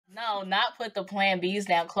No, not put the plan B's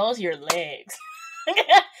down. Close your legs.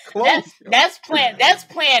 Close. That's plan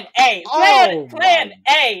A. Oh Plan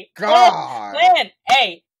A. God. Plan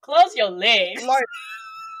A. Close your legs.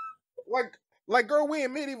 Like, girl, we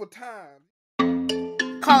in medieval times.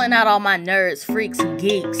 Calling out all my nerds, freaks, and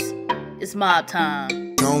geeks. It's mob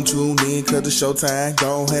time. Don't tune in cause it's showtime.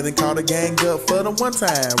 Go ahead and call the gang up for the one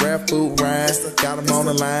time. Rap, Phoop, Ryun, got them on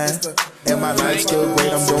the line. And my life's still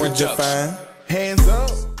great, I'm doing just fine. Hands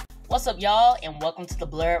up. What's up, y'all, and welcome to the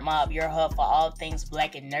Blerd Mob, your hub for all things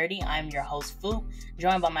black and nerdy. I'm your host, Phoop,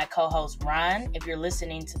 joined by my co-host, Ryun. If you're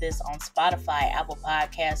listening to this on Spotify, Apple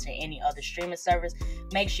Podcasts, or any other streaming service,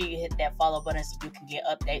 make sure you hit that follow button so you can get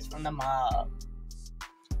updates from the mob.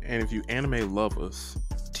 And if you anime lovers,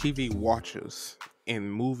 TV watchers,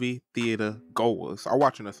 and movie theater goers are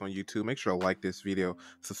watching us on YouTube, make sure to like this video,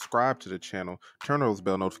 subscribe to the channel, turn on those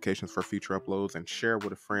bell notifications for future uploads, and share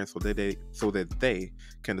with a friend so that they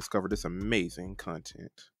can discover this amazing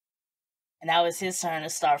content. And now it's his turn to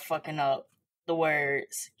start fucking up the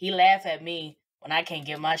words. He laugh at me when I can't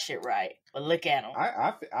get my shit right, but look at him.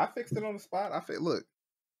 I fixed it on the spot. Look,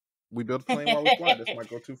 we built a plane while we fly. This might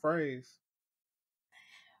go too phrase.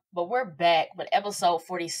 But we're back with episode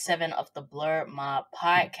 47 of the Blerd Mob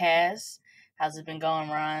podcast. How's it been going,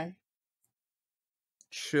 Ron?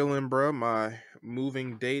 Chilling, bro. My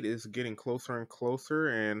moving date is getting closer and closer,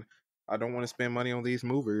 and I don't want to spend money on these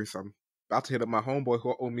movers. I'm about to hit up my homeboy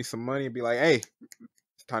who owe me some money and be like, hey,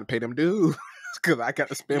 it's time to pay them dues because I got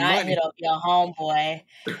to spend money. I hit up your homeboy.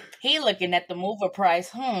 He looking at the mover price.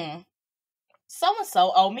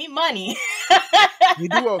 So-and-so owe me money. He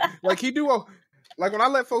do owe. Like, when I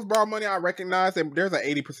let folks borrow money, I recognize that there's an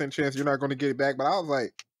 80% chance you're not going to get it back. But I was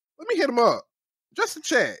like, let me hit him up just to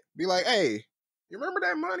chat. Be like, hey, you remember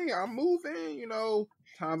that money? I'm moving,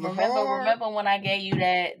 times are hard. Remember when I gave you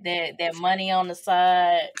that money on the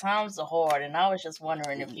side? Times are hard, and I was just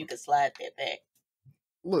wondering if you could slide that back.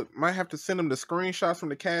 Look, might have to send them the screenshots from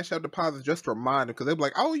the Cash App deposits just to remind them, because they'll be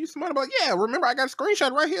like, oh, you some money? I'm like, yeah, remember I got a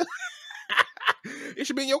screenshot right here. It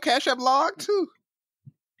should be in your Cash App log, too.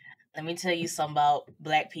 Let me tell you something about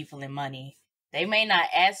black people and money. They may not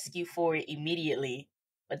ask you for it immediately,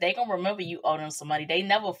 but they gonna remember you owe them some money. They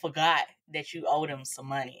never forgot that you owe them some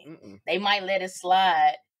money. Mm-mm. They might let it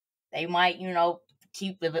slide. They might,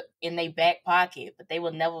 keep it in their back pocket, but they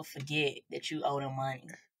will never forget that you owe them money.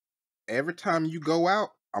 Every time you go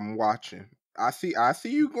out, I'm watching. I see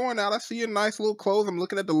you going out. I see your nice little clothes. I'm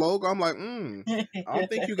looking at the logo. I'm like, I don't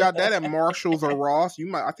think you got that at Marshall's or Ross.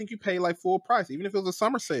 I think you pay like full price, even if it was a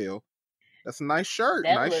summer sale. That's a nice shirt,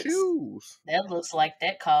 shoes. That looks like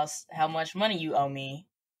that costs how much money you owe me.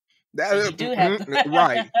 That so you do have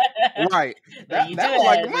right. That was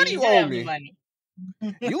like the money you owe me.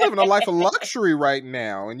 You living a life of luxury right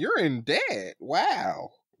now, and you're in debt.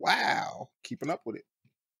 Wow, keeping up with it.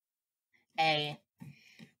 Hey,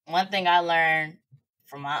 one thing I learned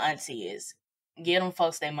from my auntie is give them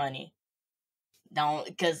folks their money. Don't,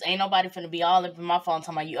 because ain't nobody finna be all up in my phone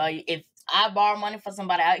talking about you. If I borrow money for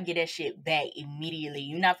somebody, I get that shit back immediately.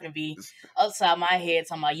 You're not gonna be upside my head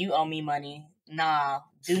talking about you owe me money. Nah,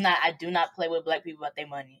 I do not play with black people about their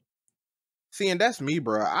money. See, and that's me,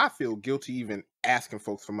 bro. I feel guilty even asking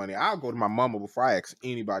folks for money. I'll go to my mama before I ask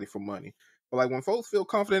anybody for money. But like when folks feel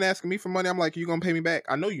confident asking me for money, I'm like, you gonna pay me back?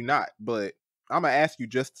 I know you're not, but I'm gonna ask you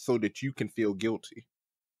just so that you can feel guilty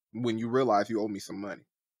when you realize you owe me some money.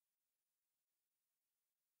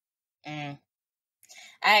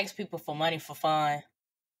 I ask people for money for fun.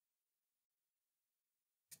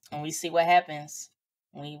 And we see what happens.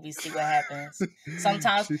 We see what happens.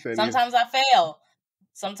 Sometimes I fail.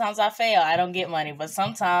 Sometimes I fail. I don't get money. But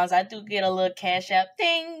sometimes I do get a little Cash App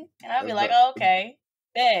thing. And I'll be like, oh, okay,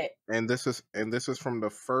 bet. And this is from the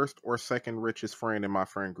first or second richest friend in my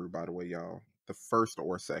friend group, by the way, y'all. The first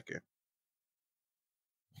or second.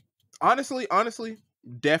 Honestly,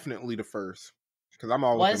 definitely the first. Because I'm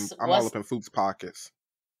all up in Foop's pockets.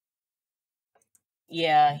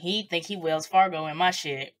 Yeah, he think he Wells Fargo in my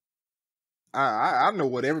shit. I know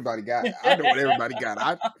what everybody got.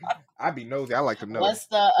 I be nosy. I like to know.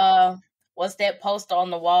 What's that poster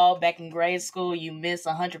on the wall back in grade school? You miss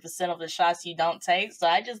 100% of the shots you don't take. So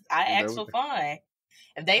I ask for fun.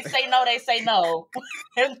 If they say no, they say no.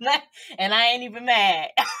 And I ain't even mad.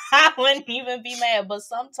 I wouldn't even be mad. But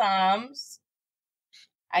sometimes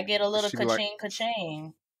I get a little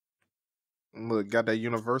ka-ching. Look, got that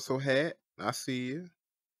universal hat. I see you.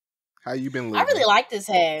 How you been living? I really like this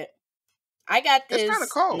hat. I got this. It's kind of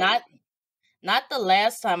cold. Not the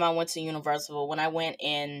last time I went to Universal, when I went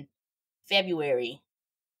in February.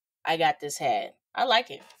 I got this hat. I like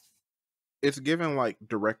it. It's giving like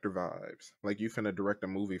director vibes. Like you finna direct a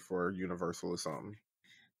movie for Universal or something.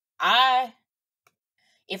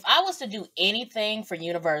 If I was to do anything for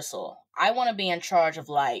Universal, I want to be in charge of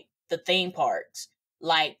like the theme parks,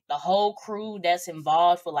 like the whole crew that's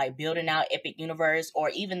involved for like building out Epic Universe, or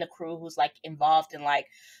even the crew who's like involved in like,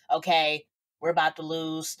 okay, we're about to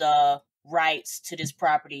lose the rights to this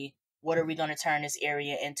property. What are we going to turn this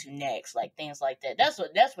area into next? Like things like that. That's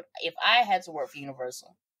what. If I had to work for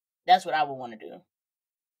Universal, that's what I would want to do.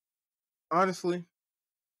 Honestly,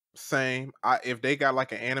 same. If they got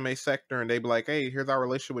like an anime sector and they be like, "Hey, here's our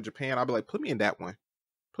relationship with Japan," I'll be like, "Put me in that one.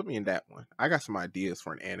 Put me in that one. I got some ideas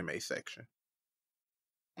for an anime section."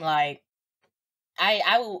 Like,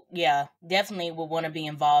 I will, yeah, definitely would want to be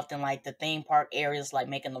involved in like the theme park areas, like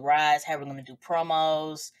making the rides, how we're going to do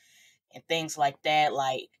promos and things like that,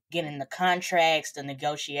 like getting the contracts, the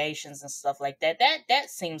negotiations and stuff like that. That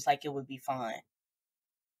seems like it would be fun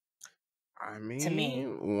I to me.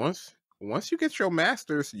 mean, once you get your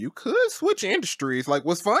masters, you could switch industries. Like,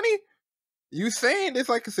 what's funny? You saying it's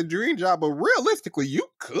like it's a dream job, but realistically, you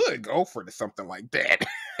could go for something like that.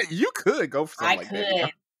 You could go for something I like could, that. You know?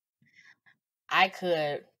 I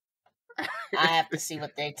could. I have to see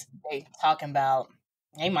what they talking about.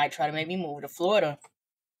 They might try to make me move to Florida.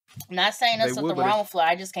 I'm not saying They there's would, something but wrong with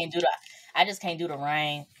Florida. I just can't do the. I just can't do the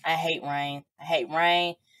rain. I hate rain. I hate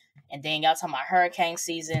rain. And then y'all talking about hurricane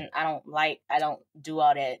season. I don't do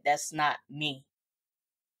all that. That's not me.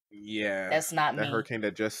 yeah, That's not that me. hurricane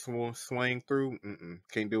that just swang through,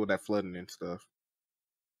 can't deal with that flooding and stuff.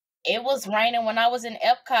 It was raining when I was in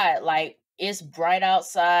Epcot. Like, it's bright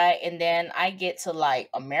outside, and then I get to like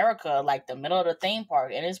America, like the middle of the theme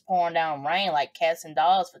park, and it's pouring down rain like cats and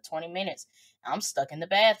dogs for 20 minutes. I'm stuck in the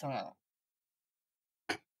bathroom.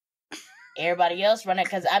 Everybody else running,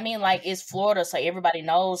 because I mean, like, it's Florida, so everybody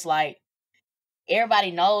knows like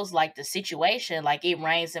the situation. Like, it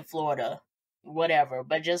rains in Florida, whatever.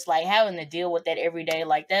 But just like having to deal with that every day,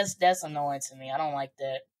 like that's annoying to me. I don't like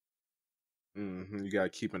that. You gotta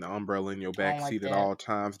keep an umbrella in your I back don't like seat at that. all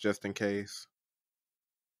times, just in case.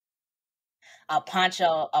 A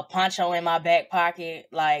poncho in my back pocket,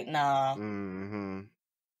 like, nah.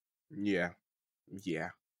 Yeah, yeah.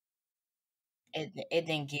 It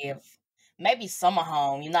didn't give. Maybe summer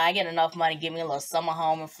home. I get enough money, give me a little summer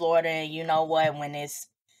home in Florida, and you know what? When it's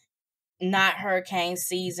not hurricane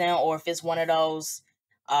season, or if it's one of those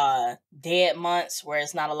dead months where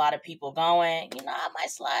it's not a lot of people going, I might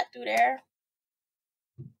slide through there.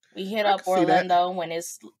 We hit I can up see that. Orlando when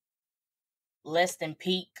it's less than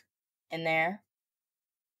peak in there.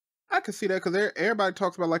 I can see that because everybody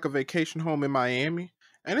talks about like a vacation home in Miami,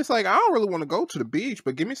 and it's like I don't really want to go to the beach,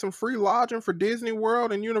 but give me some free lodging for Disney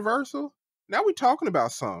World and Universal. Now we talking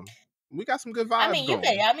about something. We got some good vibes going.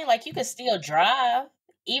 You could still drive.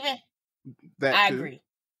 Even That I too. agree.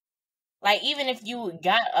 Like, even if you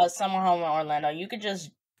got a summer home in Orlando, you could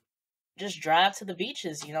just drive to the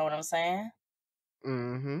beaches. You know what I'm saying?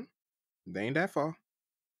 They ain't that far.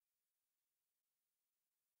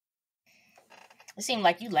 It seemed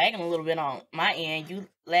like you lagging a little bit on my end.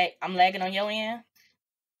 I'm lagging on your end.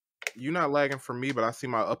 You're not lagging for me, but I see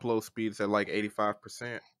my upload speeds at like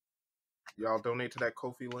 85%. Y'all donate to that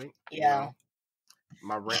Ko-fi link. Yeah.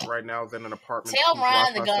 My rent right now is in an apartment. Tell Keeps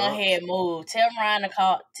Ryan to Wi-Fi go sucks. ahead and move. Tell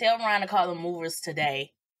Ryan to call the movers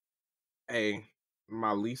today. Hey,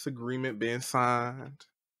 my lease agreement been signed.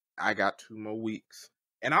 I got 2 more weeks,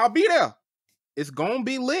 and I'll be there. It's gonna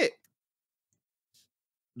be lit.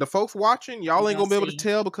 The folks watching, y'all ain't gonna be able to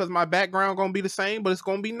tell because my background gonna be the same, but it's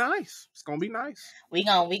gonna be nice. It's gonna be nice. We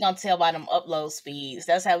gonna tell by them upload speeds.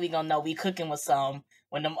 That's how we gonna know we cooking with something.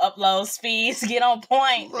 When them upload speeds get on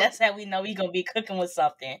point, that's how we know we gonna be cooking with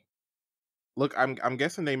something. Look, I'm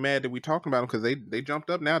guessing they mad that we talking about them because they jumped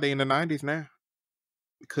up now. They in the 90s now,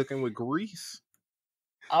 cooking with grease.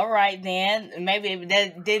 All right, then maybe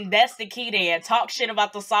that's the key. Then talk shit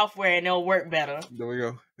about the software and it'll work better. There we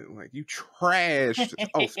go. Like, you trashed.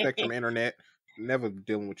 Oh, Spectrum Internet. Never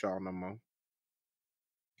dealing with y'all no more.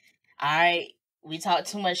 All right, we talk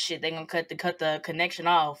too much shit. They gonna cut the connection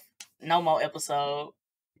off. No more episode.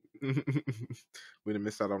 We done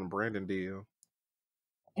missed out on a Brandon deal.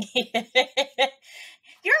 You remember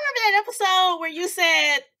that episode where you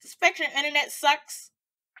said Spectrum Internet sucks?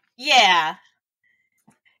 Yeah.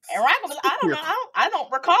 And Ryan was, I don't know. I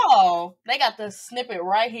don't recall. They got the snippet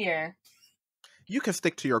right here. You can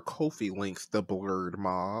stick to your Ko-fi links, the Blerd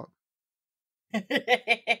mob. That's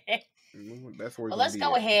where. Well, let's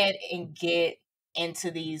go ahead and get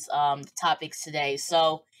into these topics today.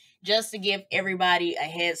 So, just to give everybody a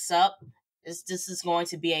heads up, This is going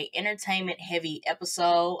to be a entertainment heavy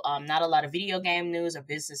episode. Not a lot of video game news or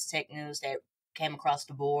business tech news that came across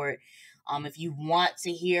the board. If you want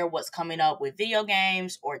to hear what's coming up with video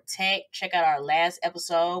games or tech, check out our last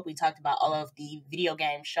episode. We talked about all of the video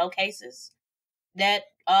game showcases that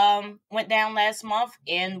went down last month,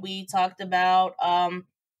 and we talked about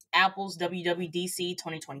Apple's WWDC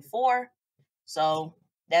 2024. So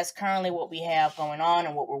that's currently what we have going on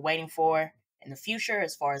and what we're waiting for in the future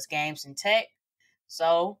as far as games and tech.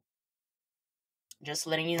 So just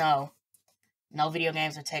letting you know, no video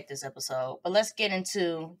games or tech this episode. But let's get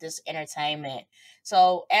into this entertainment.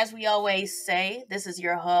 So as we always say, this is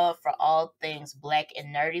your hub for all things black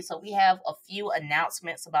and nerdy. So we have a few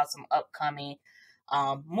announcements about some upcoming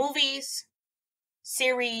movies,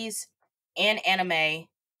 series, and anime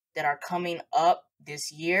that are coming up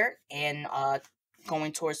this year and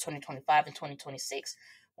going towards 2025 and 2026.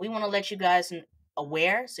 We want to let you guys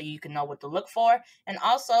aware so you can know what to look for. And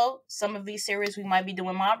also, some of these series we might be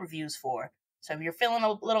doing mob reviews for. So if you're feeling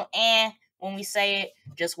a little when we say it,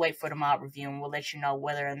 just wait for the mob review and we'll let you know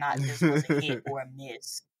whether or not this was a hit or a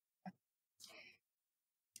miss.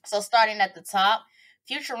 So starting at the top,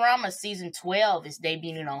 Futurama Season 12 is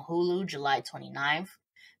debuting on Hulu July 29th.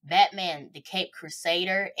 Batman The Caped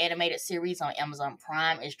Crusader animated series on Amazon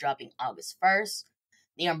Prime is dropping August 1st.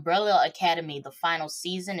 The Umbrella Academy The Final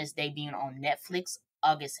Season is debuting on Netflix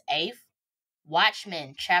August 8th.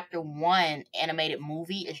 Watchmen Chapter 1 animated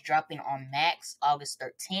movie is dropping on Max August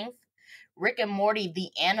 13th. Rick and Morty The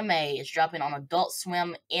Anime is dropping on Adult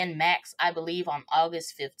Swim and Max, I believe, on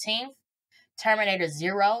August 15th. Terminator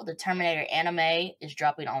Zero, the Terminator anime, is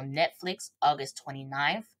dropping on Netflix August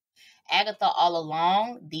 29th. Agatha All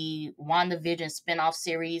Along, the WandaVision spinoff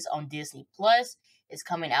series on Disney Plus, is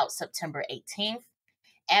coming out September 18th.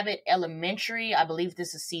 Abbott Elementary, I believe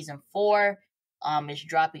this is season 4, is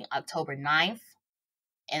dropping October 9th.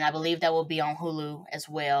 And I believe that will be on Hulu as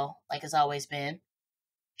well, like it's always been.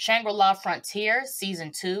 Shangri-La Frontier,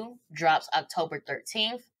 season 2, drops October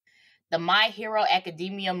 13th. The My Hero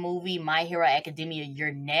Academia movie, My Hero Academia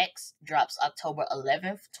You're Next, drops October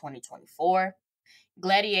 11th, 2024.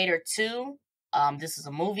 Gladiator 2, this is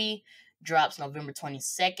a movie, drops November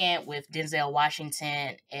 22nd with Denzel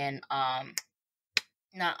Washington and,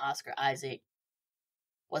 not Oscar Isaac.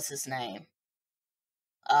 What's his name?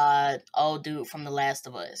 Old dude from The Last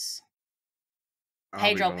of Us.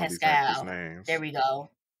 Pedro Pascal. There we go.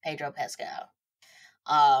 Pedro Pascal.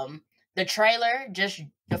 The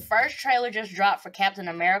first trailer just dropped for Captain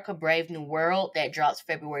America Brave New World that drops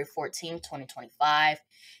February 14th, 2025.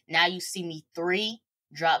 Now You See Me 3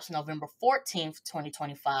 drops November 14th,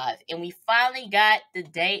 2025. And we finally got the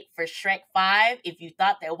date for Shrek 5. If you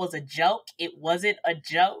thought that was a joke, it wasn't a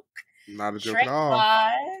joke. Not a joke Shrek at all.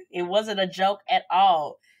 5, it wasn't a joke at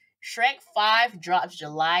all. Shrek 5 drops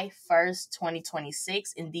July 1st,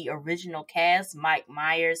 2026, and the original cast, Mike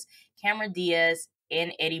Myers, Cameron Diaz,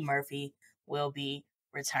 and Eddie Murphy, will be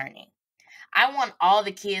returning. I want all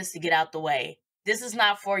the kids to get out the way. This is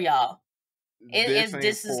not for y'all.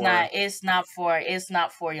 It's not for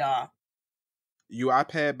y'all. You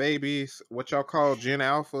iPad babies, what y'all call Gen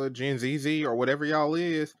Alpha, Gen ZZ, or whatever y'all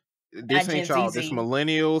is. This ain't y'all. This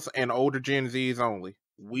millennials and older Gen Zs only.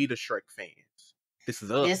 We the Shrek fans. This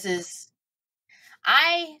is us.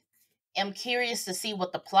 I am curious to see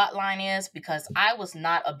what the plot line is because I was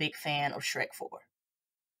not a big fan of Shrek 4.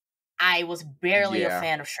 I was barely a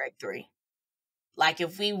fan of Shrek 3. Like,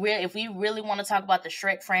 if we really want to talk about the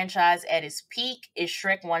Shrek franchise at its peak, it's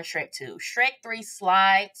Shrek 1, Shrek 2. Shrek 3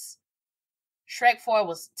 slides. Shrek 4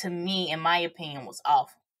 was, to me, in my opinion, was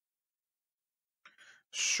awful.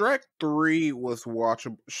 Shrek 3 was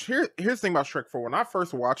watchable. Here's the thing about Shrek 4. When I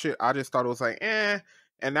first watched it, I just thought it was like, eh.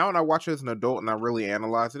 And now when I watch it as an adult and I really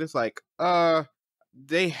analyze it, it's like,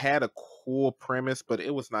 they had a cool premise, but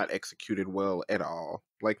it was not executed well at all.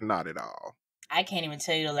 Like, not at all. I can't even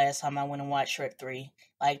tell you the last time I went and watched Shrek 3.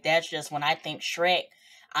 Like, that's just when I think Shrek,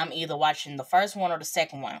 I'm either watching the first one or the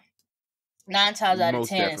second one. 9 times out of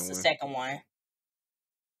 10, it's the second one.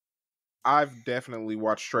 I've definitely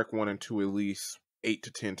watched Shrek 1 and 2 at least 8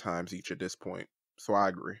 to 10 times each at this point. So I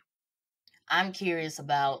agree. I'm curious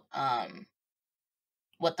about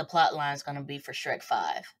what the plot line is going to be for Shrek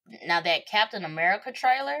 5. Now, that Captain America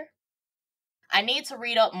trailer, I need to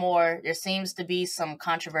read up more. There seems to be some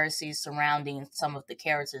controversy surrounding some of the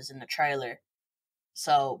characters in the trailer.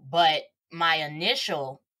 So, but my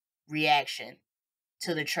initial reaction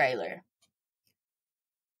to the trailer,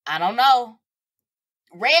 I don't know.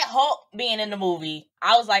 Red Hulk being in the movie,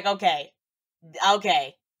 I was like, okay.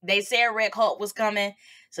 They said Red Hulk was coming,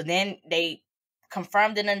 so then they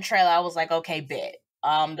confirmed it in the trailer. I was like, okay, bet.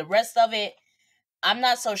 The rest of it, I'm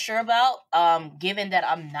not so sure about. Given that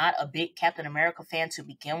I'm not a big Captain America fan to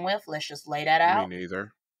begin with, let's just lay that Me out.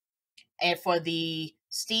 neither. And for the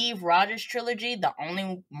Steve Rogers trilogy, the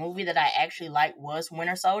only movie that I actually liked was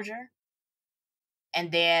Winter Soldier.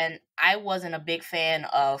 And then I wasn't a big fan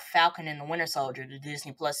of Falcon and the Winter Soldier, the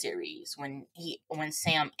Disney Plus series, when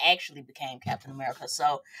Sam actually became Captain America.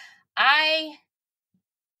 So I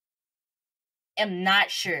am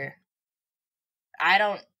not sure.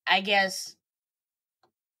 I guess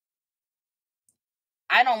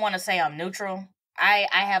I don't want to say I'm neutral. I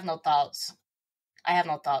have no thoughts. I have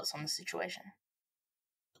no thoughts on the situation.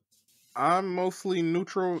 I'm mostly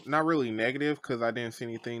neutral, not really negative, because I didn't see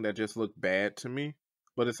anything that just looked bad to me.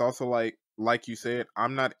 But it's also like you said,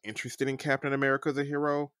 I'm not interested in Captain America as a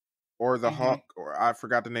hero, or the Hawk, or I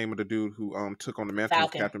forgot the name of the dude who took on the mantle of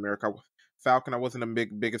Falcon. Captain America. Falcon, I wasn't a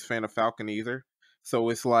biggest fan of Falcon either. So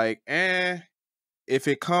it's like, if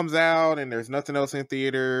it comes out and there's nothing else in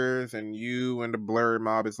theaters, and you and the Blerd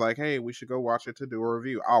mob is like, hey, we should go watch it to do a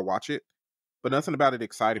review, I'll watch it. But nothing about it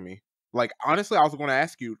excited me. Like, honestly, I was going to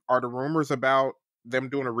ask you, are the rumors about them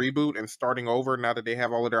doing a reboot and starting over now that they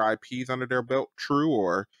have all of their IPs under their belt true,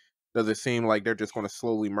 or does it seem like they're just going to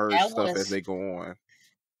slowly merge stuff as they go on?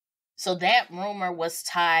 So that rumor was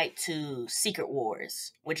tied to Secret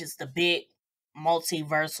Wars, which is the big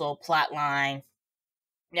multiversal plot line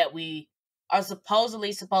that we are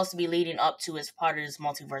supposedly supposed to be leading up to as part of this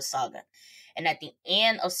multiverse saga. And at the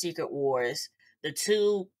end of Secret Wars, the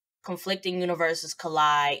two conflicting universes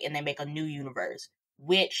collide and they make a new universe,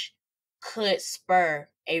 which could spur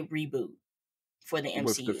a reboot for the MCU.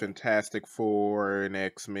 With the Fantastic Four and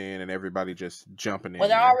X-Men and everybody just jumping in. Well,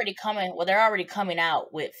 they're already coming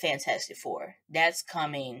out with Fantastic Four. That's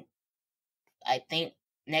coming, I think,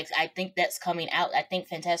 next. I think that's coming out. I think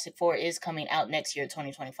Fantastic Four is coming out next year,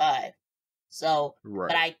 2025. So, right.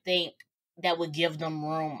 But I think that would give them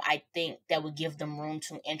room. I think that would give them room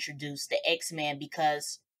to introduce the X-Men,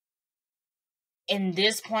 because in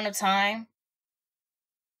this point of time,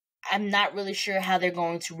 I'm not really sure how they're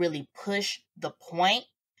going to really push the point.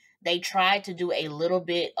 They tried to do a little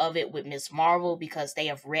bit of it with Ms. Marvel, because they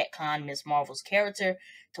have retconned Ms. Marvel's character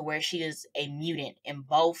to where she is a mutant in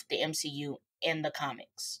both the MCU and the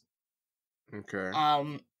comics. Okay.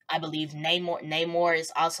 I believe Namor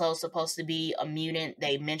is also supposed to be a mutant.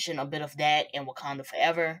 They mention a bit of that in Wakanda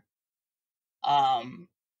Forever.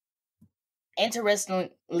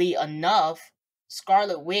 Interestingly enough,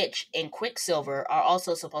 Scarlet Witch and Quicksilver are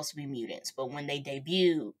also supposed to be mutants, but when they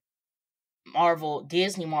debuted,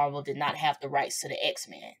 Disney Marvel did not have the rights to the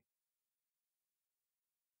X-Men.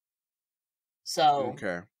 So,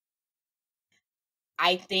 okay.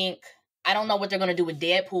 I don't know what they're going to do with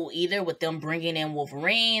Deadpool either, with them bringing in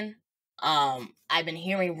Wolverine. I've been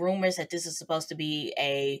hearing rumors that this is supposed to be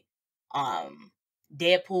a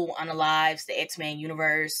Deadpool unalives the X-Men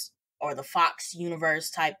universe or the Fox universe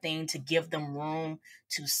type thing, to give them room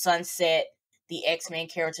to sunset the X-Men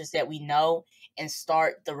characters that we know and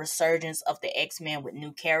start the resurgence of the X-Men with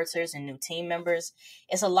new characters and new team members.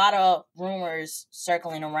 It's a lot of rumors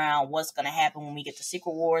circling around what's going to happen when we get to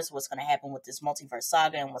Secret Wars, what's going to happen with this multiverse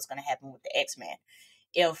saga, and what's going to happen with the X-Men.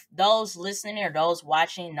 If those listening or those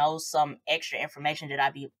watching know some extra information that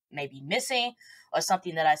I may be missing, or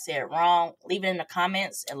something that I said wrong, leave it in the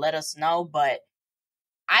comments and let us know. But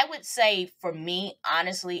I would say, for me,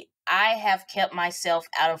 honestly, I have kept myself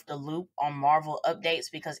out of the loop on Marvel updates,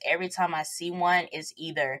 because every time I see one, it's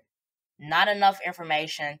either not enough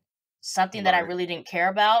information, something that I really didn't care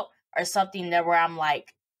about, or something that where I'm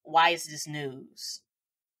like, why is this news?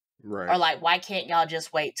 Right. Or like, why can't y'all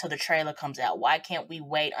just wait till the trailer comes out? Why can't we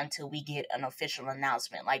wait until we get an official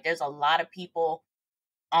announcement? Like, there's a lot of people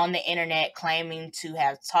on the internet claiming to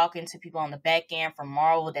have talking to people on the back end from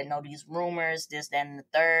Marvel that know these rumors, this, that, and the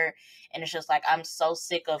third. And it's just like, I'm so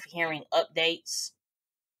sick of hearing updates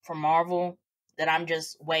from Marvel that I'm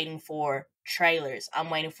just waiting for trailers. I'm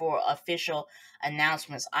waiting for official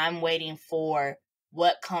announcements. I'm waiting for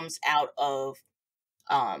what comes out of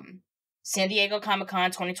San Diego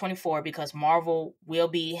Comic-Con 2024, because Marvel will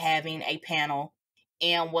be having a panel,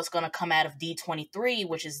 and what's going to come out of D23,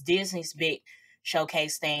 which is Disney's big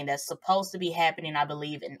showcase thing that's supposed to be happening, I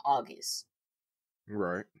believe, in August.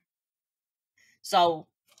 Right. So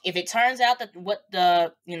if it turns out that what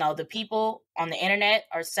the people on the internet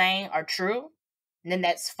are saying are true, then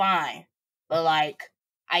that's fine. But like,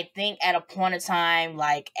 I think at a point in time,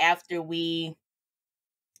 like after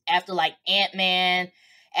like Ant-Man,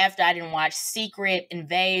 after I didn't watch Secret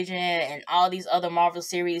Invasion and all these other Marvel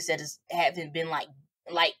series that hasn't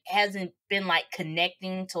been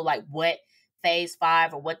connecting to like what Phase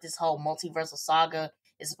 5 or what this whole multiversal saga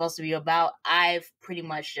is supposed to be about, I've pretty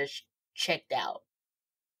much just checked out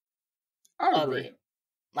I of agree. it.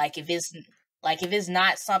 Like if it's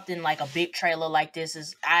not something like a big trailer like this,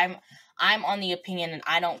 is I'm on the opinion, and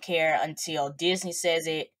I don't care until Disney says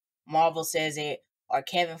it, Marvel says it, or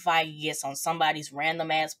Kevin Feige gets on somebody's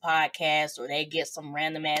random ass podcast, or they get some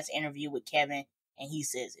random ass interview with Kevin and he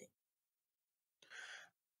says it.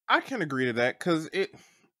 I can agree to that because it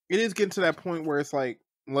is getting to that point where it's like,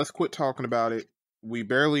 let's quit talking about it. We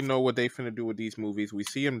barely know what they finna do with these movies. We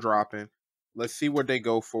see them dropping. Let's see what they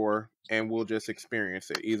go for, and we'll just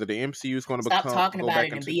experience it. Either the MCU is going to Stop talking go about back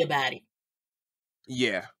it and into be about it.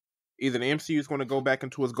 yeah, either the MCU is going to go back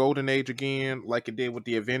into its golden age again, like it did with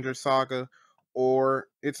the Avengers saga, or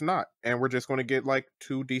it's not, and we're just going to get like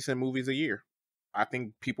 2 decent movies a year. I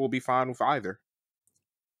think people will be fine with either.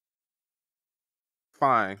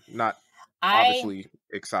 Fine, not I obviously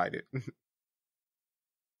excited.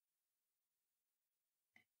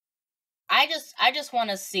 I just want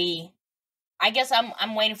to see. I guess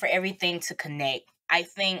I'm waiting for everything to connect. I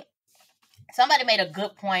think somebody made a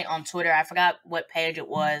good point on Twitter. I forgot what page it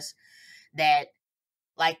was, that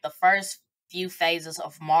like the first few phases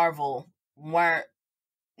of Marvel weren't,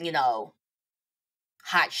 you know,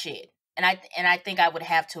 hot shit. And I think I would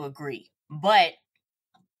have to agree. But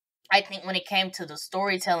I think when it came to the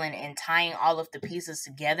storytelling and tying all of the pieces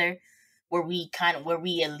together, where we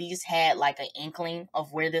at least had like an inkling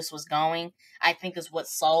of where this was going, I think is what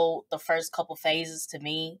sold the first couple phases to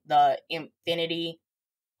me. The Infinity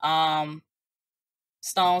Stone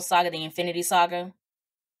Saga, the Infinity Saga.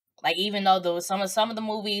 Like, even though there was some of the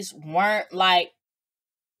movies weren't like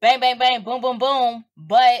bang bang bang boom boom boom,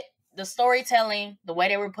 but the storytelling, the way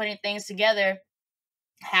they were putting things together,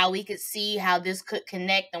 how we could see how this could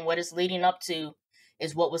connect and what it's leading up to,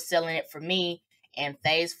 is what was selling it for me. And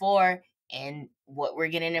phase 4 and what we're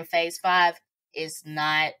getting in phase 5 is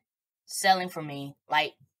not selling for me.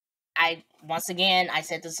 Like, once again, I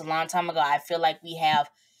said this a long time ago, I feel like we have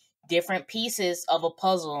different pieces of a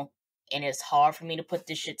puzzle, and it's hard for me to put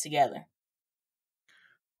this shit together.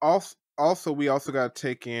 Also, we also got to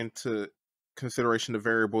take into consideration the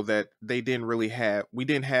variable that we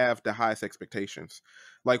didn't have the highest expectations.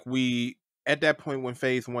 Like, at that point when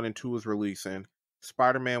phase 1 and 2 was releasing,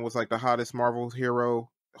 Spider-Man was like the hottest Marvel hero,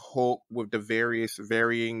 Hulk with the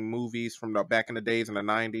varying movies from the back in the days in the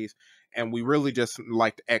 90s, and we really just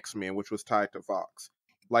liked X-Men, which was tied to Fox.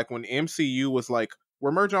 Like, when MCU was like,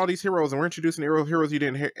 we're merging all these heroes and we're introducing heroes you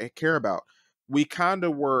didn't care about, we kind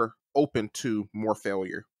of were open to more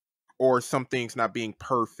failure, or some things not being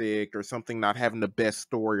perfect, or something not having the best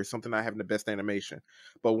story, or something not having the best animation.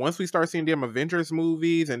 But once we start seeing them Avengers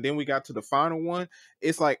movies, and then we got to the final one,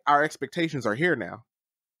 it's like our expectations are here now.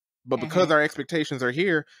 But because our expectations are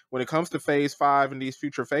here, when it comes to phase 5 and these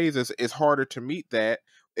future phases, it's harder to meet that,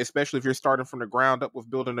 especially if you're starting from the ground up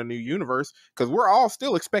with building a new universe, because we're all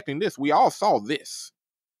still expecting this. We all saw this.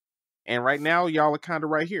 And right now, y'all are kind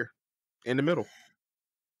of right here in the middle.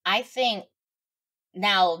 I think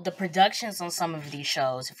now the productions on some of these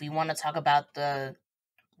shows, if we want to talk about the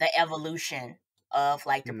evolution of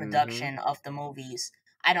like the production of the movies,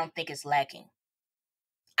 I don't think it's lacking.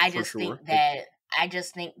 I just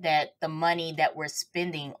think that the money that we're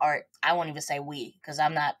spending, or I won't even say we, because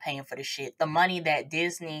I'm not paying for the shit. The money that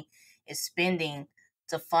Disney is spending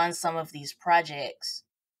to fund some of these projects,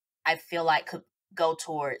 I feel like could go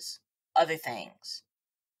towards other things.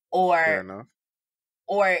 Fair enough.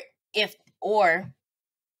 Or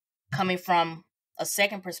coming from a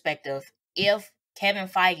second perspective, if Kevin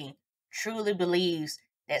Feige truly believes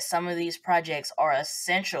that some of these projects are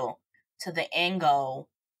essential to the end goal,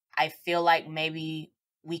 I feel like maybe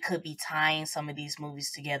we could be tying some of these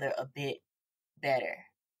movies together a bit better.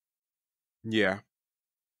 Yeah.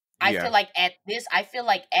 I feel like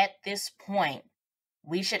at this point,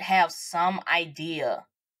 we should have some idea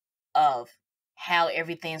of how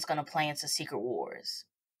everything's going to play into Secret Wars.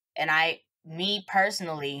 And me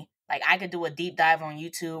personally, like, I could do a deep dive on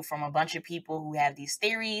YouTube from a bunch of people who have these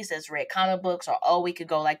theories that's read comic books, or, oh, we could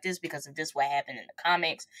go like this because of this what happened in the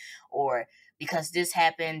comics, or because this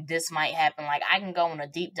happened, this might happen. Like, I can go on a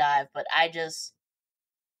deep dive, but I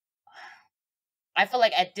feel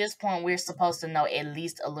like at this point we're supposed to know at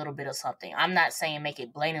least a little bit of something. I'm not saying make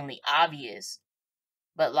it blatantly obvious,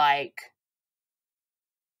 but like,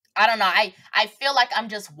 I don't know. I feel like I'm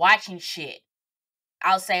just watching shit.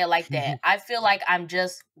 I'll say it like that. I feel like I'm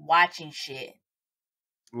just watching shit.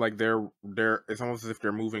 Like it's almost as if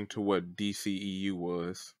they're moving to what DCEU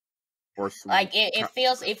was, or like it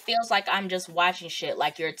feels like I'm just watching shit.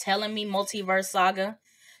 Like, you're telling me Multiverse Saga,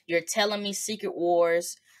 you're telling me Secret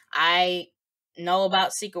Wars. I know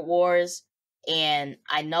about Secret Wars. And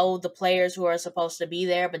I know the players who are supposed to be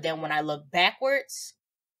there, but then when I look backwards,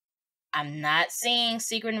 I'm not seeing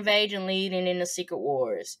Secret Invasion leading into Secret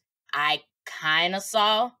Wars. I kind of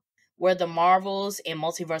saw where the Marvels and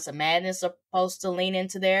Multiverse of Madness are supposed to lean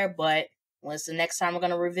into there, but when's the next time we're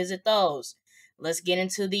going to revisit those? Let's get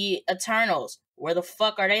into the Eternals. Where the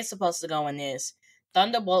fuck are they supposed to go in this?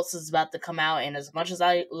 Thunderbolts is about to come out, and as much as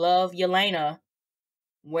I love Yelena,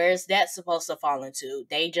 where's that supposed to fall into?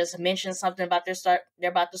 They just mentioned something about they're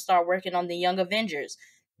about to start working on the Young Avengers.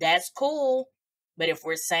 That's cool. But if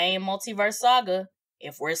we're saying Multiverse Saga,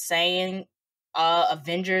 if we're saying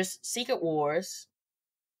Avengers Secret Wars,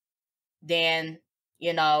 then,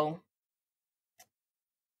 you know,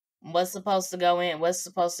 what's supposed to go into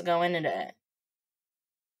that?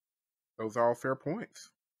 Those are all fair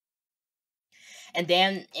points. And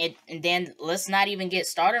then let's not even get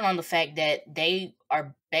started on the fact that they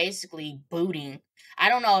are basically booting. I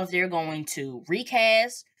don't know if they're going to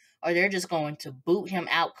recast or they're just going to boot him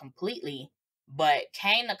out completely. But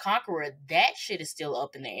Kang the Conqueror, that shit is still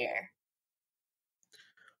up in the air.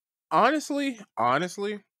 Honestly,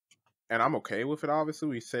 and I'm okay with it, obviously.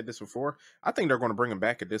 We said this before. I think they're going to bring him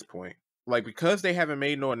back at this point. Like, because they haven't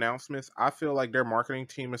made no announcements, I feel like their marketing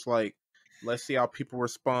team is like, let's see how people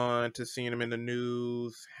respond to seeing him in the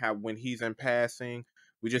news, how when he's in passing.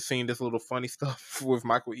 We just seen this little funny stuff with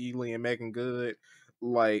Michael Ealy and Megan Good.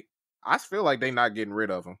 Like, I feel like they're not getting rid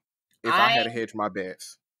of him. If I had to hedge my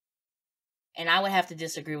bets. And I would have to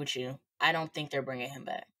disagree with you. I don't think they're bringing him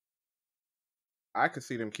back. I could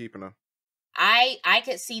see them keeping him. I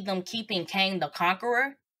could see them keeping Kang the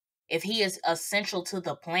Conqueror if he is essential to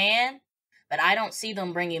the plan, but I don't see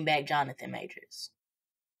them bringing back Jonathan Majors.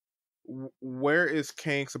 Where is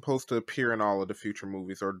Kang supposed to appear in all of the future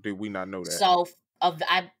movies, or do we not know that? So,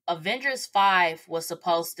 Avengers 5 was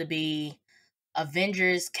supposed to be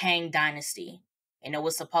Avengers Kang Dynasty, and it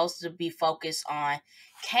was supposed to be focused on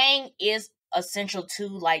Kang is essential to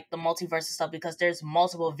like the multiverse and stuff because there's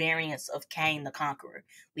multiple variants of Kang the Conqueror.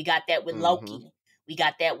 We got that with Loki. We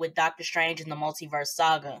got that with Doctor Strange in the Multiverse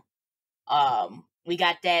Saga. We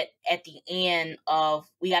got that at the end of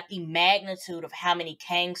we got the magnitude of how many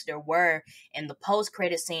Kangs there were in the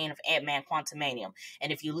post-credit scene of Ant-Man Quantumanium.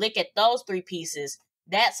 And if you look at those three pieces,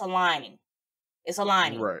 that's aligning. It's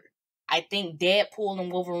aligning. Right. I think Deadpool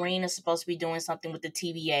and Wolverine is supposed to be doing something with the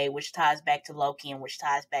TVA, which ties back to Loki and which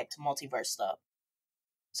ties back to multiverse stuff.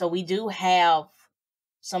 So we do have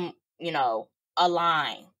some, a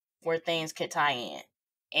line where things could tie in.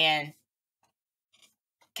 And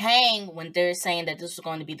Kang, when they're saying that this was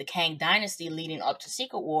going to be the Kang Dynasty leading up to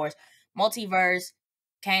Secret Wars, multiverse,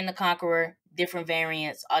 Kang the Conqueror, different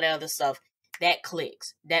variants, all that other stuff, that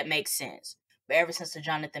clicks. That makes sense. But ever since the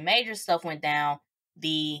Jonathan Majors stuff went down,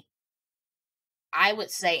 I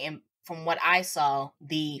would say, from what I saw,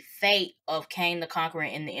 the fate of Kang the Conqueror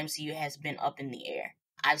in the MCU has been up in the air.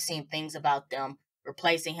 I've seen things about them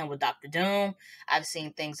replacing him with Doctor Doom. I've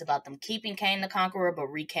seen things about them keeping Kang the Conqueror but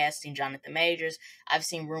recasting Jonathan Majors. I've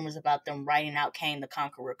seen rumors about them writing out Kang the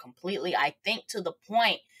Conqueror completely. I think to the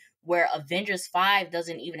point where Avengers 5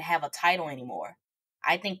 doesn't even have a title anymore.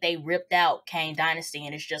 I think they ripped out Kang Dynasty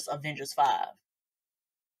and it's just Avengers 5.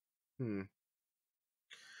 I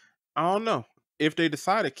don't know. If they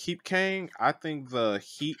decide to keep Kang, I think the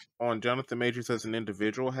heat on Jonathan Majors as an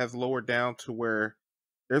individual has lowered down to where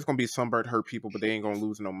there's going to be some hurt people, but they ain't going to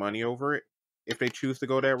lose no money over it if they choose to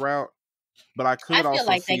go that route. But I could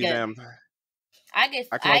also see them. I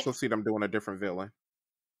can also see them doing a different villain.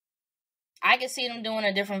 I can see them doing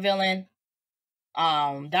a different villain.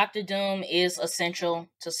 Doctor Doom is essential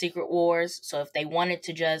to Secret Wars, so if they wanted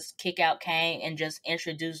to just kick out Kang and just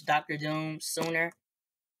introduce Doctor Doom sooner,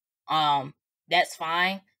 that's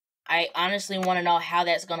fine. I honestly want to know how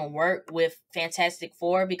that's going to work with Fantastic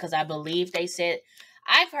Four because I believe they said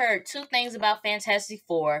I've heard two things about Fantastic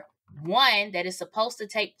Four. One, that it's supposed to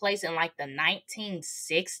take place in like the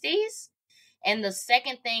 1960s. And the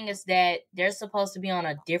second thing is that they're supposed to be on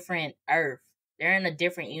a different Earth. They're in a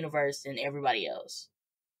different universe than everybody else.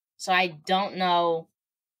 So I don't know.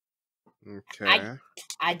 Okay.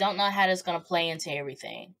 I don't know how that's going to play into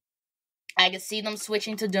everything. I could see them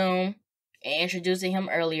switching to Doom and introducing him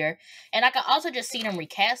earlier. And I could also just see them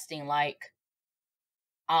recasting, like,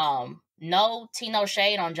 no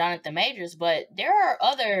shade on Jonathan Majors, but there are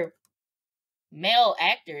other male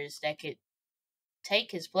actors that could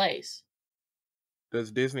take his place.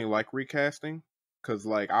 Does Disney like recasting? Because,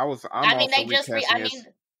 like, they've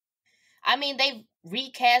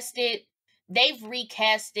recasted. They've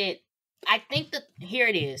recasted. I think that here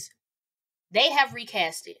it is. They have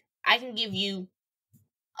recasted. I can give you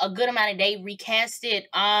a good amount of. They recasted.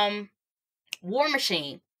 War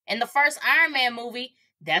Machine. In the first Iron Man movie,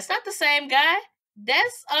 that's not the same guy.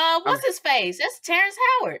 That's what's his face? That's Terrence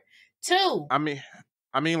Howard. 2. I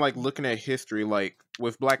mean, like looking at history, like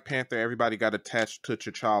with Black Panther, everybody got attached to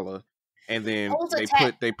T'Challa, and then Who's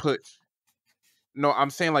they put. No, I'm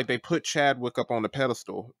saying like they put Chadwick up on the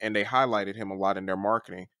pedestal and they highlighted him a lot in their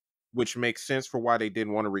marketing, which makes sense for why they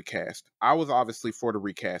didn't want to recast. I was obviously for the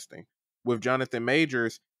recasting. With Jonathan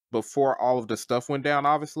Majors, before all of the stuff went down,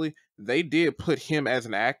 obviously, they did put him as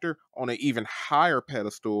an actor on an even higher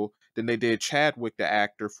pedestal than they did Chadwick, the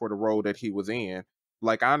actor, for the role that he was in.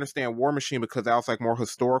 Like, I understand War Machine because that was like more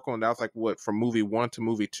historical, and that was like what, from movie 1 to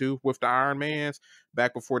movie 2 with the Iron Mans,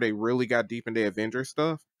 back before they really got deep into Avengers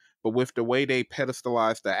stuff. But with the way they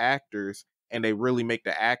pedestalize the actors and they really make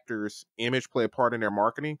the actors' image play a part in their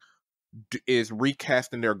marketing, is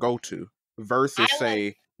recasting their go-to versus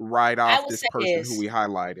say write off would this say person who this. we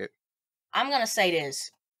highlighted. I'm gonna say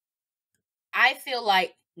this. I feel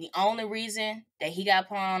like the only reason that he got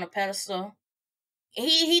put on a pedestal,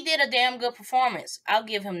 he did a damn good performance. I'll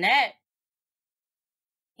give him that.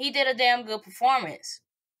 He did a damn good performance.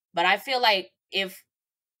 But I feel like if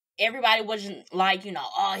everybody wasn't like,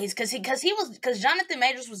 oh, because Jonathan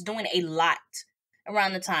Majors was doing a lot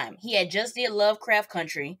around the time. He had just did Lovecraft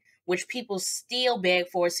Country, which people still beg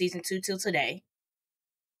for season 2 till today.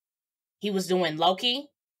 He was doing Loki.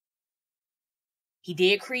 He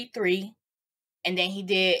did Creed 3. And then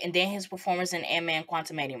his performance in Ant-Man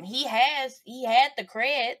Quantumanium. He had the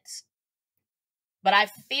creds. But I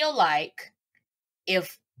feel like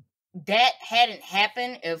if that hadn't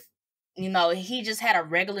happened, if he just had a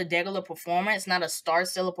regular performance, not a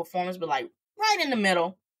star-stellar performance, but like right in the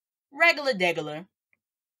middle, regular,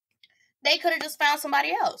 they could have just found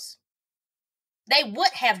somebody else. They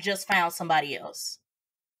would have just found somebody else.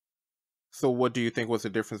 So what do you think was the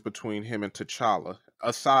difference between him and T'Challa?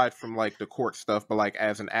 Aside from like the court stuff, but like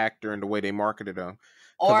as an actor and the way they marketed him.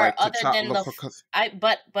 Or like, other than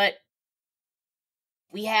but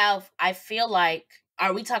we have, I feel like,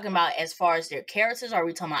 are we talking about as far as their characters, or are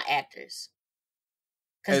we talking about actors?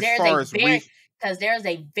 Because there's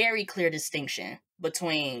a very clear distinction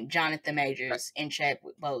between Jonathan Majors and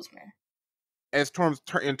Chadwick Boseman.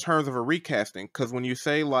 In terms of a recasting, because when you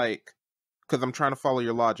say like, because I'm trying to follow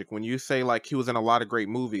your logic, when you say like he was in a lot of great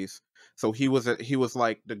movies, so he was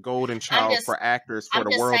like the golden child for actors for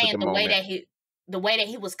the world at the moment. The way that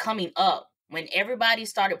he was coming up, when everybody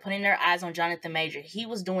started putting their eyes on Jonathan Major, he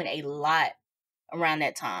was doing a lot around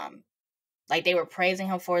that time. Like, they were praising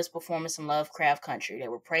him for his performance in Lovecraft Country. They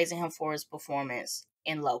were praising him for his performance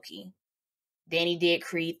in Loki. Then he did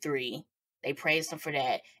Creed 3. They praised him for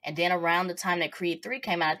that. And then around the time that Creed 3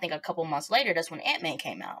 came out, I think a couple months later, that's when Ant-Man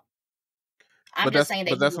came out.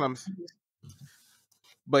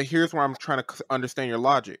 But here's where I'm trying to understand your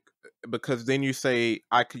logic, because then you say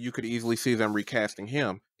you could easily see them recasting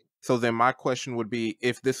him. So then my question would be,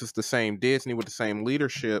 if this is the same Disney with the same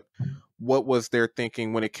leadership, what was their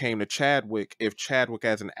thinking when it came to Chadwick? If Chadwick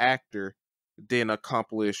as an actor didn't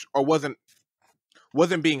accomplish or wasn't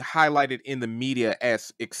being highlighted in the media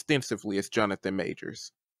as extensively as Jonathan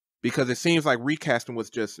Majors, because it seems like recasting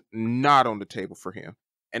was just not on the table for him.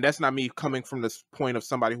 And that's not me coming from this point of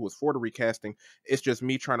somebody who was for the recasting. It's just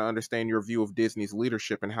me trying to understand your view of Disney's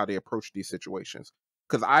leadership and how they approach these situations.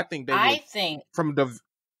 Because I think they would,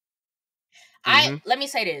 let me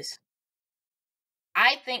say this.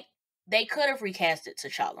 I think they could have recasted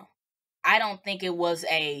T'Challa. I don't think it was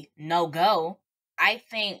a no-go. I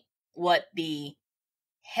think what the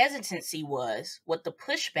hesitancy was, what the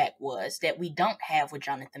pushback was, that we don't have with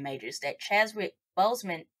Jonathan Majors, that Chadwick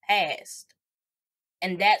Boseman passed.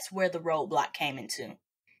 And that's where the roadblock came into.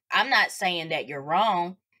 I'm not saying that you're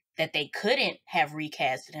wrong, that they couldn't have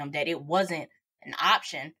recasted him, that it wasn't an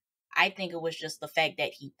option. I think it was just the fact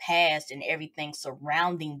that he passed, and everything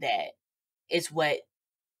surrounding that is what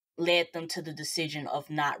led them to the decision of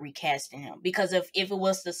not recasting him. Because if it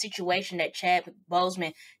was the situation that Chadwick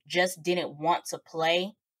Boseman just didn't want to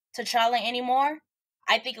play T'Challa anymore,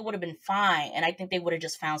 I think it would have been fine, and I think they would have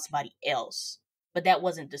just found somebody else. But that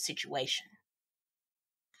wasn't the situation.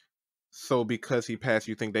 So because he passed,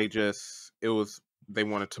 you think they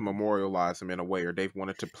wanted to memorialize him in a way, or they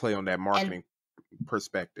wanted to play on that marketing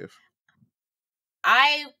perspective?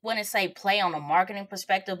 I wouldn't say play on a marketing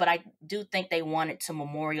perspective, but I do think they wanted to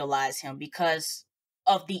memorialize him because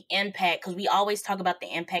of the impact. Because we always talk about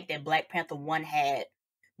the impact that Black Panther 1 had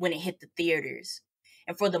when it hit the theaters.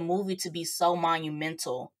 And for the movie to be so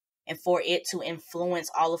monumental, and for it to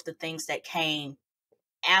influence all of the things that came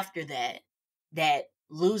after that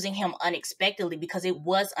losing him unexpectedly, because it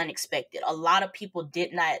was unexpected. A lot of people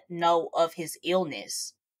did not know of his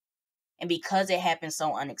illness And because it happened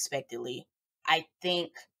so unexpectedly, I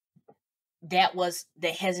think that was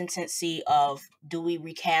the hesitancy of, do we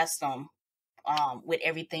recast them with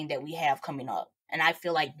everything that we have coming up? And I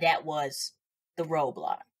feel like that was the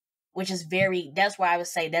roadblock, which is that's why I would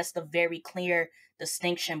say that's the very clear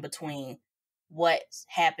distinction between what's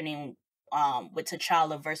happening with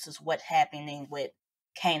T'Challa versus what's happening with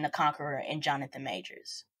Kang the Conqueror and Jonathan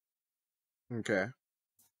Majors. Okay.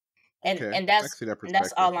 And Okay. and I that's can see that and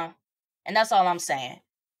that's perspective. all I'm saying.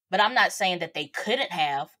 But I'm not saying that they couldn't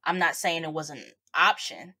have. I'm not saying it was an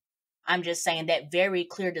option. I'm just saying that very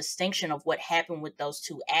clear distinction of what happened with those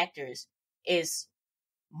two actors is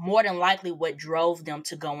more than likely what drove them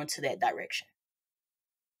to go into that direction.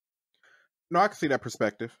 No, I can see that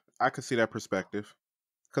perspective.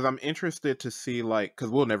 Because I'm interested to see, like, because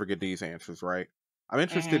we'll never get these answers, right? I'm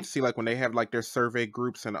interested to see, like, when they have, like, their survey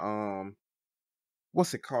groups and,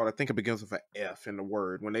 what's it called? I think it begins with an F in the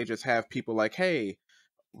word. When they just have people like, hey,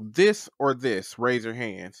 this or this, raise your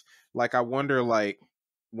hands. Like, I wonder, like,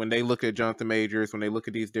 when they look at Jonathan Majors, when they look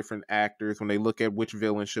at these different actors, when they look at which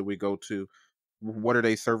villain should we go to, what are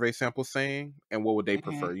they survey samples saying, and what would they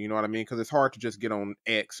prefer? You know what I mean? Because it's hard to just get on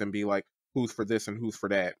X and be like, who's for this and who's for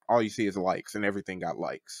that. All you see is likes, and everything got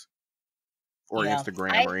likes, or Yeah.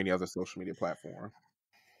 Instagram or any other social media platform.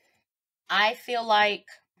 I feel like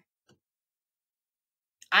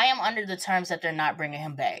I am under the terms that they're not bringing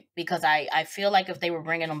him back, because I feel like if they were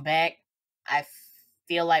bringing him back, I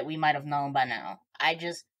feel like we might have known by now. I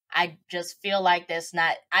just feel like that's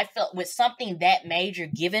not. I felt with something that major,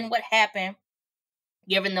 given what happened,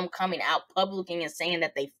 given them coming out publicly and saying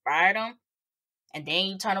that they fired him, and then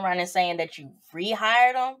you turn around and saying that you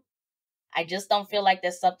rehired him. I just don't feel like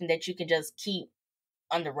that's something that you can just keep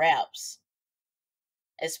under wraps,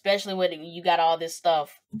 especially when you got all this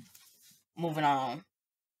stuff moving on.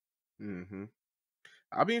 Mm-hmm.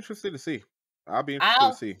 I'll be interested to see. I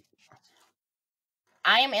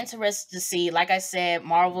am interested to see, like I said,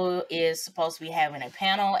 Marvel is supposed to be having a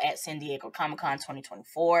panel at San Diego Comic-Con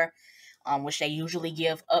 2024, which they usually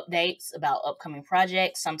give updates about upcoming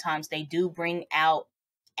projects. Sometimes they do bring out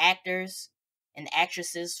actors and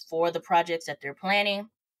actresses for the projects that they're planning.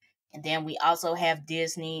 And then we also have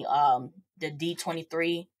Disney, the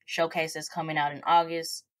D23 showcase that's coming out in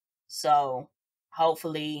August. So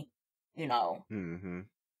hopefully,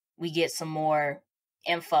 we get some more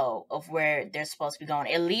info of where they're supposed to be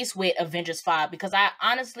going, at least with Avengers 5, because I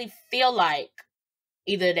honestly feel like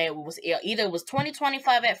either it was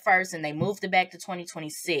 2025 at first and they moved it back to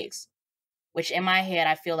 2026, which in my head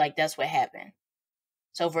I feel like that's what happened.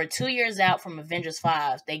 So for 2 years out from Avengers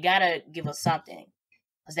 5, they gotta give us something,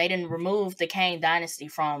 because they didn't remove the Kang Dynasty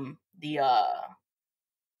from the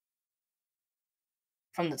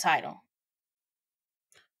title.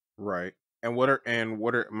 Right. And what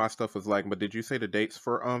are my stuff is like, but did you say the dates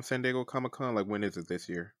for San Diego Comic-Con? Like, when is it this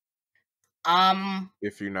year?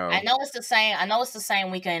 If you know. I know it's the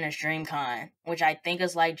same weekend as DreamCon, which I think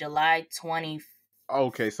is like July 20th.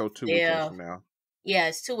 Okay, so 2 weekends from now. Yeah,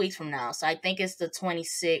 it's 2 weeks from now. So I think it's the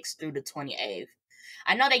 26th through the 28th.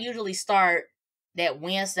 I know they usually start that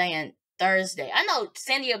Wednesday and Thursday. I know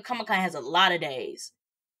San Diego Comic-Con has a lot of days.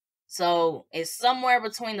 So it's somewhere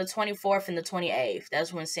between the 24th and the 28th.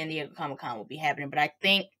 That's when San Diego Comic-Con will be happening. But I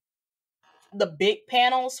think the big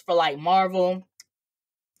panels for like Marvel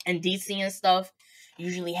and DC and stuff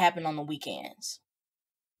usually happen on the weekends.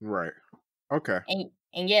 Right. Okay.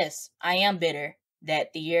 And yes, I am bitter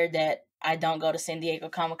that the year that I don't go to San Diego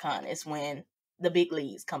Comic-Con is when the big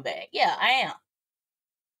leagues come back. Yeah, I am.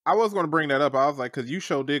 I was going to bring that up. I was like, because you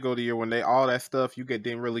sure did go the year when all that stuff,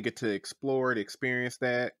 didn't really get to explore it, experience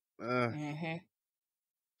that.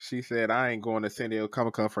 She said, I ain't going to San Diego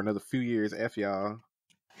Comic-Con for another few years. F y'all.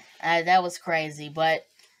 That was crazy, but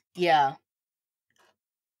yeah.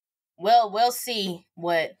 Well, we'll see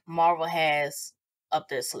what Marvel has up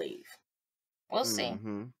their sleeve. We'll see.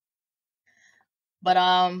 But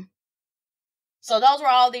so those were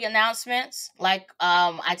all the announcements. Like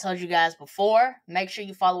I told you guys before, make sure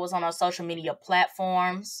you follow us on our social media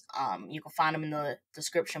platforms. You can find them in the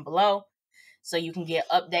description below, so you can get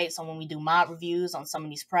updates on when we do mod reviews on some of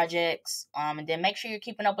these projects. And then make sure you're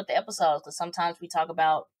keeping up with the episodes, because sometimes we talk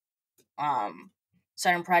about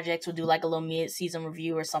certain projects. We'll do like a little mid-season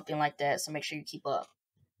review or something like that. So make sure you keep up.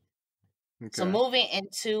 Okay. So moving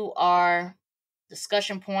into our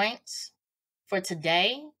discussion points for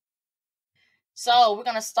today. So we're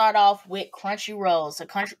going to start off with Crunchyroll. So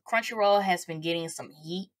Crunchyroll has been getting some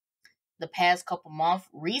heat the past couple months.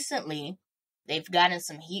 Recently, they've gotten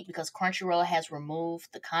some heat because Crunchyroll has removed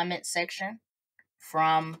the comment section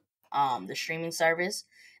from the streaming service.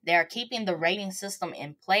 They are keeping the rating system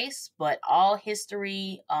in place, but all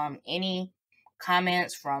history, any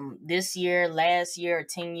comments from this year, last year, or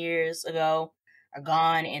 10 years ago are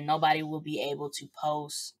gone, and nobody will be able to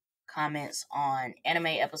post comments on anime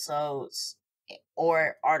episodes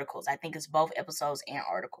or articles. I think it's both episodes and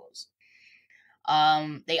articles.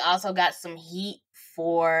 They also got some heat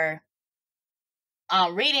for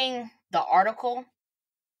reading the article.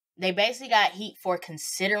 They basically got heat for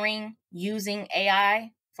considering using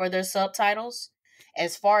AI for their subtitles.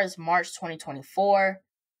 As far as March 2024,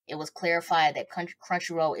 it was clarified that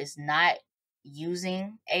Crunchyroll is not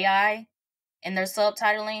using AI in their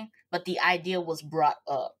subtitling, but the idea was brought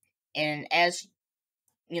up. And as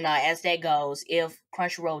you know, as that goes, if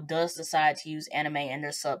Crunchyroll does decide to use anime in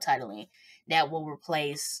their subtitling, that will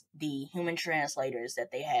replace the human translators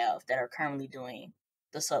that they have that are currently doing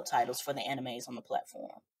the subtitles for the animes on the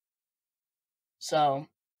platform. So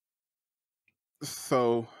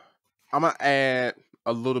I'm gonna add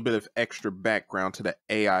a little bit of extra background to the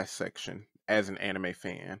AI section as an anime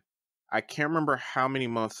fan. I can't remember how many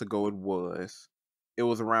months ago it was. It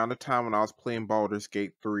was around the time when I was playing Baldur's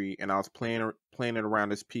Gate 3, and I was playing it around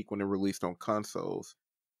this peak when it released on consoles.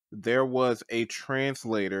 There was a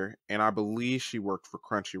translator, and I believe she worked for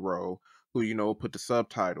Crunchyroll, who, put the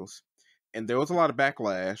subtitles. And there was a lot of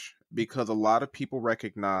backlash because a lot of people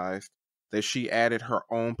recognized that she added her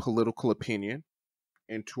own political opinion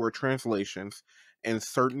into her translations, and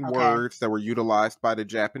certain okay. words that were utilized by the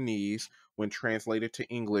Japanese when translated to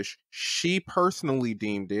English, she personally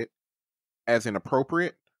deemed it as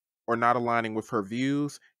inappropriate or not aligning with her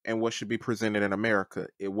views and what should be presented in America.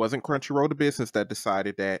 It wasn't Crunchyroll the business that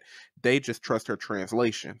decided that. They just trust her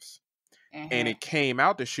translations. And it came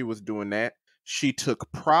out that she was doing that. She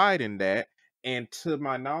took pride in that. And to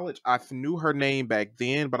my knowledge, I knew her name back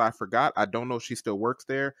then, but I forgot. I don't know if she still works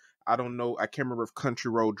there. I don't know. I can't remember if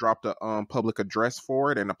Crunchyroll dropped a public address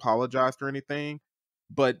for it and apologized or anything.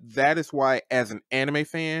 But that is why, as an anime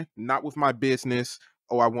fan, not with my business,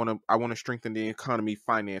 I want to strengthen the economy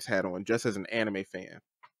finance hat on, just as an anime fan,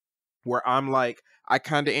 where I'm like, I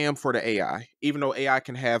kind of am for the AI, even though AI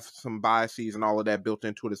can have some biases and all of that built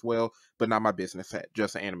into it as well, but not my business hat,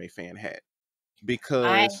 just an anime fan hat.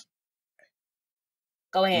 Because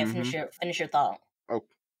go ahead, finish your thought. Oh,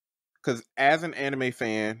 because as an anime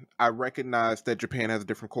fan, I recognize that Japan has a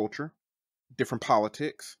different culture, different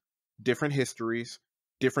politics, different histories,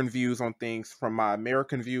 different views on things from my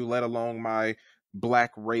American view, let alone my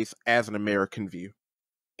black race as an American view.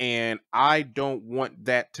 And I don't want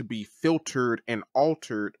that to be filtered and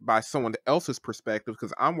altered by someone else's perspective,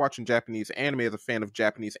 because I'm watching Japanese anime as a fan of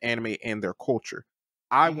Japanese anime and their culture.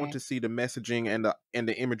 I want to see the messaging and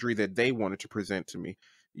the imagery that they wanted to present to me.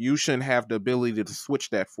 You shouldn't have the ability to switch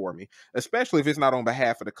that for me, especially if it's not on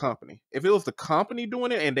behalf of the company. If it was the company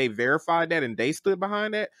doing it and they verified that and they stood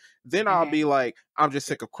behind that, then I'll be like, I'm just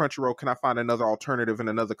sick of Crunchyroll. Can I find another alternative in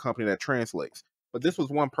another company that translates? But this was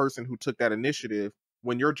one person who took that initiative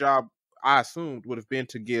when your job, I assumed, would have been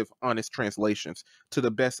to give honest translations to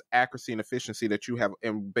the best accuracy and efficiency that you have,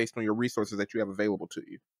 and based on your resources that you have available to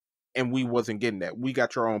you. And we wasn't getting that. We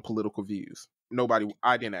got your own political views.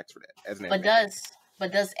 I didn't ask for that as an anime.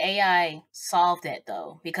 But does AI solve that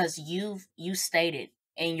though? Because you stated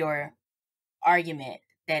in your argument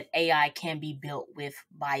that AI can be built with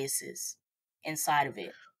biases inside of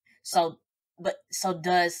it. So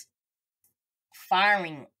does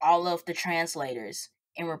firing all of the translators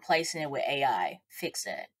and replacing it with AI fix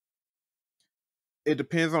that? It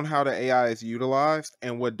depends on how the AI is utilized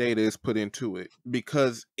and what data is put into it.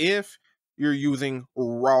 Because if you're using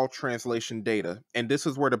raw translation data, and this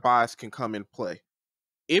is where the bias can come in play.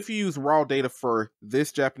 If you use raw data for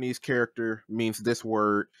this Japanese character means this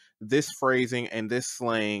word, this phrasing, and this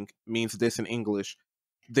slang means this in English,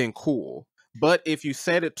 then cool. But if you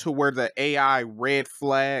set it to where the AI red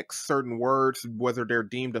flags certain words, whether they're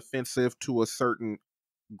deemed offensive to a certain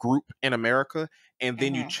group in America, and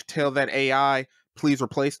then you tell that AI, please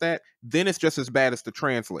replace that, then it's just as bad as the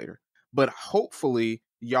translator. But hopefully,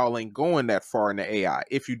 y'all ain't going that far in the AI.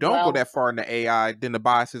 If you don't go that far in the AI, then the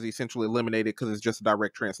bias is essentially eliminated because it's just a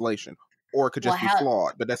direct translation. Or it could just be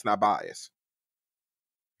flawed, but that's not bias.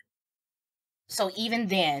 So even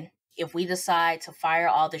then, if we decide to fire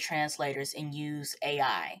all the translators and use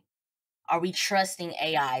AI, are we trusting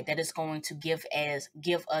AI that is going to give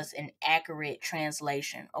us an accurate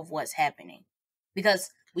translation of what's happening?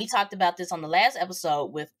 Because we talked about this on the last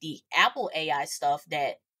episode with the Apple AI stuff,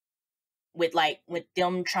 that with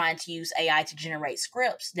them trying to use AI to generate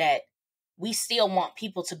scripts, that we still want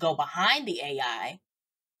people to go behind the AI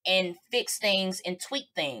and fix things and tweak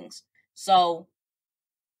things. So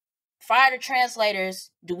fire the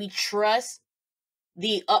translators, do we trust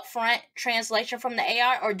the upfront translation from the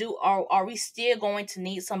AI, or are we still going to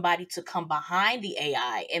need somebody to come behind the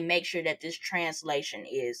AI and make sure that this translation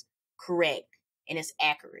is correct and it's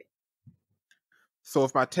accurate? So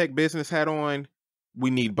if my tech business hat on,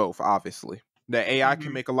 we need both, obviously. The AI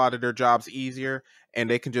can make a lot of their jobs easier, and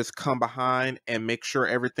they can just come behind and make sure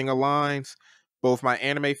everything aligns. Both my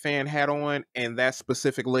anime fan hat on and that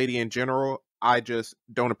specific lady in general, I just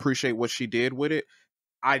don't appreciate what she did with it.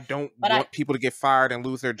 I don't want people to get fired and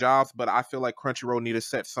lose their jobs, but I feel like Crunchyroll need to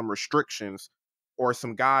set some restrictions or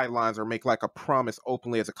some guidelines or make like a promise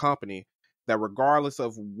openly as a company that regardless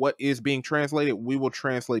of what is being translated, we will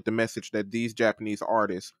translate the message that these Japanese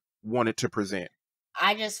artists wanted to present.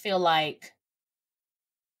 I just feel like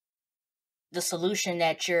the solution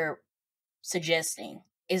that you're suggesting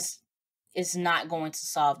is not going to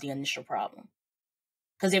solve the initial problem.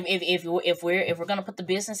 Because if we're gonna put the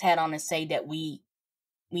business hat on and say that we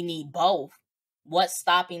need both, what's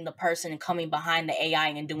stopping the person coming behind the AI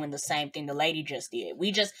and doing the same thing the lady just did?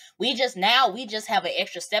 We just have an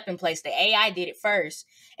extra step in place. The AI did it first,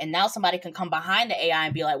 and now somebody can come behind the AI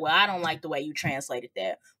and be like, well, I don't like the way you translated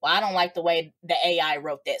that. Well, I don't like the way the AI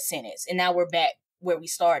wrote that sentence. And now we're back where we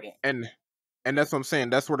started. And that's what I'm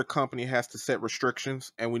saying. That's where the company has to set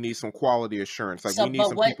restrictions, and we need some quality assurance. Like, we need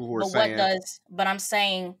some people who are saying... But I'm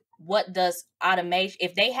saying, what does automation...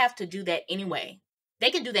 If they have to do that anyway,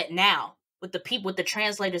 they can do that now with the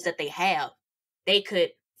translators that they have. They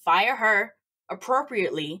could fire her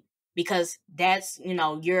appropriately, because that's,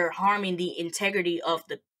 you're harming the integrity of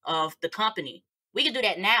the company. We can do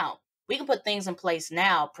that now. We can put things in place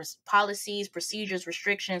now, policies, procedures,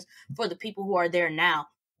 restrictions for the people who are there now.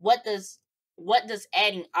 What does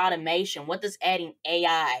adding automation, what does adding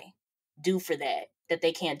AI do for that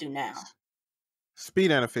they can't do now?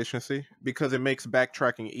 Speed and efficiency, because it makes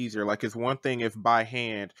backtracking easier. Like, it's one thing if by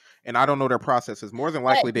hand, and I don't know their processes, more than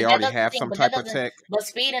likely they already have some type of tech. But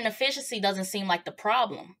speed and efficiency doesn't seem like the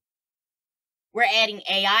problem. We're adding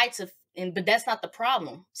AI but that's not the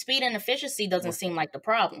problem. Speed and efficiency doesn't seem like the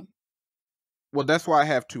problem. Well, that's why I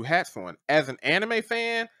have two hats on. As an anime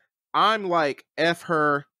fan, I'm like, F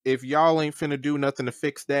her. If y'all ain't finna do nothing to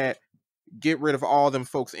fix that, get rid of all them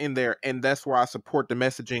folks in there. And that's where I support the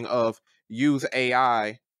messaging of use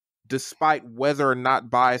AI, despite whether or not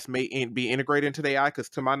bias may be integrated into the AI. Because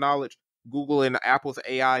to my knowledge, Google and Apple's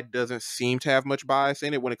AI doesn't seem to have much bias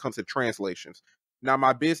in it when it comes to translations. Now,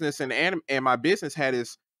 my business and my business hat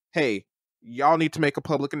is, hey, y'all need to make a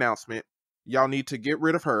public announcement. Y'all need to get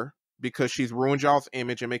rid of her, because she's ruined y'all's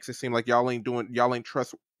image and makes it seem like y'all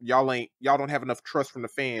don't have enough trust from the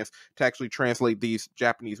fans to actually translate these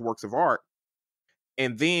Japanese works of art.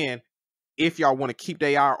 And then, if y'all want to keep the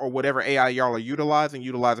AI or whatever AI y'all are utilize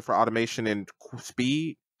it for automation and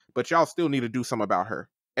speed, but y'all still need to do something about her.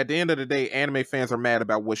 At the end of the day, anime fans are mad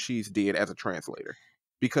about what she's did as a translator,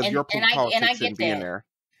 because your politics shouldn't be in there.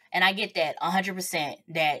 And I get that 100%.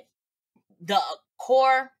 That the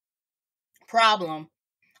core problem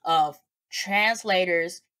of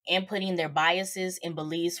translators inputting their biases and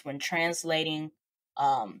beliefs when translating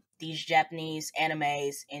these Japanese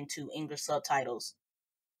animes into English subtitles,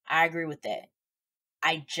 I agree with that.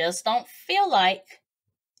 I just don't feel like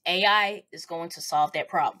AI is going to solve that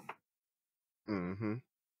problem. Mm-hmm.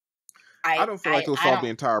 I don't feel like it'll solve the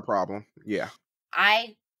entire problem. Yeah.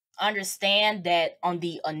 I understand that on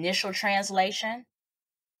the initial translation,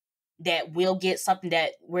 that we'll get something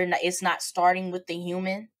that it's not starting with the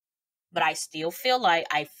human, but I still feel like,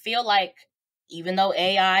 even though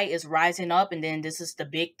AI is rising up, and then this is the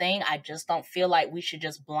big thing, I just don't feel like we should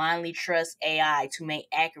just blindly trust AI to make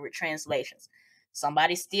accurate translations.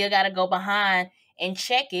 Somebody still got to go behind and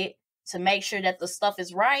check it to make sure that the stuff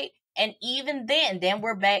is right. And even then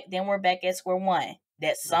we're back at square one.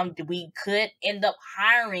 That we could end up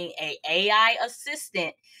hiring a AI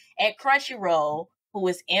assistant at Crunchyroll who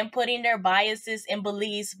is inputting their biases and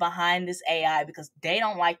beliefs behind this AI because they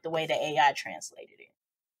don't like the way the AI translated it.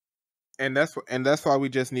 And that's why we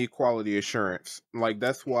just need quality assurance. Like,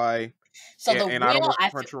 that's why. So I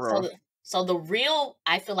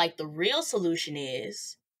feel like the real solution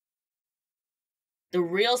is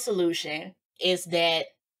that,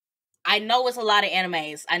 I know it's a lot of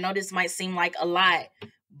animes. I know this might seem like a lot,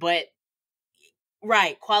 but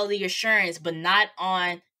right, quality assurance, but not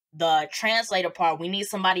on the translator part. We need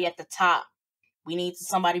somebody at the top. We need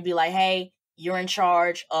somebody to be like, hey, you're in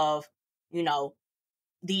charge of,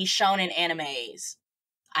 these shonen animes.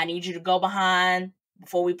 I need you to go behind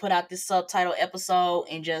before we put out this subtitle episode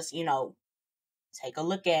and just, take a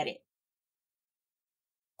look at it.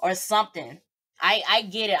 Or something. I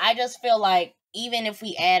get it. I just feel like even if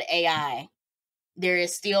we add AI, there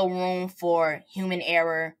is still room for human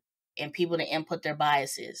error and people to input their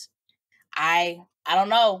biases. I don't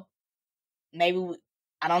know. Maybe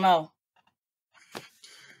I don't know.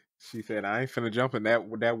 She said, "I ain't finna jump in that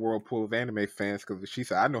whirlpool of anime fans because she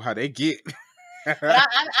said I know how they get." But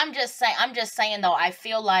I'm just saying. I'm just saying though. I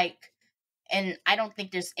feel like, and I don't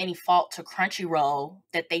think there's any fault to Crunchyroll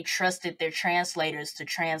that they trusted their translators to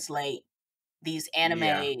translate these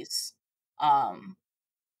animes,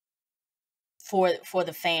 for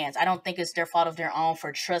the fans. I don't think it's their fault of their own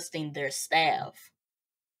for trusting their staff.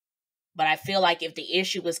 But I feel like if the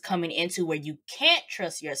issue is coming into where you can't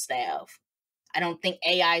trust your staff, I don't think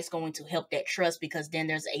AI is going to help that trust, because then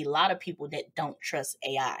there's a lot of people that don't trust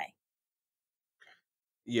AI.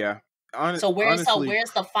 Yeah. So where's Honestly,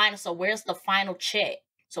 the final check?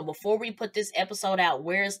 So before we put this episode out,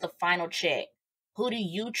 where's the final check? Who do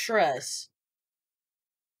you trust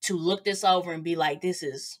to look this over and be like, this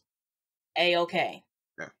is A-okay?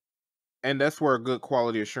 yeah. And that's where a good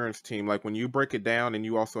quality assurance team, like when you break it down and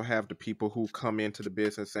you also have the people who come into the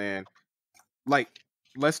business and like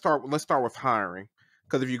let's start with hiring.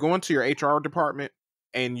 Because if you go into your HR department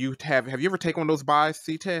and you have you ever taken one of those bias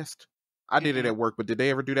tests? I did it Mm-mm. at work, but did they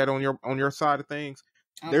ever do that on your side of things?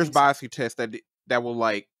 I don't There's think so. bias tests that will,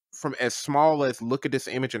 like, from as small as look at this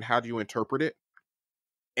image and how do you interpret it,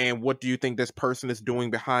 and what do you think this person is doing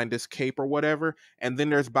behind this cape or whatever. And then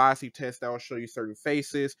there's bias tests that will show you certain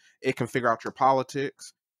faces. It can figure out your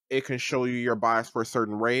politics. It can show you your bias for a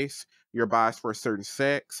certain race, your bias for a certain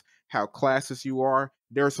sex, how classist you are.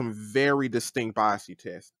 There are some very distinct bias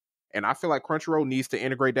tests. And I feel like Crunchyroll needs to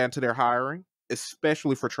integrate that into their hiring,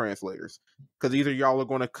 especially for translators. Because either y'all are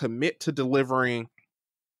going to commit to delivering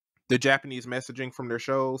the Japanese messaging from their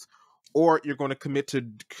shows, or you're going to commit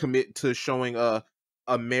to showing a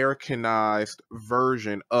Americanized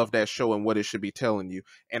version of that show and what it should be telling you.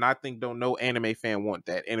 And I think don't no anime fan want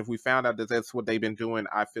that. And if we found out that that's what they've been doing,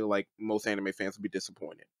 I feel like most anime fans would be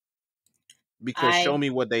disappointed. Because show I me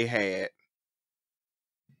what they had.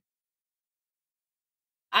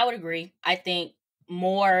 would agree. I think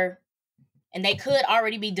more, and they could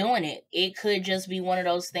already be doing it. It could just be one of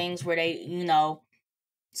those things where they,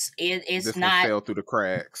 it's This one not. fell through the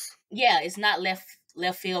cracks. Yeah, it's not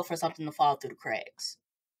left field for something to fall through the cracks.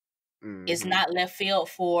 It's Mm-hmm. not left field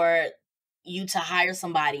for you to hire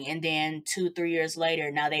somebody and then 2-3 years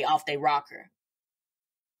later, now they off they rocker.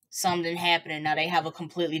 Something happened and now they have a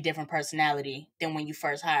completely different personality than when you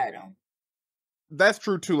first hired them. That's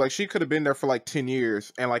true too. Like, she could have been there for like 10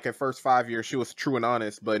 years, and like at first 5 years she was true and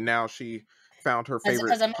honest, but now she found her favorite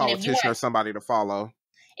Because I mean, if you politician were or somebody to follow.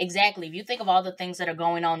 exactly, if you think of all the things that are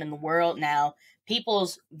going on in the world now,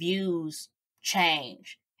 people's views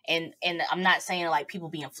change. And I'm not saying like people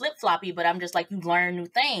being flip floppy, but I'm just like, you learn new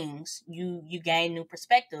things, you gain new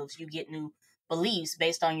perspectives, you get new beliefs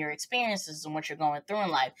based on your experiences and what you're going through in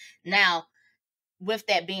life. Now, with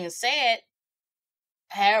that being said,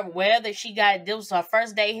 whether she got this was her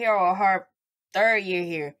first day here or her third year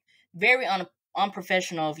here, very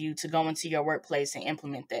unprofessional of you to go into your workplace and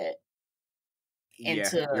implement that Yeah,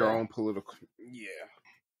 into. your own political. Yeah.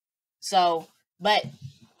 So, but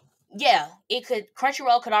yeah, it could.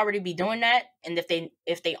 Crunchyroll could already be doing that, and if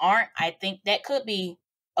they aren't, I think that could be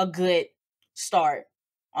a good start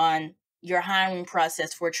on your hiring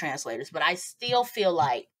process for translators. But I still feel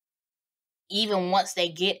like even once they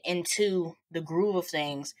get into the groove of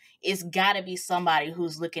things, it's got to be somebody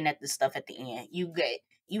who's looking at this stuff at the end. You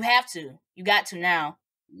got to now.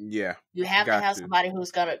 Yeah. You have to Got have to. somebody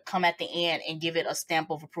who's gonna come at the end and give it a stamp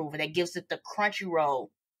of approval that gives it the Crunchyroll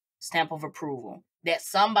stamp of approval. That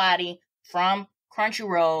somebody from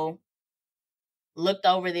Crunchyroll looked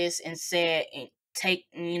over this and said, and take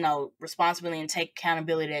responsibility and take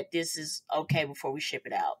accountability that this is okay before we ship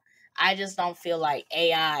it out. I just don't feel like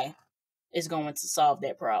AI is going to solve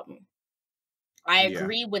that problem. I Yeah.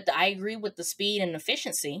 agree with the speed and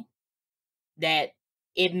efficiency that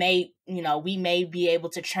it may, we may be able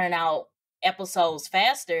to churn out episodes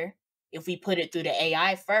faster if we put it through the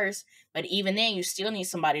AI first, but even then you still need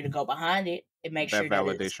somebody to go behind it and make That sure that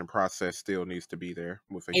validation process still needs to be there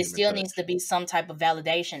with a it human still needs to touch. be some type of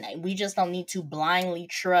validation. We just don't need to blindly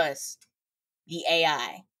trust the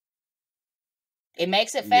AI. It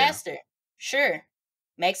makes it Yeah. faster. Sure.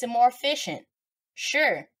 Makes it more efficient.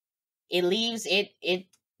 Sure. It leaves it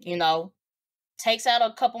takes out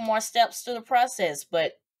a couple more steps through the process,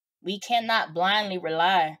 but we cannot blindly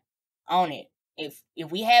rely on it. If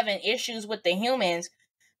we having issues with the humans,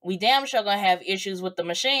 we damn sure gonna have issues with the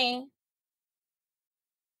machine.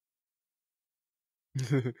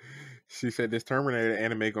 She said this Terminator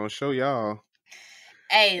anime gonna show y'all.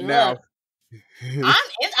 Hey, Now, look,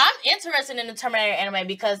 I'm interested in the Terminator anime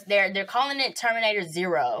because they're calling it Terminator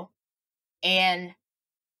Zero, and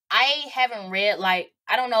I haven't read, like,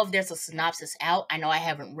 I don't know if there's a synopsis out. I know I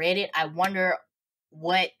haven't read it. I wonder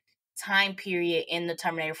what time period in the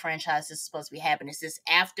Terminator franchise is supposed to be happening. Is this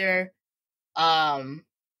after,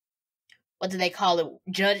 what do they call it?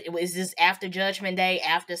 Is this after Judgment Day,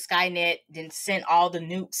 after Skynet then sent all the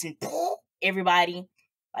nukes and everybody?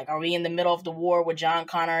 Like, are we in the middle of the war with John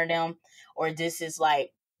Connor and them? Or this is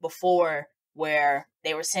like before, where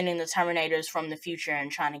they were sending the Terminators from the future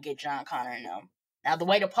and trying to get John Connor and them? Now, the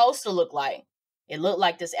way the poster looked like, it looked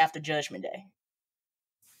like this after Judgment Day.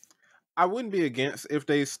 I wouldn't be against if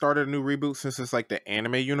they started a new reboot, since it's like the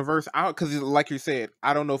anime universe. Because like you said,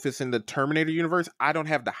 I don't know if it's in the Terminator universe. I don't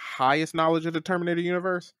have the highest knowledge of the Terminator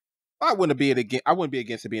universe. I wouldn't be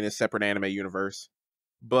against it being a separate anime universe.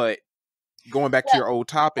 But going back to your old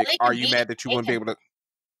topic, are you mad that you wouldn't be able to?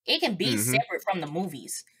 It can be separate from the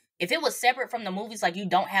movies. If it was separate from the movies, like you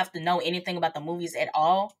don't have to know anything about the movies at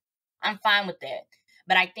all, I'm fine with that.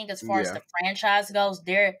 But I think as far as the franchise goes,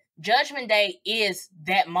 their Judgment Day is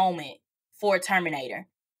that moment for Terminator.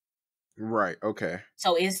 Right, okay.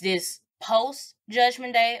 So is this post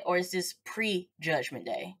Judgment Day or is this pre-Judgment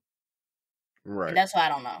Day? Right. And that's why I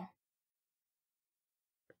don't know.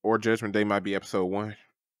 Or Judgment Day might be episode 1.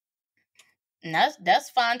 And that's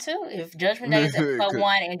fine too. If Judgment Day is episode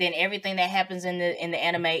 1 and then everything that happens in the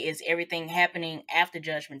anime is everything happening after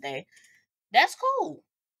Judgment Day, that's cool.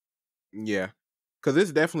 Yeah. Because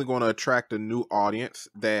it's definitely going to attract a new audience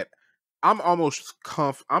that I'm almost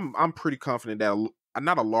I'm pretty confident that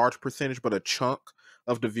not a large percentage, but a chunk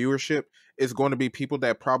of the viewership is going to be people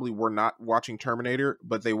that probably were not watching Terminator,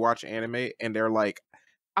 but they watch anime and they're like,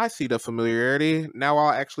 I see the familiarity. Now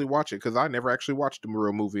I'll actually watch it, because I never actually watched the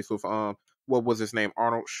real movies with what was his name,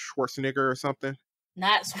 Arnold Schwarzenegger or something?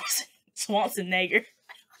 Not Schwarzenegger.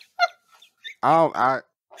 I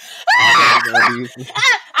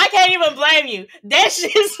can't even blame you. That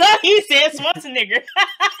shit's so he said Schwarzenegger.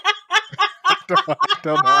 I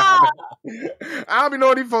don't know. I don't even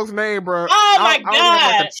know these folks' name, bro. Oh my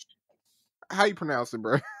god! How you pronounce it,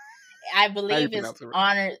 bro? I believe it's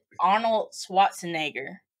Arnold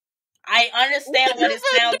Schwarzenegger. I understand what it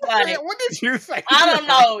sounds like. What did you say? I don't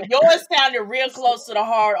know. Yours sounded real close to the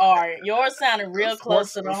hard R. Yours sounded real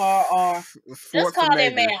close to the hard R. Just call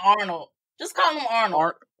that man Arnold. Just call him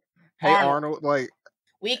Arnold. Arnold. Like,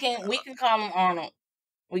 we can call him Arnold.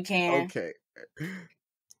 We can. Okay.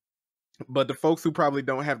 But the folks who probably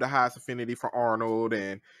don't have the highest affinity for Arnold,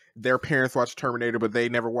 and their parents watch Terminator, but they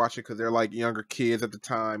never watch it because they're like younger kids at the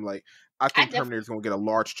time. Like, I think Terminator's gonna get a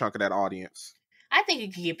large chunk of that audience. I think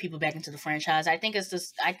it can get people back into the franchise. I think it's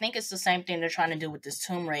the same thing they're trying to do with this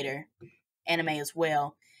Tomb Raider anime as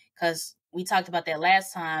well. Because we talked about that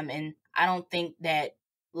last time, and I don't think that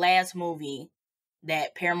last movie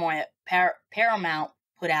that Paramount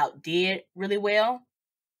put out did really well.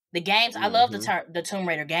 The games, I love the Tomb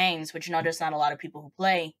Raider games, but there's not a lot of people who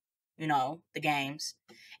play, the games.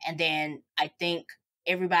 And then I think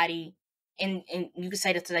everybody, and you could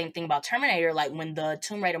say the same thing about Terminator, like when the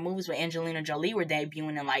Tomb Raider movies with Angelina Jolie were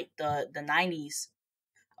debuting in like the 90s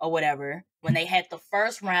or whatever, when they had the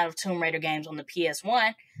first round of Tomb Raider games on the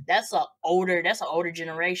PS1, that's an older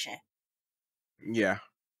generation. Yeah.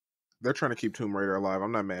 They're trying to keep Tomb Raider alive.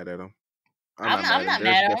 I'm not mad at them. I'm not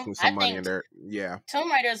mad at them. Some money in there. Yeah.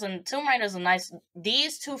 Tomb Raider's a nice.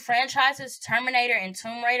 These two franchises, Terminator and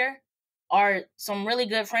Tomb Raider, are some really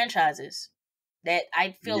good franchises that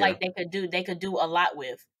I feel like they could do a lot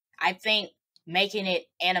with. I think making it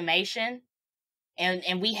animation,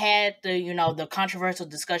 and we had the controversial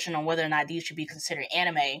discussion on whether or not these should be considered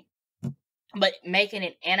anime, but making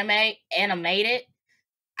it animated,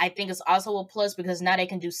 I think is also a plus, because now they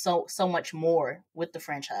can do so much more with the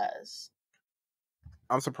franchise.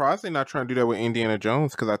 I'm surprised they're not trying to do that with Indiana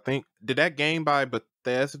Jones, because I think, did that game by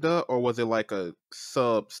Bethesda, or was it like a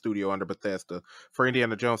sub studio under Bethesda for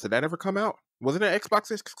Indiana Jones? Did that ever come out? Was it an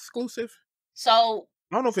Xbox exclusive? So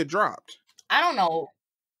I don't know if it dropped. I don't know.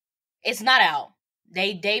 It's not out.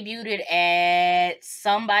 They debuted it at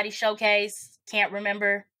somebody showcase. Can't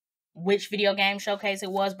remember which video game showcase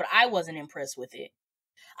it was, but I wasn't impressed with it.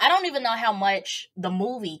 I don't even know how much the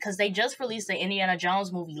movie, because they just released the Indiana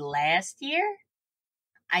Jones movie last year.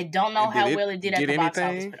 I don't know how well it did at the box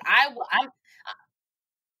office, but I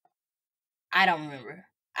don't remember.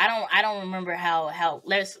 I don't remember how.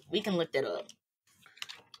 We can look that up.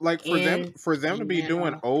 Like for them to be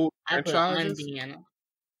doing old franchises.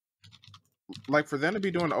 Like for them to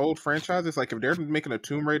be doing old franchises, like if they're making a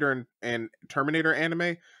Tomb Raider and Terminator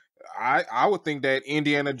anime, I would think that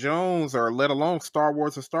Indiana Jones, or let alone Star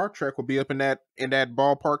Wars or Star Trek, would be up in that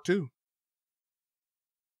ballpark too.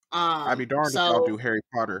 I'd be darned if y'all do So Harry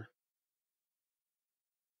Potter.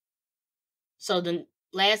 the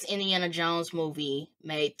last Indiana Jones movie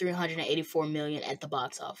made $384 million at the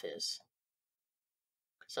box office.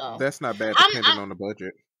 So That's not bad, I'm depending on the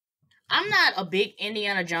budget. I'm not a big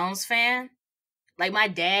Indiana Jones fan. Like, my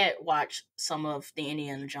dad watched some of the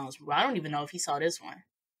Indiana Jones movie. I don't even know if he saw this one,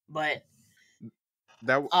 but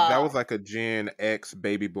that was like a Gen X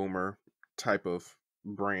baby boomer type of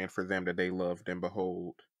brand for them that they loved and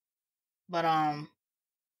behold. But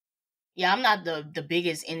yeah, I'm not the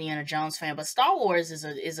biggest Indiana Jones fan, but Star Wars is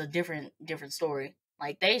a different story.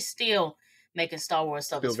 Like, they still making Star Wars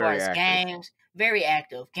stuff Still as far very as active. games, very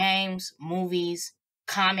active. Games, movies,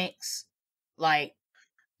 comics, like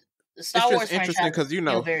the It's Star just Wars interesting franchise is because, you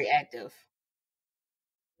still know, very active.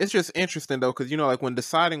 it's just interesting though, because, you know, like when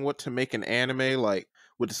deciding what to make an anime, like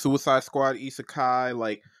with the Suicide Squad isekai,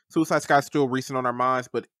 like Suicide Squad's still recent on our minds,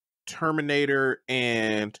 but Terminator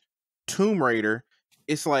and Tomb Raider,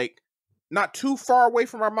 it's like not too far away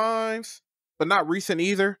from our minds, but not recent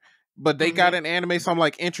either. But they got Mm-hmm. an anime, so I'm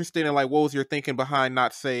like interested in like what was your thinking behind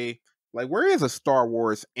not say like where is a Star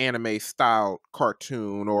Wars anime style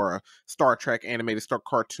cartoon or a Star Trek animated Star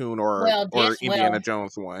cartoon or Indiana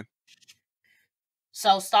Jones one?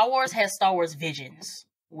 So Star Wars has Star Wars Visions,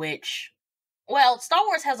 which, well, Star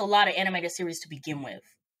Wars has a lot of animated series to begin with.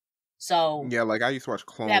 So Yeah, like I used to watch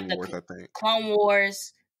you have Clone the Wars, I think. Clone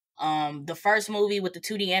Wars, the first movie with the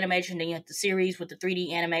 2D animation, then you have the series with the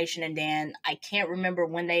 3D animation, and then I can't remember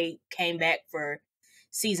when they came back for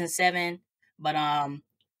season 7, but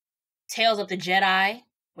Tales of the Jedi,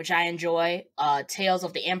 which I enjoy, Tales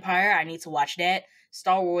of the Empire, I need to watch that.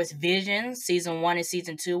 Star Wars Visions, season 1 and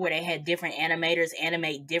season 2, where they had different animators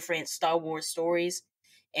animate different Star Wars stories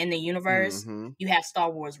in the universe. Mm-hmm. You have Star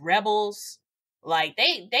Wars Rebels. Like,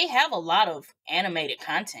 they have a lot of animated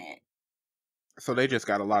content. So they just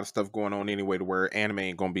got a lot of stuff going on anyway, to where anime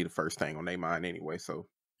ain't gonna be the first thing on their mind anyway. So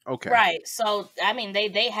okay, Right. So I mean,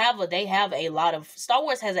 they have a lot of Star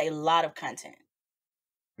Wars has a lot of content.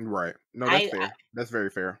 right? No, that's I fair. That's very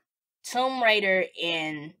fair. Tomb Raider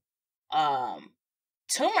um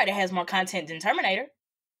Tomb Raider has more content than Terminator.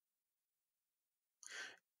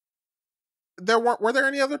 There were there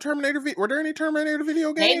any other were there any Terminator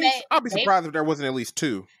video games? I'll be surprised if there wasn't at least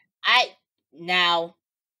 2. Now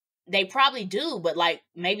they probably do, but like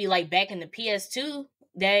maybe like back in the PS2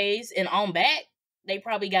 days and on back, they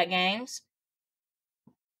probably got games.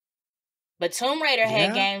 But Tomb Raider had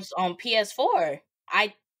Yeah, games on PS4.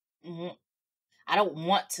 I don't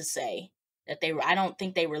want to say that I don't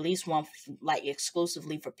think they released one like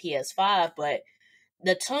exclusively for PS5, but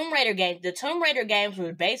the Tomb Raider games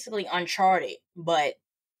were basically Uncharted, but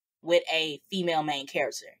with a female main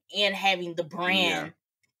character and having the yeah.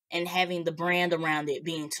 brand around it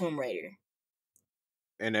being Tomb Raider.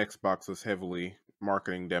 And Xbox was heavily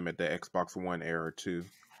marketing them at the Xbox One era too.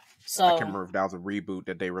 So I can't remember if that was a reboot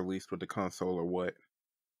that they released with the console or what.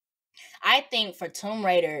 I think for Tomb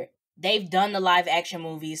Raider, they've done the live action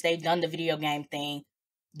movies, they've done the video game thing.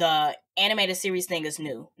 The animated series thing is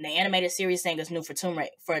new. The animated series thing is new for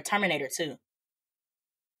Terminator 2.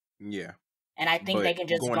 Yeah. And I think But they can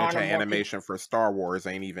just going into garner more animation for Star Wars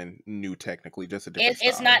ain't even new technically, just a different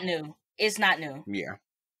It's style. not new. It's not new. Yeah.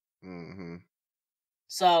 Mm-hmm.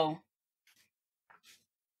 So,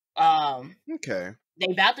 okay.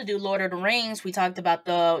 They about to do Lord of the Rings. We talked about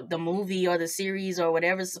the movie or the series or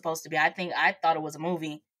whatever it's supposed to be. I thought it was a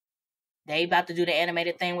movie. They about to do the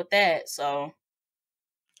animated thing with that. So,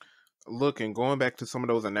 look, and going back to some of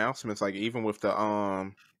those announcements, like even with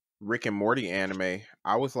the Rick and Morty anime,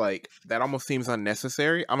 I was like, that almost seems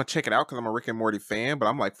unnecessary. I'm gonna check it out because I'm a Rick and Morty fan, but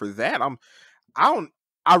I'm like, for that,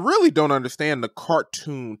 I really don't understand the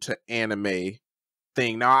cartoon to anime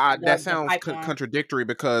thing. Now, that the sounds pipeline. contradictory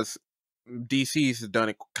because DC's done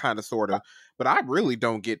it kind of, sort of, but I really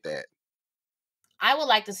don't get that. I would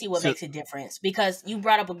like to see what makes a difference, because you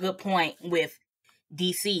brought up a good point with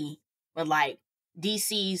DC, but like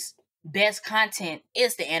DC's best content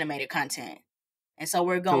is the animated content. And so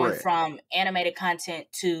we're going from animated content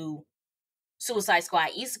to Suicide Squad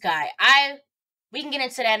Isekai. We can get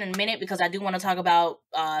into that in a minute, because I do want to talk about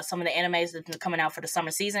some of the animes that are coming out for the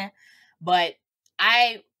summer season. But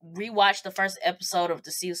I rewatched the first episode of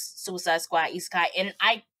the Suicide Squad Isekai, and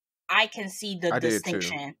I can see the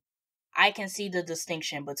distinction. I can see the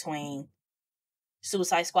distinction between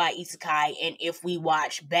Suicide Squad Isekai and if we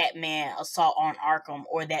watch Batman Assault on Arkham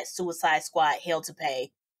or that Suicide Squad Hell to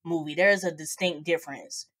Pay movie. There's a distinct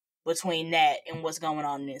difference between that and what's going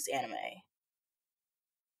on in this anime.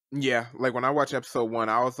 Yeah, like when I watched episode 1,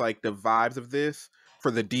 I was like, the vibes of this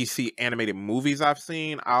for the DC animated movies I've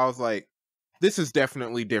seen, I was like, this is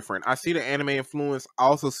definitely different. I see the anime influence. I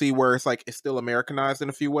also see where it's like it's still Americanized in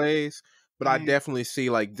a few ways, but I definitely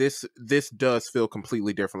see like this does feel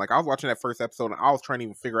completely different. Like I was watching that first episode and I was trying to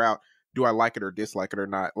even figure out, do I like it or dislike it or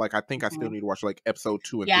not? Like I think I still need to watch like episode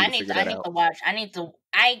 2 and Yeah, 3 I to need figure to. I that need out. to watch.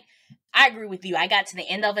 I agree with you. I got to the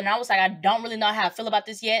end of it and I was like, I don't really know how I feel about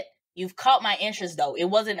this yet. You've caught my interest though. It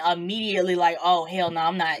wasn't immediately like, oh hell no,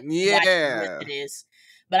 I'm not watching the rest Yeah. of this.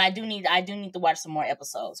 But I do need to watch some more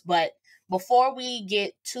episodes. But before we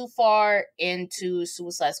get too far into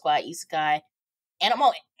Suicide Squad Isekai,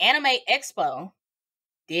 Anime Expo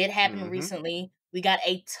did happen recently. We got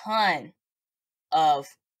a ton of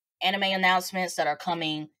anime announcements that are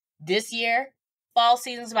coming this year. Fall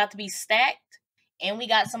season's about to be stacked, and we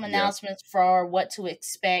got some announcements for what to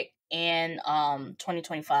expect in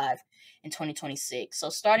 2025 and 2026. So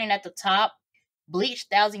starting at the top, Bleach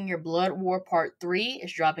 1000-Year Blood War Part 3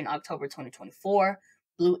 is dropping October 2024.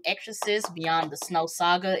 Blue Exorcist Beyond the Snow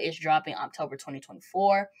Saga is dropping October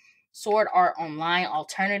 2024. Sword Art Online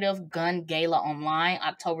Alternative Gun Gala Online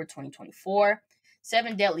October 2024.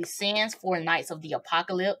 Seven Deadly Sins, Four Nights of the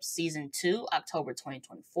Apocalypse, Season 2, October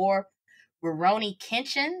 2024. Rurouni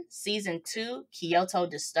Kenshin, Season 2, Kyoto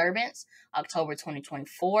Disturbance, October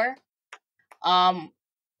 2024.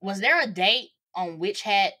 Was there a date on Witch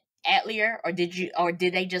Hat Atelier, or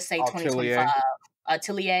did they just say 2025?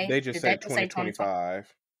 Atelier? They just Did said that just say 2025.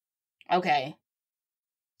 Okay.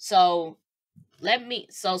 So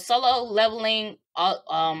Solo Leveling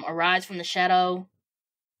Arise from the Shadow.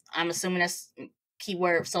 I'm assuming that's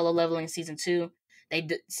keyword Solo Leveling Season 2. They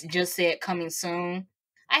just said coming soon.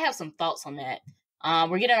 I have some thoughts on that.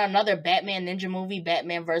 We're getting another Batman Ninja movie,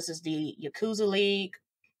 Batman versus the Yakuza League.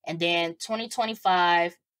 And then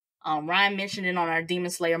 2025, Ryan mentioned it on our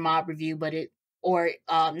Demon Slayer mob review,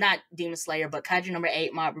 not Demon Slayer, but Kaiju number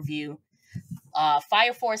 8 mob review.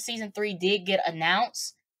 Fire Force Season 3 did get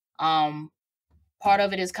announced. Part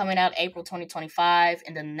of it is coming out April 2025,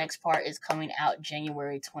 and the next part is coming out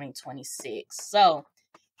January 2026. So,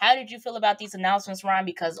 how did you feel about these announcements, Ryan?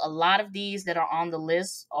 Because a lot of these that are on the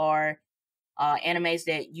list are animes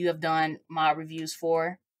that you have done mod reviews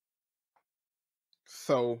for.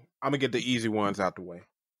 So, I'm going to get the easy ones out the way.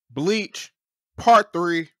 Bleach, Part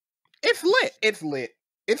 3. It's lit. It's lit.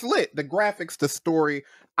 It's lit. The graphics, the story.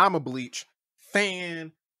 I'm a Bleach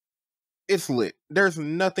fan. It's lit. There's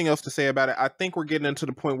nothing else to say about it. I think we're getting into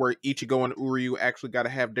the point where Ichigo and Uryu actually got to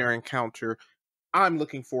have their encounter. I'm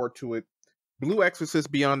looking forward to it. Blue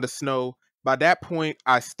Exorcist Beyond the Snow. By that point,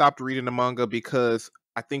 I stopped reading the manga because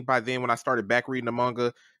I think by then when I started back reading the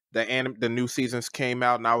manga, the new seasons came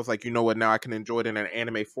out and I was like, you know what, now I can enjoy it in an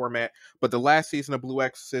anime format. But the last season of Blue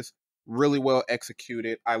Exorcist, really well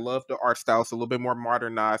executed. I love the art style. It's a little bit more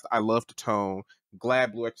modernized. I love the tone.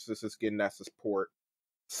 Glad Blue Exorcist is getting that support.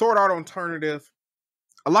 Sword Art Alternative.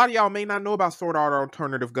 A lot of y'all may not know about Sword Art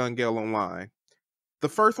Alternative Gun Gale Online. The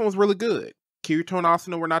first one was really good. Kirito and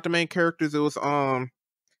Asuna were not the main characters. It was I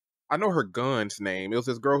know her gun's name. It was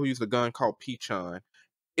this girl who used a gun called Pichon.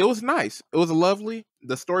 It was nice. It was lovely.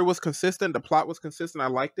 The story was consistent. The plot was consistent. I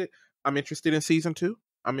liked it. I'm interested in season 2.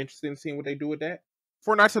 I'm interested in seeing what they do with that.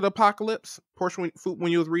 Four Nights of the Apocalypse. Portia,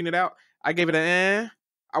 when you was reading it out, I gave it an eh.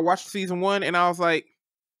 I watched season 1 and I was like,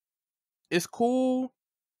 it's cool.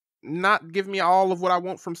 Not giving me all of what I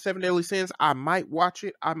want from Seven Deadly Sins. I might watch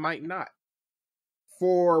it. I might not.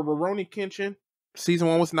 For Rurouni Kenshin, season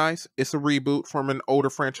 1 was nice. It's a reboot from an older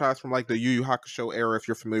franchise from like the Yu Yu Hakusho era, if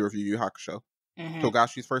you're familiar with Yu Yu Hakusho.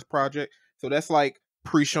 Togashi's first project. So that's like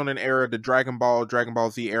pre-shonen era, the Dragon Ball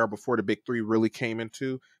Z era before the big 3 really came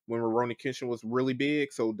into, when Rurouni Kenshin was really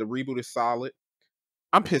big. So the reboot is solid.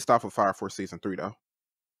 I'm pissed off with Fire Force season 3 though.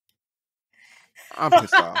 I'm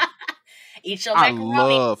pissed off. Eat your I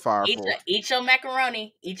macaroni. love Fire Force. Eat your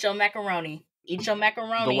macaroni. Eat your macaroni. Eat your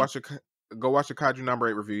macaroni. Go watch the Kaiju number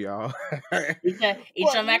 8 review, y'all. Eat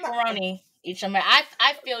your macaroni. Eat your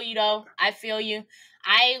I feel you though. I feel you.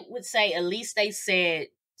 I would say at least they said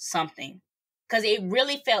something. Because it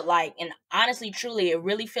really felt like, and honestly, truly, it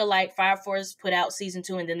really felt like Fire Force put out season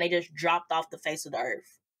 2 and then they just dropped off the face of the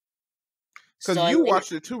earth. Because you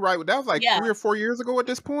watched it too, right? That was like 3 or 4 years ago at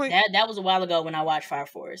this point. That was a while ago when I watched Fire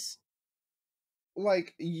Force.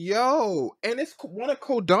 Like, yo, and it's one of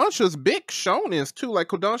Kodansha's big shonens too. Like,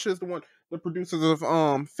 Kodansha is the producers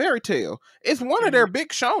of Fairy Tail. It's one of their big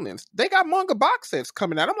shonens. They got manga box sets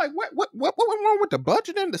coming out. I'm like, what went wrong with the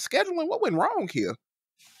budget and the scheduling? What went wrong here?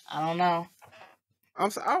 I don't know. I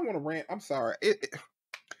don't want to rant. I'm sorry.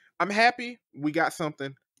 I'm happy we got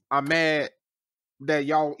something. I'm mad that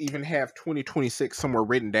y'all even have 2026 somewhere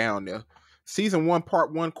written down there. Season 1,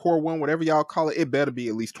 part 1, core 1, whatever y'all call it, it better be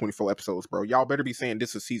at least 24 episodes, bro. Y'all better be saying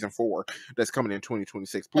this is season 4 that's coming in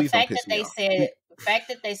 2026. The Please don't fact that piss me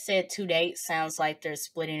they off. said 2 dates sounds like they're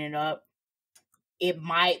splitting it up. It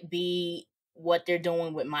might be what they're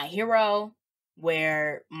doing with My Hero,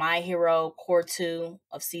 where My Hero core 2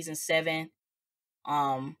 of season 7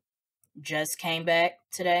 just came back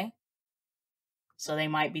today. So they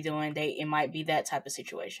might be it might be that type of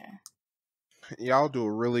situation. Y'all do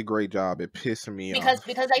a really great job at pissing me Because off.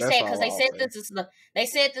 They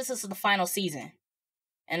said this is the final season.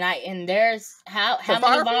 And there's how many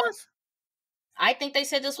Fire volumes? Force? I think they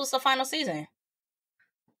said this was the final season.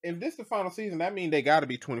 If this is the final season, that means they got to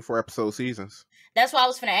be 24 episode seasons. That's why I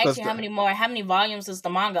was going to ask you how many volumes is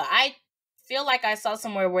the manga. I feel like I saw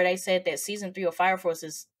somewhere where they said that season 3 of Fire Force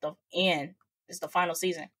is the final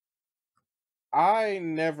season. I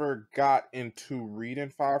never got into reading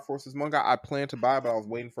Fire Force's manga. I planned to buy it, but I was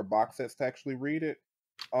waiting for box sets to actually read it.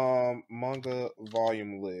 Manga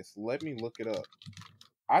volume list. Let me look it up.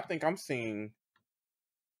 I think I'm seeing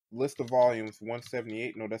list of volumes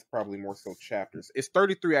 178. No, that's probably more so chapters. It's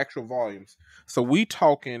 33 actual volumes. So we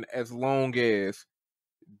talking as long as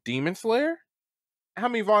Demon Slayer? How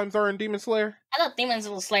many volumes are in Demon Slayer? I thought Demon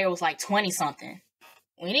Slayer was like 20 something.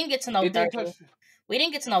 We didn't get to know 30. We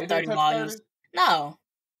didn't get to know 30 volumes. 30? No.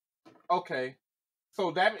 Okay.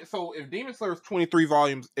 So if Demon Slayer is 23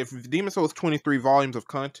 volumes, if Demon Slayer is 23 volumes of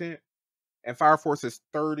content, and Fire Force is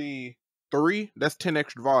 33, that's 10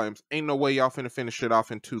 extra volumes. Ain't no way y'all finna finish it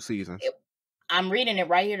off in 2 seasons. I'm reading it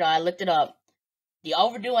right here though. I looked it up. The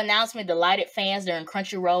overdue announcement delighted fans during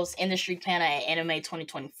Crunchyroll's industry panel at Anime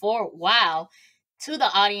 2024. While, to the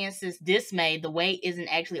audience's dismay, the wait isn't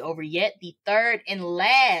actually over yet. The third and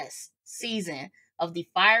last season of the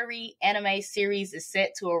fiery anime series is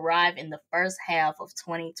set to arrive in the first half of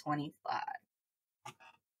 2025.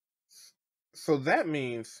 So that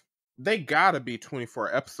means they gotta be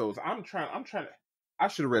 24 episodes. I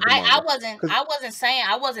should have read the manga. I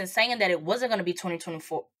wasn't saying that it wasn't going to be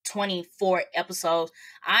 24 episodes.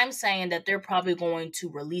 I'm saying that they're probably going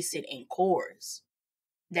to release it in cores.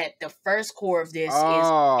 That the first core of this is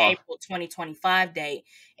April 2025 date,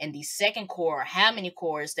 and the second core, how many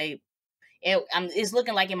cores it's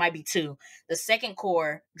looking like it might be 2. The second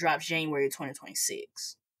core drops January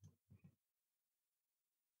 2026.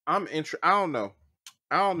 I don't know,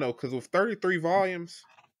 because with 33 volumes,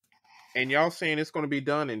 and y'all saying it's going to be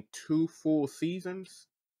done in 2 full seasons,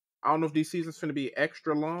 I don't know if these seasons going to be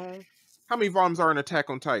extra long. How many volumes are in Attack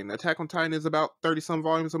on Titan? Attack on Titan is about 30-some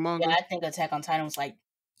volumes of manga. Yeah, I think Attack on Titan was like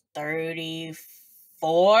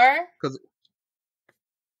 34. Because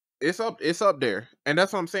it's up there, and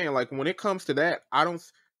that's what I'm saying. Like when it comes to that, I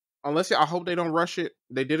hope they don't rush it.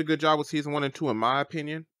 They did a good job with season 1 and 2, in my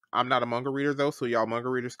opinion. I'm not a manga reader though, so y'all manga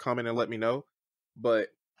readers come in and let me know. But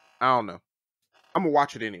I don't know. I'm gonna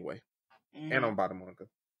watch it anyway, and I'm gonna buy the manga.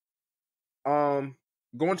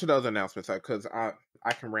 Going to the other announcements, because I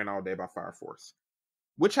can rant all day about Fire Force.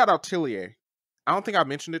 Witch Hat Atelier. I don't think I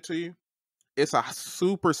mentioned it to you. It's a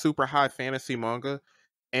super, super high fantasy manga,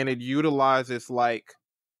 and it utilizes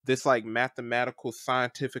this mathematical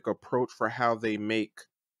scientific approach for how they utilize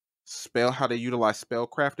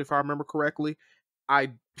spellcraft, if I remember correctly.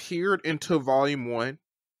 I peered into volume 1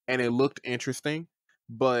 and it looked interesting,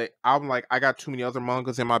 but I'm like, I got too many other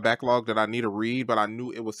mangas in my backlog that I need to read, but I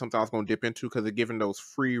knew it was something I was going to dip into because it given those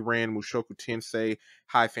free ran Mushoku Tensei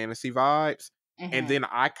high fantasy vibes. And then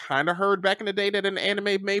I kind of heard back in the day that an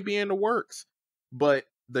anime may be in the works, but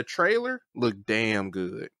the trailer looked damn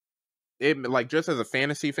good. It, like, just as a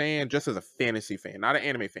fantasy fan, not an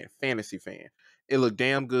anime fan, fantasy fan, it looked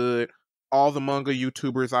damn good. All the manga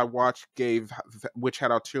YouTubers I watched gave Witch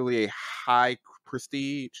Hat Atelier high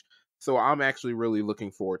prestige, so I'm actually really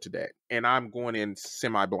looking forward to that, and I'm going in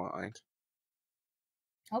semi-blind.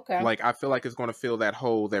 Okay. Like, I feel like it's going to fill that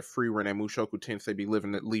hole that free run and Mushoku Tensei be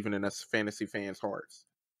leaving in us fantasy fans' hearts.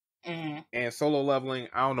 And Solo Leveling,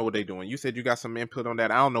 I don't know what they're doing. You said you got some input on that.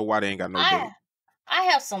 I don't know why they ain't got no date. I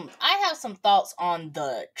have some thoughts on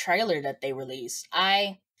the trailer that they released.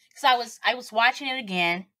 I was watching it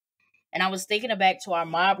again, and I was thinking back to our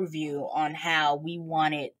mob review on how we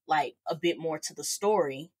wanted like a bit more to the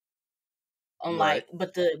story.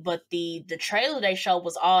 But the trailer they showed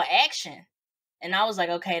was all action, and I was like,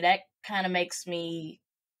 okay, that kind of makes me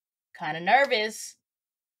kind of nervous.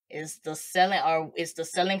 Is the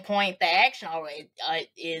selling point the action, or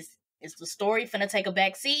is the story finna take a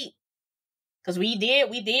back seat? Because we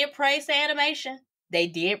did praise the animation. They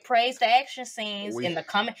did praise the action scenes in the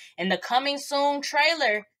coming soon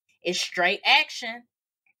trailer. Is straight action.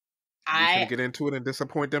 We finna I get into it and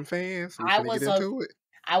disappoint them fans. We I finna get was a into it.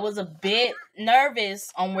 I was a bit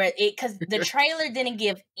nervous on where it, because the trailer didn't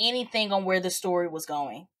give anything on where the story was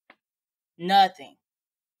going. Nothing.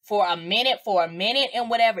 For a minute and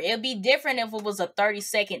whatever. It'd be different if it was a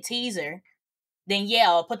 30-second teaser. Then yeah,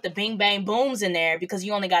 I'll put the bing bang booms in there because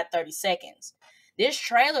you only got 30 seconds. This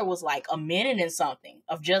trailer was like a minute and something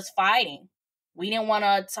of just fighting. We didn't want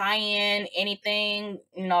to tie in anything,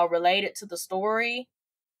 related to the story.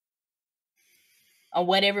 Or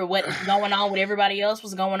whatever, what was going on with everybody else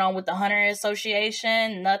was going on with the Hunter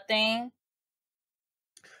Association. Nothing.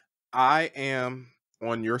 I am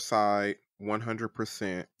on your side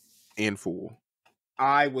 100% in full.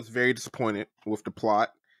 I was very disappointed with the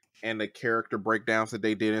plot and the character breakdowns that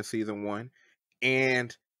they did in season 1.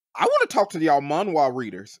 And I want to talk to y'all manhwa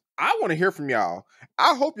readers. I want to hear from y'all.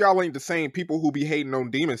 I hope y'all ain't the same people who be hating on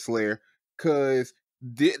Demon Slayer, because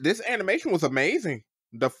this animation was amazing.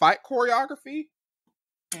 The fight choreography,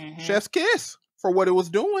 chef's kiss for what it was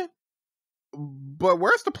doing. But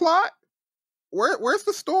where's the plot? Where's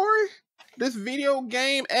the story? This video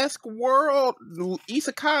game-esque world,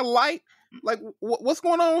 isekai light. Like, what's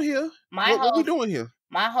going on here? What we doing here?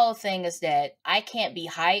 My whole thing is that I can't be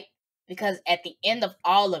hyped because at the end of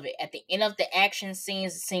all of it, at the end of the action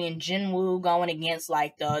scenes, seeing Jinwoo going against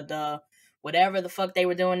like the whatever the fuck they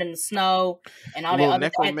were doing in the snow and all that other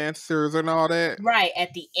necromancers and all that. Right,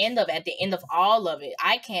 at the end of all of it,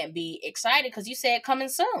 I can't be excited because you said coming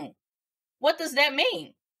soon. What does that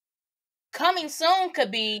mean? Coming soon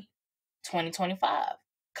could be 2025.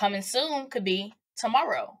 Coming soon could be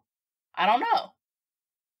tomorrow. I don't know.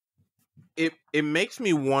 It makes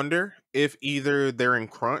me wonder if either they're in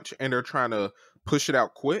crunch and they're trying to push it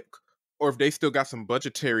out quick, or if they still got some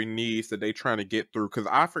budgetary needs that they trying to get through. Because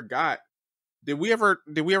I forgot, did we ever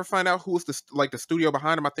find out who was the studio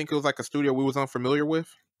behind them? I think it was like a studio we was unfamiliar with.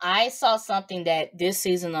 I saw something that this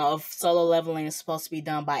season of Solo Leveling is supposed to be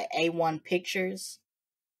done by A1 Pictures.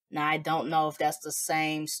 Now I don't know if that's the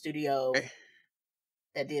same studio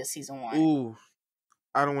that did season 1. Ooh,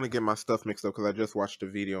 I don't want to get my stuff mixed up because I just watched a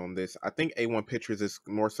video on this. I think A1 Pictures is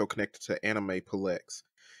more so connected to Anime Plex.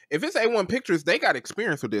 If it's A1 Pictures, they got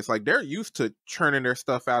experience with this. Like, they're used to churning their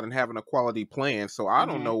stuff out and having a quality plan. So I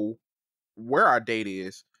don't know where our date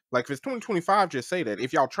is. Like, if it's 2025, just say that.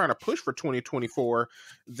 If y'all trying to push for 2024,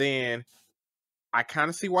 then I kind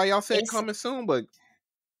of see why y'all said coming soon, but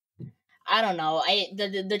I don't know.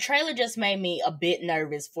 The trailer just made me a bit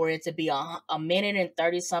nervous for it to be a minute and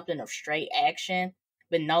 30 something of straight action,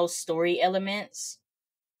 but no story elements.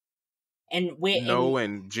 And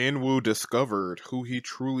Jinwoo discovered who he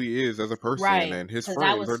truly is as a person, right, and his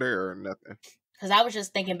friends are there and nothing. Because I was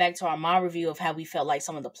just thinking back to our mom review of how we felt like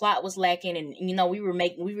some of the plot was lacking, and we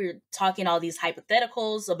were talking all these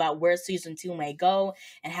hypotheticals about where season 2 may go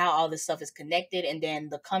and how all this stuff is connected, and then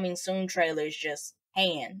the coming soon trailer is just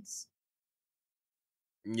hands.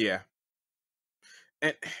 Yeah.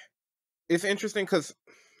 And it's interesting because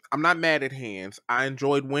I'm not mad at Hands. I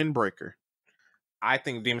enjoyed Windbreaker. I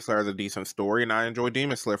think Demon Slayer is a decent story, and I enjoy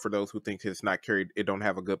Demon Slayer for those who think it's not carried, it don't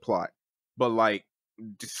have a good plot. But like,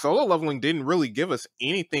 Solo Leveling didn't really give us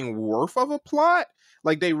anything worth of a plot.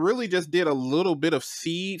 Like, they really just did a little bit of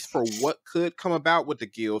seeds for what could come about with the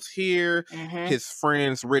guilds here, his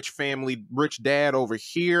friend's rich family, rich dad over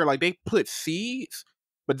here. Like, they put seeds,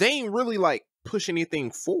 but they ain't really like push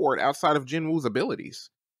anything forward outside of Jinwoo's abilities.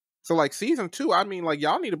 So like, season 2, I mean, like,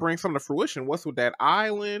 y'all need to bring something to fruition. What's with that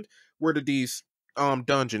island? Where did these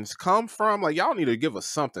dungeons come from? Like, y'all need to give us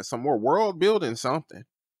something, some more world building, something.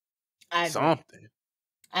 I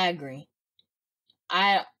agree.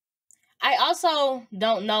 I also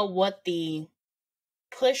don't know what the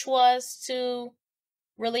push was to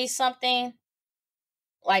release something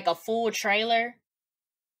like a full trailer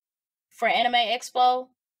for Anime Expo,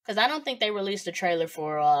 because I don't think they released a trailer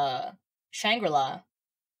for Shangri-La.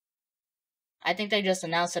 I think they just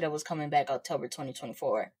announced that it was coming back October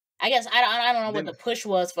 2024. I guess I don't know what the push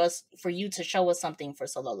was for you to show us something for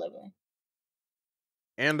Solo Leveling.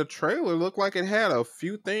 And the trailer looked like it had a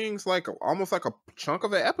few things, like almost like a chunk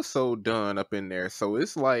of an episode done up in there. So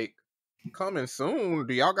it's like coming soon.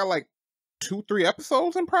 Do y'all got like 2-3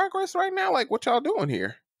 episodes in progress right now? Like, what y'all doing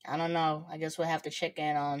here? I don't know. I guess we'll have to check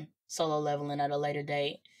in on Solo Leveling at a later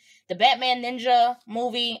date. The Batman Ninja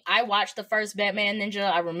movie, I watched the first Batman Ninja.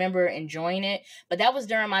 I remember enjoying it, but that was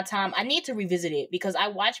during my time. I need to revisit it because I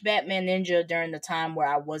watched Batman Ninja during the time where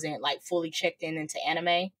I wasn't like fully checked into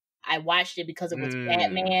anime. I watched it because it was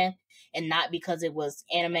Batman and not because it was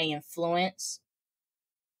anime influence.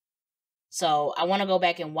 So I want to go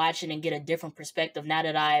back and watch it and get a different perspective now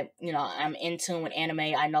that I'm in tune with anime.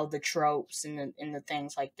 I know the tropes and the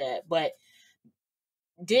things like that. But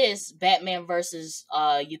this Batman versus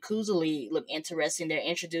Yakuza League look interesting. They're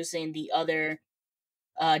introducing the other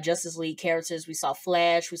Justice League characters. We saw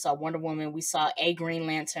Flash, we saw Wonder Woman, we saw a Green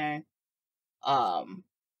Lantern.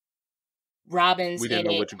 Robin's We didn't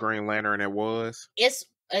in know it. which Green Lantern it was. It's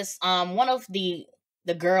one of the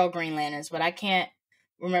girl Green Lanterns, but I can't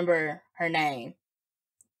remember her name.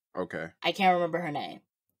 Okay. I can't remember her name.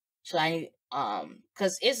 So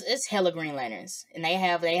cause it's hella Green Lanterns, and they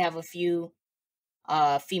have a few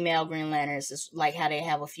female Green Lanterns. It's like how they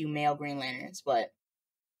have a few male Green Lanterns, but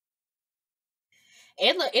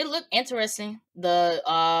it looked interesting.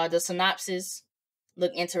 The synopsis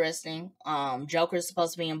look interesting. Joker's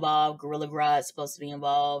supposed to be involved. Gorilla Grodd's supposed to be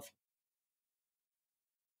involved.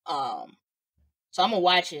 So I'm gonna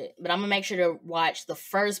watch it, but I'm gonna make sure to watch the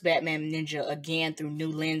first Batman Ninja again through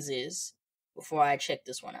new lenses before I check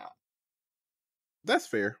this one out. That's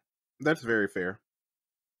fair. That's very fair.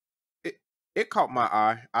 It caught my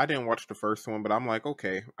eye. I didn't watch the first one, but I'm like,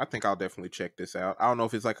 okay, I think I'll definitely check this out. I don't know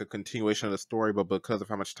if it's like a continuation of the story, but because of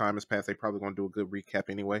how much time has passed, they probably gonna do a good recap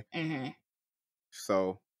anyway. Mm-hmm.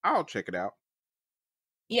 So I'll check it out.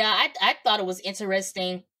 Yeah, I thought it was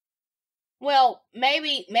interesting. Well,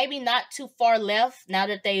 maybe not too far left now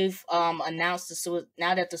that they've announced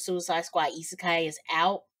now that the Suicide Squad Isekai is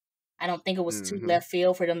out. I don't think it was too left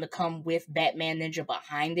field for them to come with Batman Ninja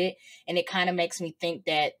behind it, and it kind of makes me think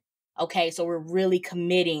that okay, so we're really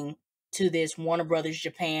committing to this Warner Brothers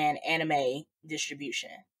Japan anime distribution.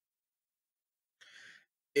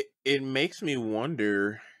 It makes me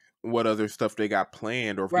wonder what other stuff they got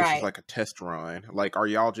planned, or if this is like a test run. Like, are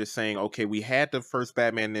y'all just saying, okay, we had the first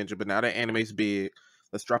Batman Ninja, but now the anime's big,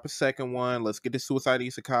 let's drop a second one, let's get the Suicide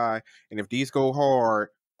Isekai, and if these go hard,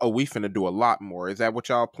 oh, we finna do a lot more. Is that what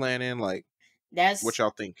y'all planning? Like, that's what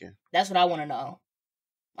y'all thinking? That's what I want to know.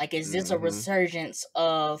 Like, is this a resurgence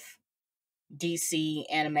of DC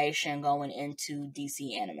animation going into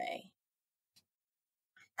DC anime?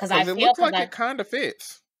 Because it looks like it kind of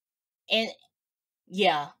fits. And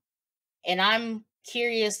yeah, and I'm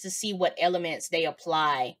curious to see what elements they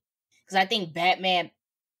apply, because I think Batman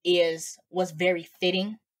was very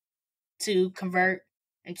fitting to convert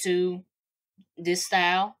into this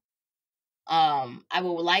style. I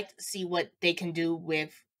would like to see what they can do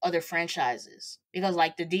with other franchises, because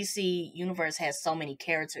like the DC universe has so many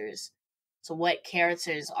characters. So what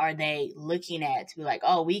characters are they looking at to be like,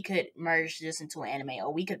 oh, we could merge this into an anime,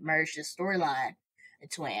 or we could merge this storyline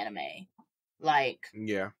into an anime? Like,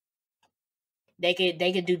 yeah, they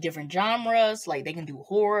could do different genres. Like, they can do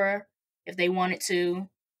horror if they wanted to,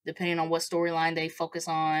 depending on what storyline they focus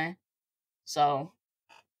on. So,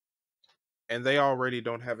 and they already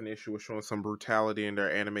don't have an issue with showing some brutality in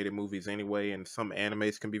their animated movies anyway, and some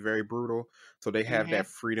animes can be very brutal. So they have that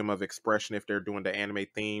freedom of expression if they're doing the anime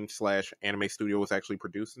theme / anime studio was actually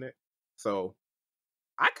producing it. So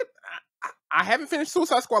I haven't finished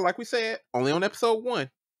Suicide Squad, like we said, only on episode 1.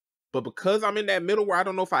 But because I'm in that middle where I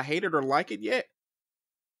don't know if I hate it or like it yet,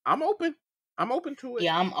 I'm open. I'm open to it.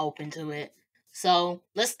 Yeah, I'm open to it. So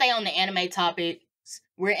let's stay on the anime topic.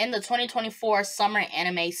 We're in the 2024 summer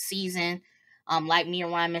anime season. Like me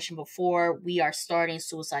and Ryan mentioned before, we are starting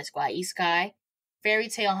Suicide Squad Isekai. Fairy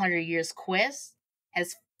Tail 100 Years Quest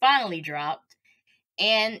has finally dropped.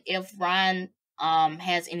 And if Ryan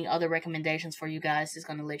has any other recommendations for you guys, he's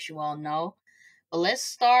gonna let you all know. But let's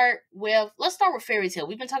start with Fairy Tail.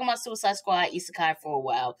 We've been talking about Suicide Squad Isekai for a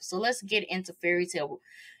while, so let's get into Fairy Tail.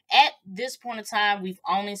 At this point in time, we've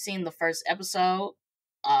only seen the first episode.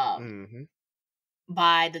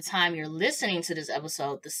 By the time you're listening to this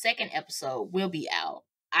episode, the second episode will be out.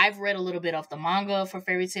 I've read a little bit of the manga for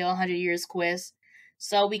Fairy Tail 100 Years Quest,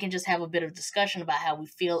 so we can just have a bit of discussion about how we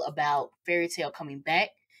feel about Fairy Tail coming back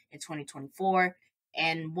in 2024,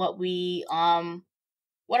 and what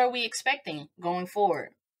are we expecting going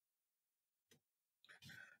forward.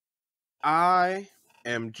 I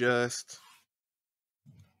am just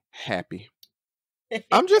happy.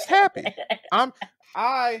 I'm just happy. I'm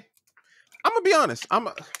gonna be honest. I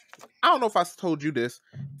don't know if I told you this.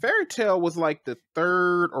 Fairy Tail was like the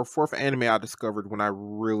 3rd or 4th anime I discovered when I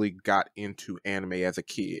really got into anime as a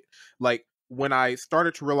kid. Like, when I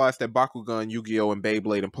started to realize that Bakugan, Yu-Gi-Oh, and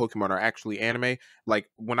Beyblade and Pokemon are actually anime, like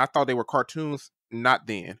when I thought they were cartoons, not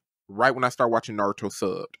then. Right when I started watching Naruto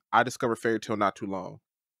subbed, I discovered Fairy Tail not too long.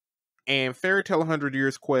 And Fairy Tail 100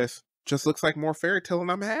 Years Quest just looks like more Fairy Tail,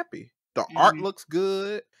 and I'm happy. The art looks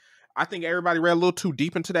good. I think everybody read a little too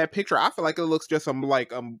deep into that picture. I feel like it looks just some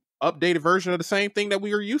updated version of the same thing that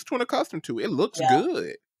we are used to and accustomed to. It looks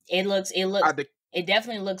good. It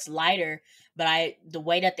definitely looks lighter, but the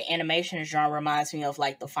way that the animation is drawn reminds me of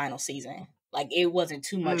like the final season. Like it wasn't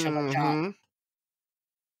too much of a jump.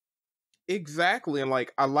 Exactly. And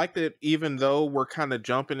like I like that even though we're kind of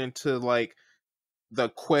jumping into like the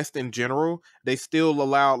quest in general, they still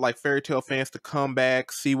allow like Fairy Tail fans to come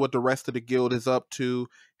back, see what the rest of the guild is up to,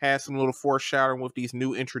 have some little foreshadowing with these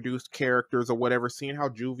new introduced characters or whatever, seeing how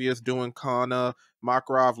Juvia's doing, Kana,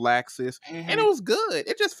 Makarov, Laxus, and it was good.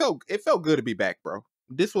 It felt good to be back, bro.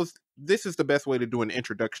 This is the best way to do an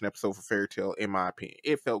introduction episode for Fairy Tail, in my opinion.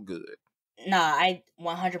 It felt good. Nah, I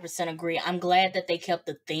 100% agree. I'm glad that they kept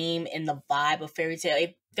the theme and the vibe of Fairy Tail.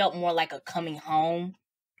 It felt more like a coming home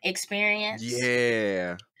experience.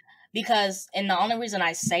 Yeah. Because, and the only reason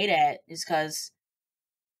I say that is because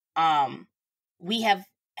we have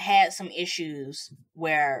had some issues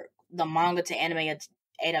where the manga to anime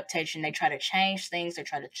adaptation, they try to change things, they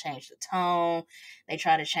try to change the tone, they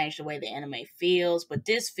try to change the way the anime feels, but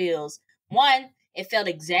this feels, one, it felt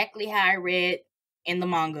exactly how I read in the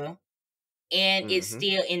manga, and it's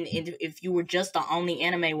still, if you were just the only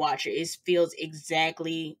anime watcher, it feels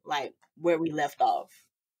exactly like where we left off.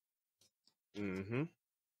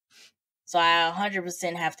 So I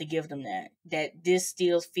 100% have to give them that this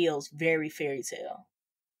still feels very Fairy Tail.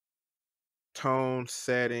 Tone,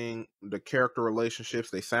 setting, the character relationships,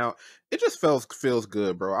 they sound, it just feels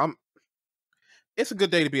good, bro. It's a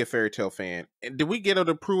good day to be a Fairy Tail fan. And did we get an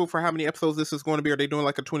approval for how many episodes this is going to be? Are they doing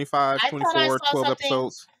like a 25, 24, 12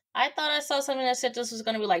 episodes? I thought I saw something that said this was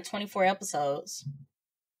going to be like 24 episodes.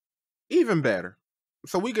 Even better.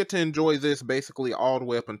 So we get to enjoy this basically all the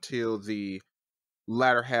way up until the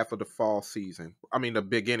latter half of the fall season. I mean, the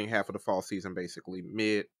beginning half of the fall season, basically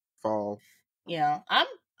mid fall. Yeah,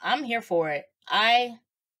 I'm here for it.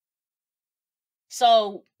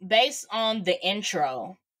 So based on the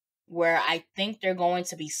intro, where I think they're going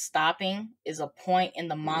to be stopping, is a point in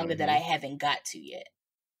the manga that I haven't got to yet.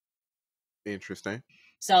 Interesting.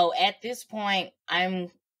 So at this point, I'm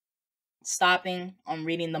stopping on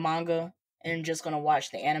reading the manga and just gonna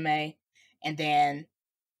watch the anime, and then,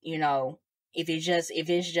 you know, if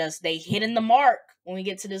it's just they hitting the mark when we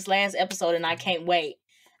get to this last episode and I can't wait,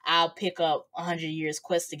 I'll pick up 100 Years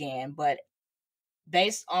Quest again. But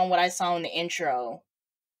based on what I saw in the intro,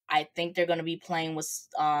 I think they're gonna be playing with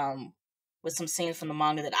some scenes from the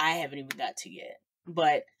manga that I haven't even got to yet.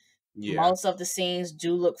 But most of the scenes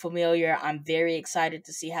do look familiar. I'm very excited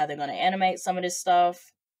to see how they're gonna animate some of this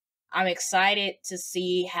stuff. I'm excited to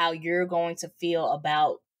see how you're going to feel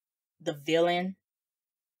about the villain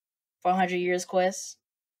for 100 Years Quest.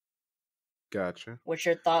 Gotcha. What's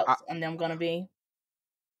your thoughts on them going to be?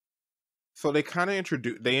 So they kind of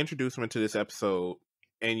introduced him into this episode,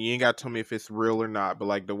 and you ain't got to tell me if it's real or not, but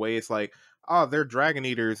like the way it's like, oh, they're dragon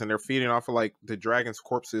eaters and they're feeding off of like the dragon's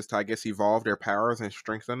corpses to, I guess, evolve their powers and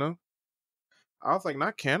strengthen them. I was like,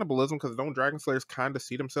 not cannibalism, because don't dragon slayers kind of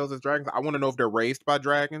see themselves as dragons? I want to know if they're raised by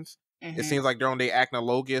dragons. It seems like they're on their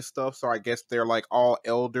acnologia stuff, so I guess they're like all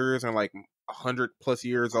elders and like 100+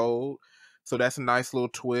 years old. So that's a nice little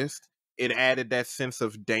twist. It added that sense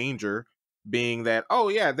of danger, being that, oh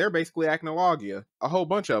yeah, they're basically acnologia. A whole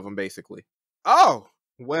bunch of them, basically. Oh,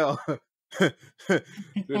 well,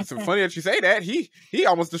 it's funny that you say that. He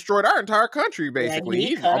almost destroyed our entire country, basically. Yeah,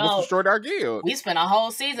 he almost destroyed our guild. We spent a whole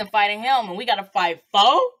season fighting him, and we got to fight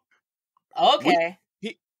foe? Okay.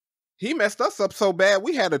 He messed us up so bad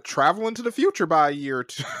we had to travel into the future by a year or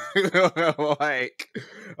two. Like,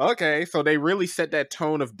 okay, so they really set that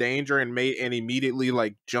tone of danger and immediately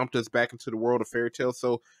like jumped us back into the world of Fairy Tail.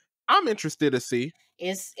 So I'm interested to see.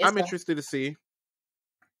 Interested to see.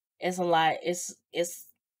 It's a lot.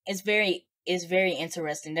 It's very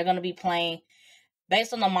interesting. They're gonna be playing,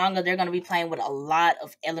 based on the manga, they're gonna be playing with a lot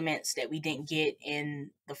of elements that we didn't get in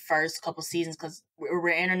the first couple seasons, because we're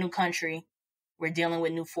in a new country. We're dealing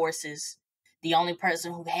with new forces. The only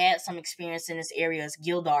person who had some experience in this area is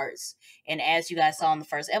Guildarts. And as you guys saw in the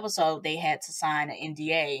first episode, they had to sign an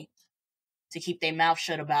NDA to keep their mouth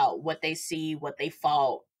shut about what they see, what they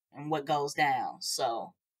fought, and what goes down.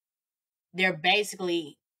 So they're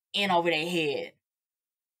basically in over their head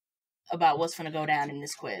about what's going to go down in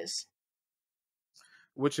this quest.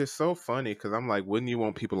 Which is so funny, because I'm like, wouldn't you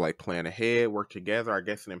want people to like plan ahead, work together? I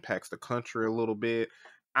guess it impacts the country a little bit.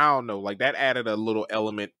 I don't know, like that added a little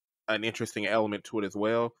element, an interesting element to it as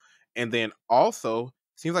well. And then also,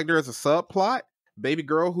 seems like there's a subplot. Baby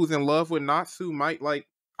girl who's in love with Natsu might like,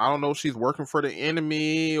 I don't know, she's working for the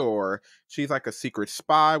enemy or she's like a secret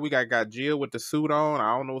spy. We got Jill with the suit on.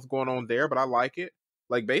 I don't know what's going on there, but I like it.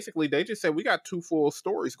 Like basically, they just said we got 2 full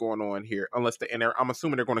stories going on here, unless and I'm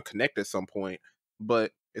assuming they're going to connect at some point.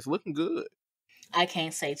 But it's looking good. I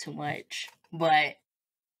can't say too much, but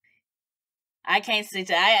I can't say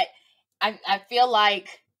too. I feel like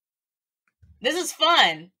this is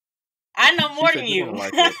fun. I know more than you.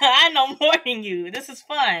 Like I know more than you. This is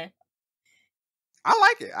fun. I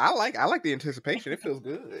like it. I like the anticipation. It feels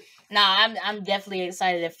good. Nah, I'm definitely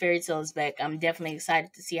excited that Fairy Tail is back. I'm definitely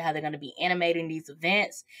excited to see how they're going to be animating these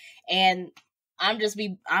events, and I'm just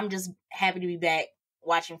happy to be back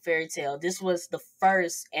watching Fairy Tail. This was the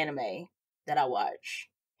first anime that I watched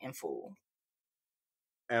in full.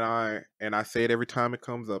 And I say it every time it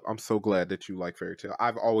comes up. I'm so glad that you like Fairy Tail.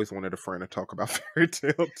 I've always wanted a friend to talk about Fairy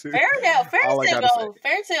Tail too.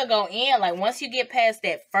 Fairy Tail go in, like, once you get past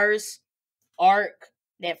that first arc,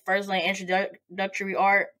 that first like introductory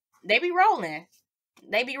arc, they be rolling.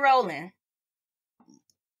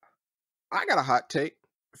 I got a hot take.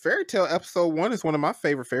 Fairy Tail episode 1 is one of my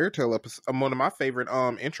favorite Fairy Tail episodes. One of my favorite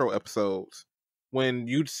intro episodes. When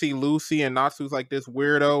you see Lucy and Natsu's like this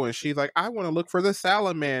weirdo, and she's like, "I want to look for the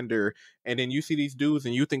salamander," and then you see these dudes,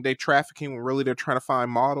 and you think they trafficking when really they're trying to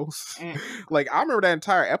find models. Like, I remember that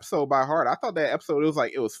entire episode by heart. I thought that episode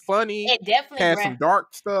it was funny. It definitely had some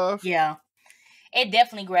dark stuff. Yeah, it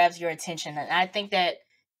definitely grabs your attention, and I think that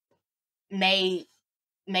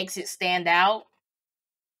makes it stand out.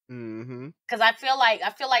 Because I feel like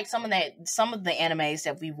some of the animes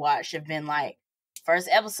that we've watched have been like, first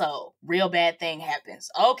episode, real bad thing happens.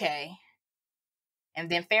 Okay.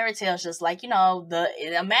 And then Fairy Tail's just like,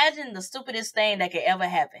 imagine the stupidest thing that could ever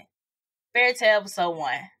happen. Fairy Tail episode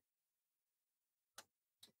 1.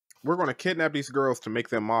 We're going to kidnap these girls to make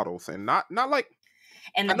them models, and not like,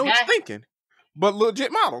 and I know what you're thinking, but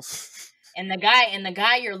legit models. And the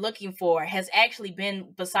guy you're looking for has actually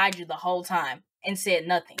been beside you the whole time and said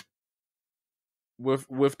nothing.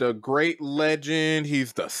 With the great legend,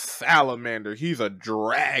 he's the salamander. He's a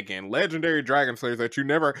dragon, legendary dragon slayer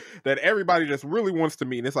that everybody just really wants to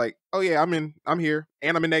meet. And it's like, oh yeah, I'm here,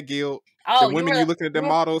 and I'm in that guild. Oh, the women you looking at them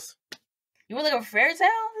models. You were looking for Fairy Tail?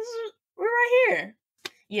 We're right here.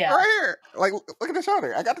 Yeah, right here. Like, look at the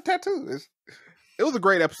shoulder. I got the tattoos. It was a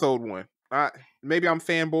great episode 1. Maybe I'm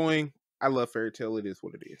fanboying. I love Fairy Tail. It is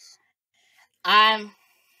what it is. Fairy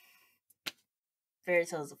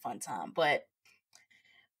Tail is a fun time, but.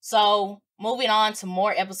 So, moving on to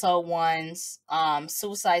more episode 1s,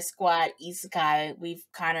 Suicide Squad Isekai, we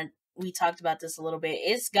talked about this a little bit.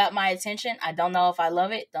 It's got my attention. I don't know if I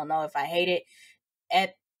love it, don't know if I hate it.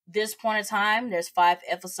 At this point in time, there's 5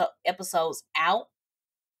 episodes out,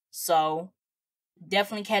 so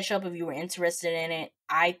definitely catch up if you were interested in it.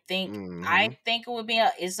 I think it would be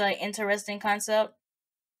it's an interesting concept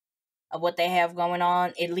of what they have going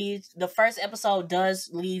on. The first episode does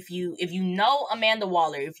leave you, if you know Amanda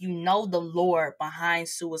Waller, if you know the lore behind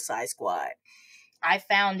Suicide Squad, I'm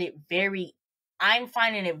finding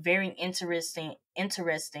it very interesting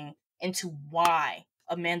into why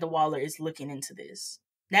Amanda Waller is looking into this.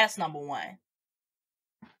 That's number 1.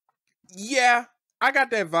 Yeah, I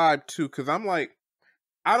got that vibe too, because I'm like,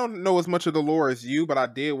 I don't know as much of the lore as you, but I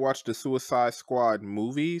did watch the Suicide Squad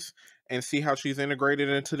movies and see how she's integrated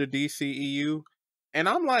into the DCEU. And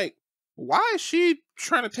I'm like, why is she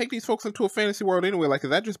trying to take these folks into a fantasy world anyway? Like, is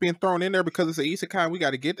that just being thrown in there because it's an isekai and we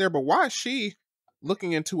got to get there? But why is she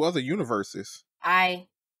looking into other universes?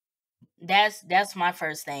 That's my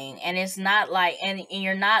first thing. And it's not like, and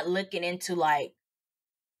you're not looking into like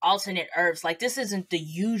alternate Earths. Like, this isn't the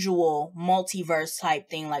usual multiverse type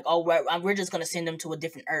thing. Like, oh, we're just going to send them to a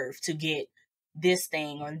different Earth to get this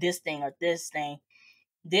thing or this thing or this thing.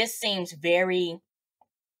 This seems very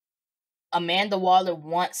Amanda Waller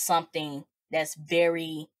wants something that's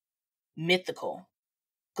very mythical.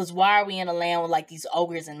 Because why are we in a land with like these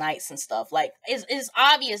ogres and knights and stuff? Like, it's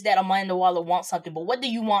obvious that Amanda Waller wants something, but what do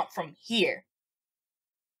you want from here?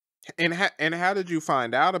 And how did you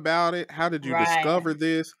find out about it? How did you discover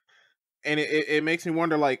this? And it makes me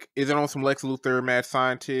wonder, like, is it on some Lex Luthor, mad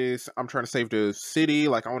scientist, I'm trying to save the city,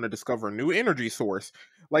 like, I want to discover a new energy source?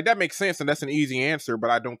 Like, that makes sense, and that's an easy answer,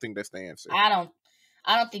 but I don't think that's the answer. I don't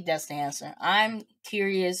think that's the answer. I'm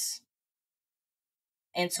curious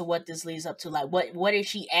into what this leads up to. Like, what is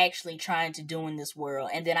she actually trying to do in this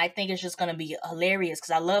world? And then I think it's just going to be hilarious,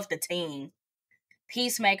 because I love the team.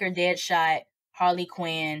 Peacemaker, Deadshot, Harley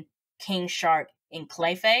Quinn, King Shark, and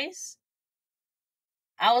Clayface.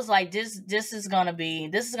 I was like, this is gonna be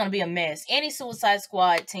a mess. Any Suicide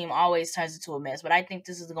Squad team always turns into a mess, but I think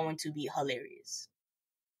this is going to be hilarious.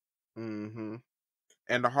 And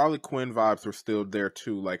the Harley Quinn vibes were still there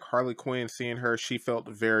too. Like, Harley Quinn, seeing her, she felt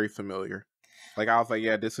very familiar. Like, I was like,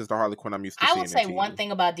 yeah, this is the Harley Quinn I'm used to seeing. I would say one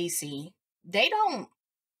thing about DC, they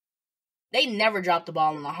never drop the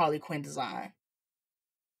ball on the Harley Quinn design.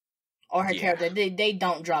 or her Yeah. character. They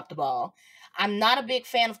don't drop the ball. I'm not a big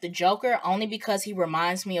fan of the Joker, only because he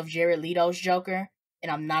reminds me of Jared Leto's Joker,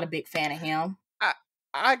 and I'm not a big fan of him.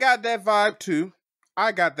 I got that vibe too.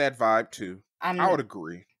 I would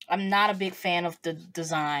agree. I'm not a big fan of the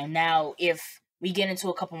design. Now, if we get into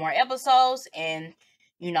a couple more episodes and,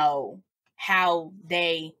 you know, how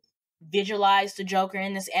they visualize the Joker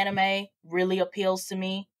in this anime really appeals to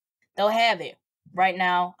me, they'll have it. Right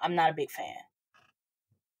now, I'm not a big fan.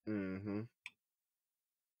 Mm-hmm.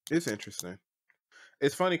 It's interesting.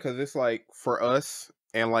 It's funny because it's like for us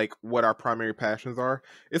and like what our primary passions are,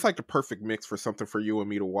 it's like the perfect mix for something for you and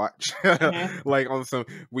me to watch. Mhm. Like on some,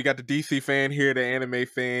 we got the DC fan here, the anime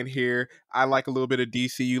fan here. I like a little bit of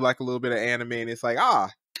DC, you like a little bit of anime, and it's like,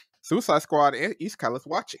 Suicide Squad and Isekai, let's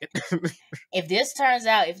watch it. If this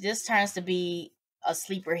turns to be a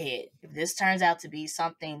sleeper hit, if this turns out to be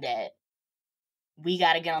something that we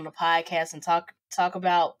got to get on the podcast and talk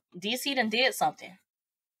about, DC done did something.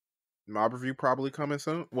 Mob review probably coming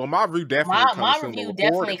soon. Well, mob review definitely coming soon. Review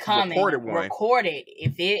definitely coming. Recorded.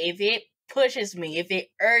 If it pushes me, if it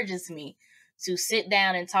urges me to sit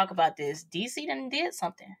down and talk about this, DC done did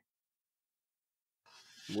something.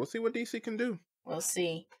 We'll see what DC can do. We'll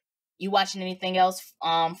see. You watching anything else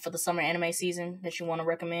for the summer anime season that you want to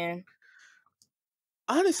recommend?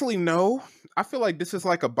 Honestly, no. I feel like this is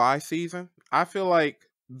like a buy season. I feel like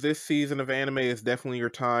this season of anime is definitely your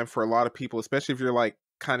time for a lot of people, especially if you're like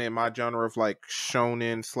kind of in my genre of like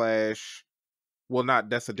shonen slash, well, not,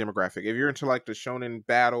 that's a demographic. If you're into like the shonen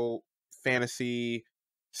battle, fantasy,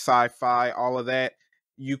 sci-fi, all of that,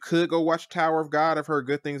 you could go watch Tower of God. I've heard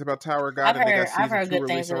good things about Tower of God. I've heard good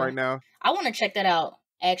things right now. I want to check that out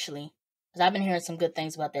actually, because I've been hearing some good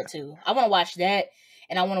things about that too. I want to watch that,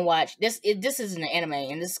 and I want to watch this. This isn't an anime,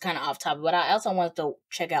 and this is kind of off topic, but I also wanted to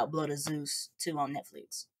check out Blood of Zeus too on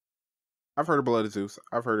Netflix. I've heard of Blood of Zeus.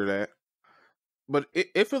 I've heard of that. But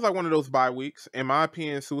it feels like one of those bye weeks. In my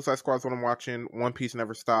opinion, Suicide Squad is what I'm watching. One Piece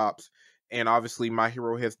never stops. And obviously, My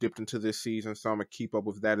Hero has dipped into this season, so I'm going to keep up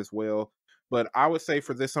with that as well. But I would say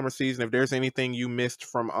for this summer season, if there's anything you missed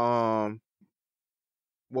from,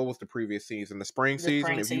 what was the previous season? The spring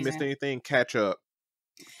season? If you missed anything, catch up.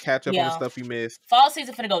 Catch up on the stuff you missed. Fall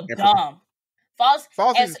season finna go dumb.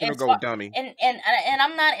 Fall season's finna go dummy. And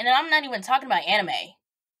I'm not even talking about anime.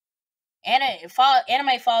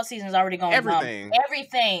 Anime fall season is already going dumb.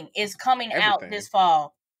 Everything is coming out this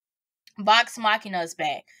fall. Vox Machina is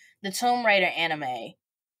back. The Tomb Raider anime.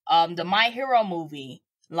 The My Hero movie.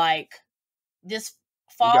 Like, this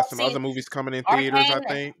fall we got some other movies coming in theaters, I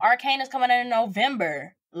think. Arcane is coming in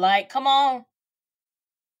November. Like, come on.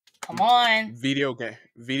 Video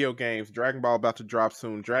games. Dragon Ball about to drop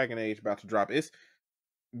soon. Dragon Age about to drop. It's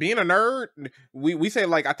being a nerd. We say,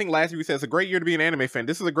 like, I think last year we said it's a great year to be an anime fan.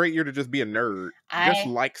 This is a great year to just be a nerd. Just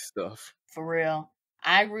like stuff. For real.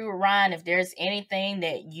 I agree with Ryan. If there's anything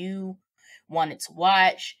that you wanted to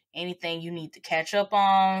watch, anything you need to catch up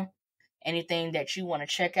on, anything that you want to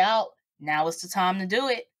check out, now is the time to do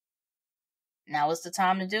it.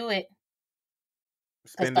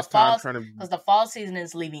 Spend this time trying to... Because the fall season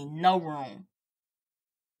is leaving no room.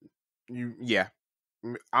 Yeah.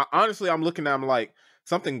 Honestly, I'm looking at them like,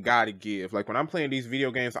 something gotta give. Like, when I'm playing these video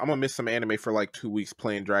games, I'm gonna miss some anime for like 2 weeks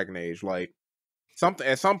playing Dragon Age. Like, something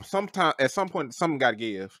at some point, something gotta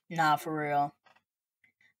give. Nah, for real.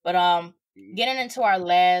 But getting into our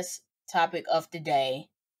last topic of the day,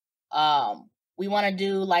 we want to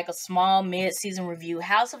do like a small mid-season review.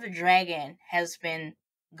 House of the Dragon has been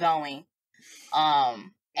going. At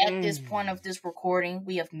this point of this recording,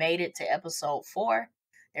 we have made it to episode 4.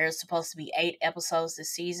 There's supposed to be 8 episodes this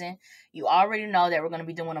season. You already know that we're going to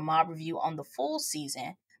be doing a mob review on the full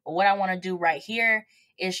season. But what I want to do right here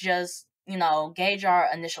is just, gauge our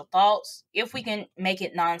initial thoughts. If we can make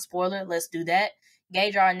it non-spoiler, let's do that.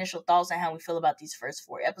 Gauge our initial thoughts on how we feel about these first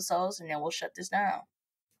 4 episodes, and then we'll shut this down.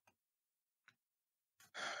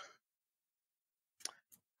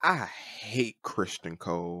 I hate Christian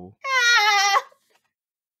Cole.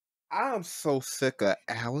 I'm so sick of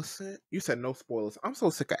Allison. You said no spoilers. I'm so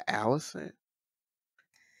sick of Allison.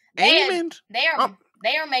 They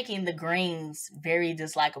are making the Greens very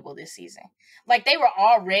dislikable this season. Like, they were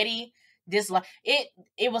already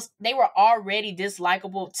they were already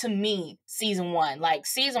dislikable to me season 1. Like,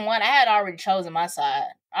 season 1, I had already chosen my side.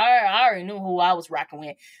 I already knew who I was rocking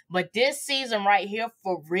with. But this season right here,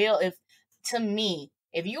 for real, if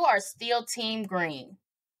you are still Team Green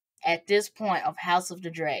at this point of House of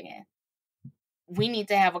the Dragon, we need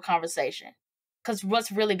to have a conversation. Because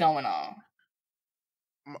what's really going on?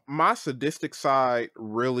 My sadistic side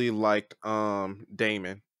really liked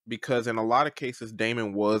Damon. because in a lot of cases,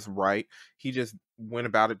 Damon was right. He just went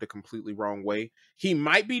about it the completely wrong way. He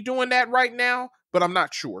might be doing that right now, but I'm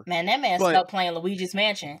not sure. Man, that man stopped playing Luigi's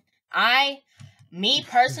Mansion. Me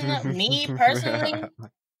personally,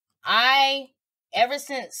 ever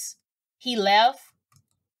since he left,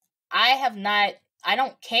 I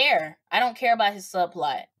don't care. I don't care about his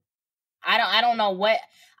subplot. I don't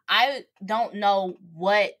know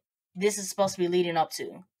what this is supposed to be leading up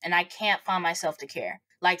to. And I can't find myself to care.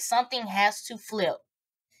 Like, something has to flip.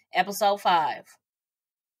 Episode 5.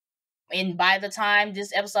 And by the time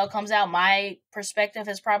this episode comes out, my perspective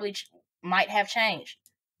has probably might have changed.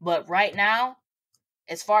 But right now,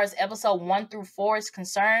 as far as episode 1 through 4 is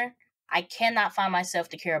concerned, I cannot find myself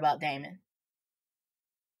to care about Damon.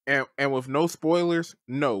 And with no spoilers,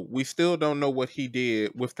 no, we still don't know what he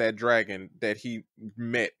did with that dragon that he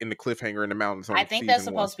met in the cliffhanger in the mountains. I think that's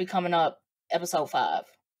supposed to be coming up episode 5.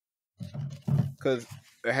 Because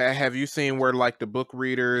have you seen where like the book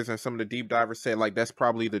readers and some of the deep divers said like that's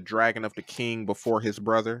probably the dragon of the king before his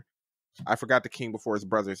brother? I forgot the king before his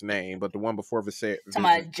brother's name, but the one before Viserys. Is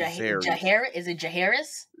it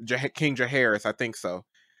Jaehaerys? King Jaehaerys, I think so.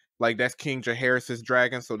 Like, that's King Jaehaerys'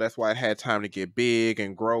 dragon, so that's why it had time to get big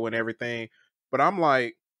and grow and everything. But I'm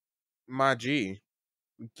like, my G,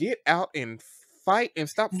 get out and fight and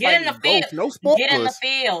stop fighting ghosts. No spoilers. Get in the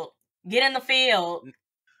field. Get in the field.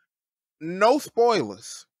 No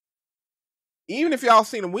spoilers. Even if y'all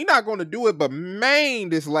seen them, we're not going to do it, but man,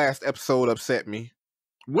 this last episode upset me.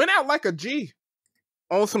 Went out like a G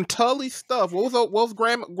on some Tully stuff. What was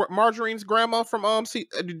Marjorie's grandma from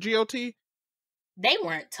GOT? They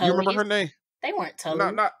weren't Tullys. You remember her name? They weren't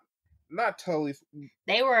Tullys. Not Tullys.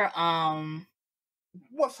 They were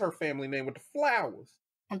what's her family name with the flowers?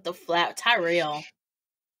 With the Tyrell.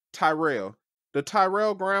 The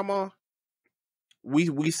Tyrell grandma.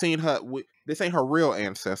 We seen her. This ain't her real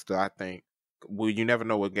ancestor, I think. Well, you never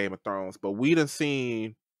know with Game of Thrones, but we done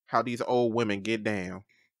seen how these old women get down.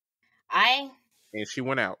 And she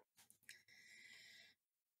went out.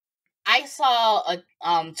 I saw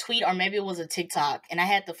a tweet, or maybe it was a TikTok, and I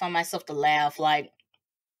had to find myself to laugh. Like,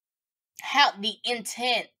 how the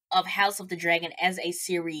intent of House of the Dragon as a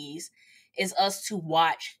series is us to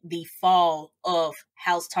watch the fall of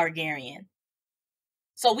House Targaryen.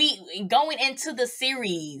 So we going into the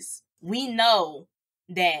series, we know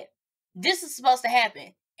that this is supposed to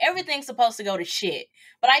happen. Everything's supposed to go to shit.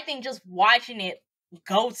 But I think just watching it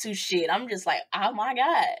go to shit, I'm just like, oh my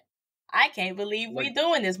God. I can't believe we're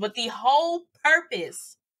doing this. But the whole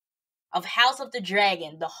purpose of House of the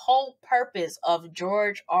Dragon, the whole purpose of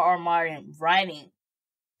George R.R. Martin writing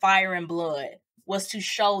Fire and Blood was to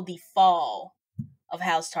show the fall of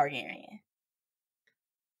House Targaryen.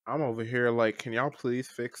 I'm over here like, can y'all please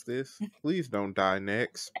fix this? Please don't die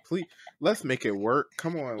next. Please, let's make it work.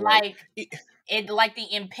 Come on. Like the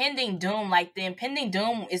impending doom, the impending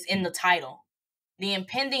doom is in the title. The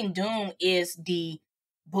impending doom is the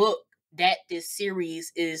book that this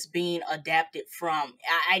series is being adapted from.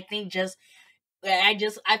 I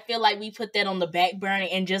feel like we put that on the back burner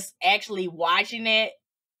and just actually watching it.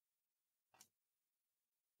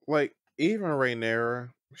 Like, even Rhaenyra,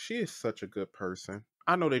 she is such a good person.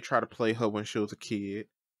 I know they try to play her when she was a kid.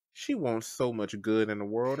 She wants so much good in the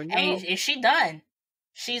world. And is she done?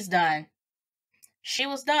 She's done. She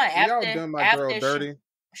was done. Y'all done my girl dirty.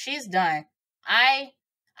 She's done. I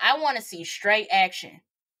want to see straight action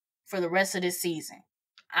for the rest of this season.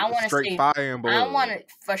 I want to see fire and blood. I want it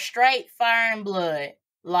for straight fire and blood.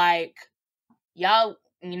 Like, y'all,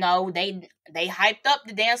 they hyped up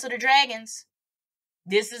the Dance of the Dragons.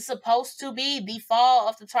 This is supposed to be the fall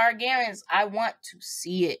of the Targaryens. I want to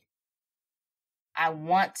see it. I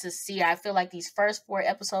feel like these first 4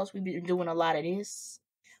 episodes, we've been doing a lot of this.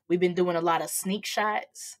 We've been doing a lot of sneak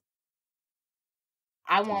shots.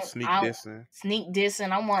 Sneak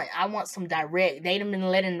dissing. I want some direct. They've been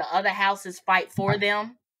letting the other houses fight for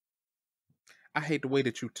them. I hate the way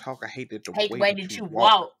that you talk. I hate the way that you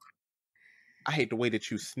walk. I hate the way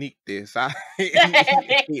that you sneak this. I hate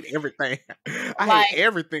everything. I hate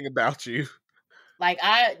everything about you. Like,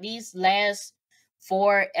 these last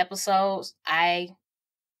 4 episodes, I'm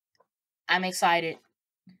excited.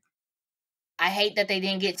 I hate that they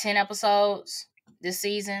didn't get 10 episodes this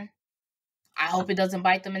season. I hope it doesn't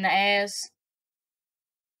bite them in the ass.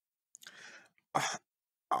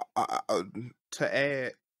 To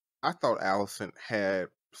add, I thought Alicent had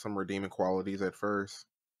some redeeming qualities at first.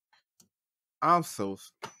 I'm so...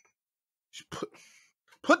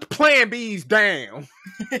 Put the plan Bs down.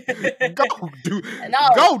 Go do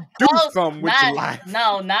something with your life.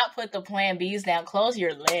 No, not put the plan Bs down. Close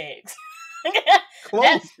your legs.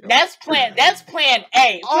 That's plan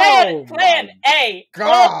A. Oh Plan A.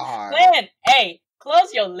 God. Plan A.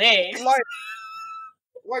 Close your legs.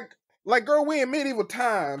 Like, girl, we in medieval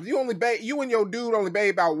times. You and your dude only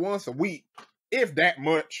bathe about once a week, if that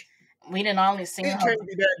much. We didn't only seen It her. can't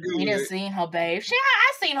be that good. We didn't seen her bathe.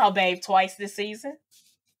 I seen her bathe twice this season.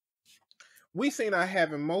 We seen her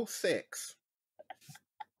having more sex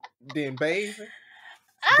than bathing,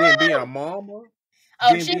 than being a mama.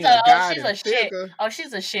 Oh, she's a shit. Oh,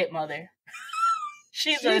 she's a shit mother.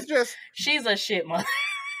 She's a shit mother.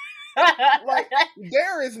 Like,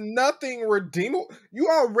 there is nothing redeemable. You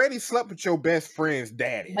already slept with your best friend's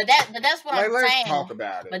daddy. But that's what I'm saying. Let's talk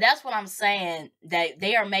about it. But that's what I'm saying, that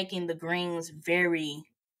they are making the Greens very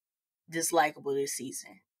dislikable this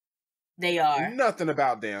season. They are. Nothing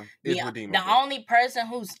about them is redeemable. The only person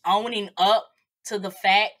who's owning up to the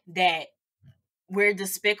fact that we're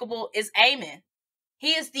despicable is Eamon.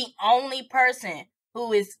 He is the only person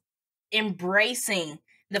who is embracing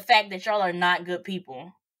the fact that y'all are not good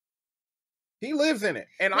people. He lives in it,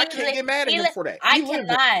 and I can't get mad at him for that. I can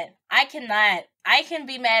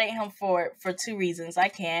be mad at him for two reasons. I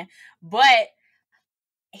can, but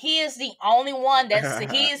he is the only one that's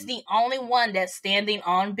standing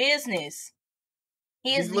on business.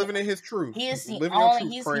 He's living in his truth. He's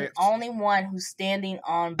the only one who's standing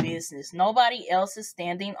on business. Nobody else is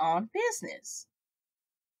standing on business.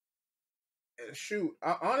 Shoot,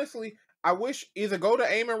 honestly, I wish either go the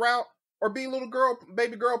Eamon route or be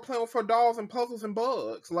baby girl playing with her dolls and puzzles and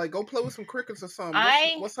bugs. Like, go play with some crickets or something.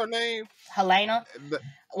 What's her name? Helena.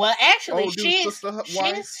 Well, actually, she's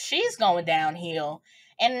going downhill,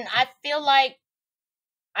 and I feel like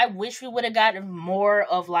I wish we would have gotten more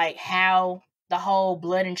of like how the whole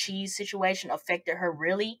blood and cheese situation affected her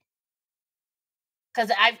really,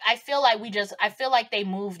 because I feel like they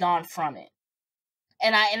moved on from it.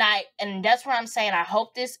 And that's what I'm saying. I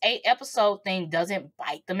hope this 8-episode thing doesn't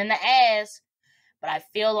bite them in the ass. But I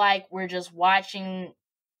feel like we're just watching,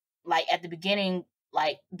 like, at the beginning,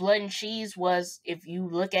 like, Blood and Cheese was, if you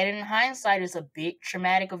look at it in hindsight, it's a big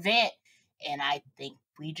traumatic event. And I think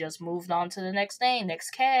we just moved on to the next thing, next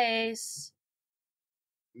case.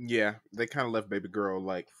 Yeah, they kind of left baby girl,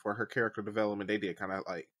 like, for her character development. They did kind of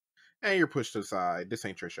like, hey, you're pushed to the side. This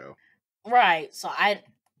ain't your show. Right. So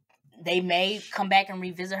they may come back and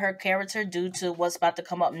revisit her character due to what's about to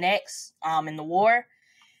come up next in the war.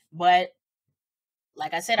 But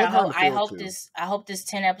like I said, I hope this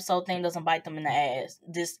 10-episode thing doesn't bite them in the ass.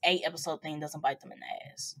 This 8-episode thing doesn't bite them in the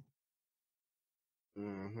ass.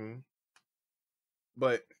 Mm-hmm.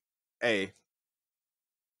 But hey,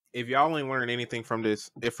 if y'all ain't learned anything from this,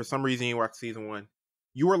 if for some reason you watched season 1,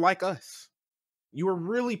 you were like us. You were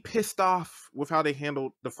really pissed off with how they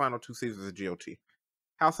handled the final 2 seasons of GOT.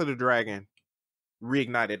 House of the Dragon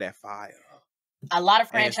reignited that fire. A lot of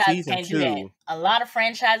franchises can't do that. A lot of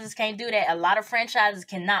franchises can't do that. A lot of franchises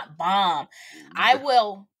cannot bomb. I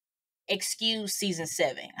will excuse season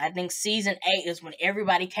 7. I think season 8 is when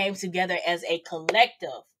everybody came together as a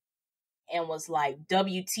collective and was like,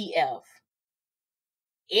 WTF.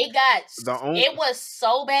 It was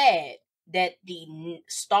so bad that the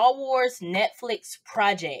Star Wars Netflix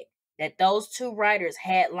project that those 2 writers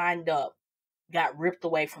had lined up got ripped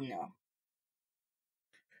away from them.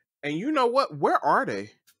 And you know what? Where are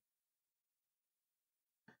they?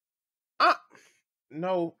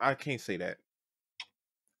 No, I can't say that.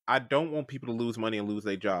 I don't want people to lose money and lose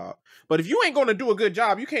their job. But if you ain't going to do a good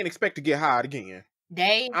job, you can't expect to get hired again.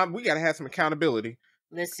 We got to have some accountability.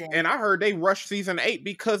 Listen. And I heard they rushed season 8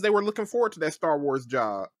 because they were looking forward to that Star Wars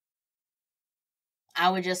job. I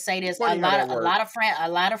would just say this: a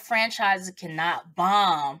lot of franchises cannot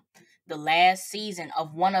bomb the last season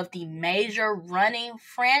of one of the major running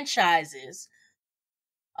franchises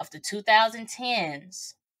of the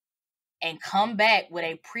 2010s and come back with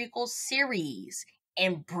a prequel series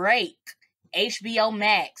and break HBO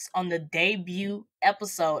Max on the debut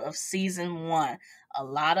episode of season 1. A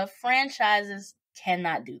lot of franchises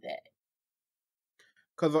cannot do that.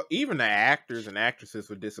 Because even the actors and actresses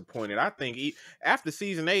were disappointed. I think after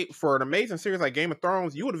season 8, for an amazing series like Game of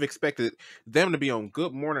Thrones, you would have expected them to be on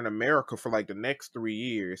Good Morning America for like the next 3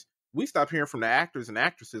 years. We stopped hearing from the actors and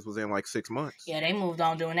actresses within like 6 months. Yeah, they moved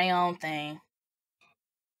on doing their own thing.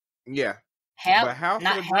 Yeah.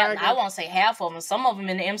 I won't say half of them. Some of them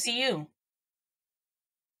in the MCU.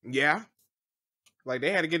 Yeah. Like,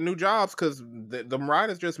 they had to get new jobs because the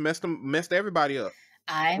writers just messed everybody up.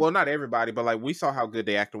 Well, not everybody, but like we saw how good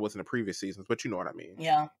the actor was in the previous seasons, but you know what I mean.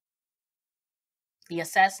 Yeah. The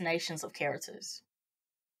assassinations of characters.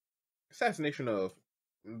 Assassination of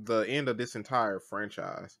the end of this entire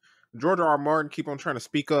franchise. George R. Martin keep on trying to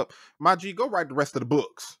speak up. My G, go write the rest of the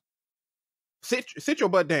books. Sit your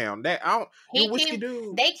butt down. That I don't. You whiskey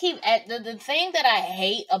dude. They keep at the thing that I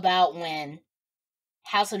hate about when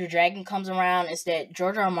House of the Dragon comes around is that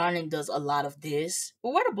George R. R. Martin does a lot of this.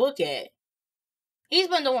 But where the book at? He's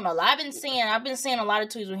been doing a lot. I've been seeing a lot of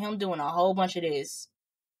tweets with him doing a whole bunch of this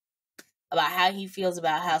about how he feels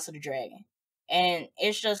about House of the Dragon. And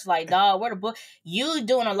it's just like, dog, where the book? You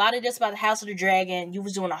doing a lot of this about the House of the Dragon. You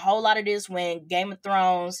was doing a whole lot of this when Game of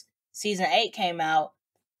Thrones season 8 came out,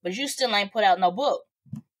 but you still ain't put out no book.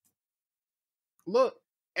 Look,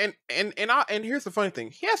 and here's the funny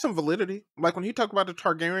thing. He has some validity. Like when he talked about the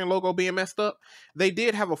Targaryen logo being messed up, they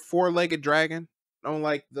did have a 4-legged dragon on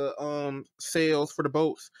like the sails for the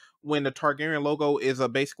boats. When the Targaryen logo is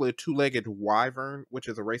basically a 2-legged wyvern, which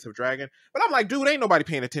is a race of dragon. But I'm like, dude, ain't nobody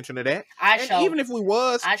paying attention to that. Even if we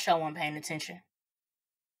was, I sure wasn't paying attention.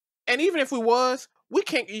 And even if we was, we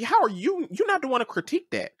can't. How are you? You're not the one to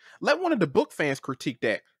critique that. Let one of the book fans critique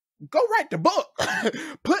that. Go write the book.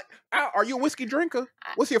 Are you a whiskey drinker?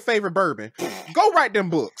 What's your favorite bourbon? Go write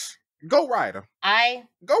them books. Go write them.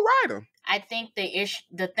 Go write them. I think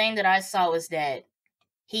the thing that I saw is that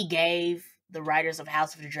he gave the writers of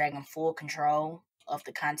House of the Dragon full control of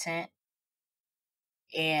the content.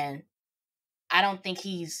 And I don't think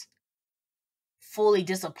he's fully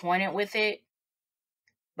disappointed with it.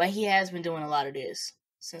 But he has been doing a lot of this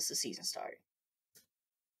since the season started.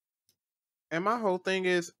 And my whole thing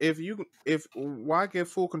is, why give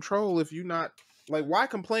full control if you not, like, why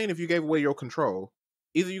complain if you gave away your control?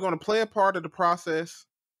 Either you're going to play a part of the process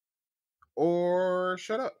or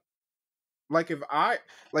shut up. Like,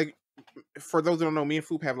 for those that don't know, me and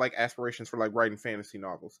Phoop have like aspirations for like writing fantasy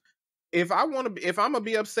novels. If I'm gonna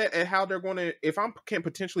be upset at how if I can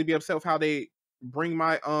potentially be upset with how they bring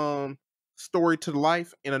my story to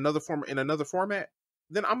life in another format,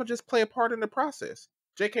 then I'm gonna just play a part in the process.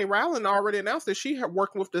 J.K. Rowling already announced that she had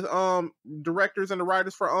working with the directors and the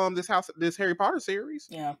writers for this Harry Potter series.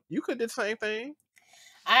 Yeah, you could do the same thing.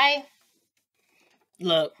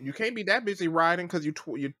 Look, you can't be that busy writing because you're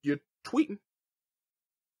tweeting.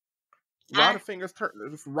 Writer fingers turn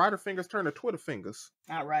to Twitter fingers.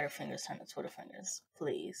 Not writer fingers turn to Twitter fingers,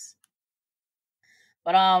 please.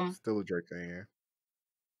 But still a Drake fan.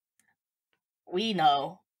 We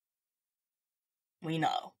know. We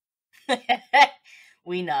know.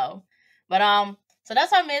 But so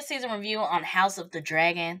that's our mid-season review on House of the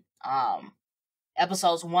Dragon.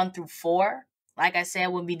 Episodes 1 through 4. Like I said,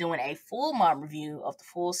 we'll be doing a full mob review of the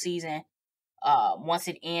full season. Once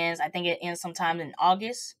it ends, I think it ends sometime in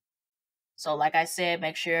August. So like I said,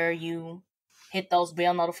 make sure you hit those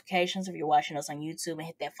bell notifications if you're watching us on YouTube and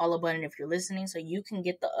hit that follow button if you're listening so you can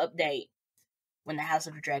get the update when the House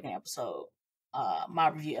of the Dragon episode, my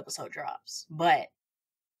review episode drops. But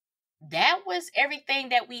that was everything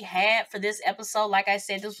that we had for this episode. Like I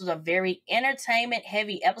said, this was a very entertainment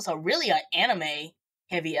heavy episode, really an anime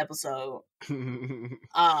heavy episode.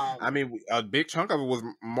 I mean, a big chunk of it was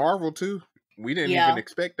Marvel too. We didn't even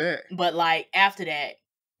expect that. But like after that,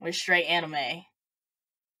 with straight anime.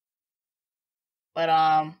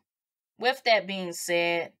 But with that being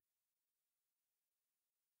said,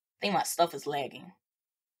 I think my stuff is lagging.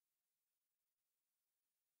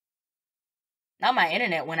 Now my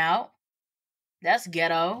internet went out. That's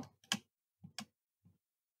ghetto.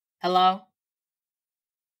 Hello?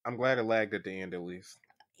 I'm glad it lagged at the end at least.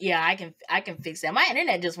 Yeah, I can fix that. My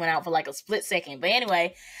internet just went out for like a split second. But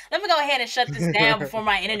anyway, let me go ahead and shut this down before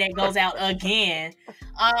my internet goes out again.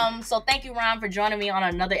 So thank you, Ryan, for joining me on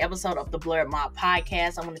another episode of the Blerd Mob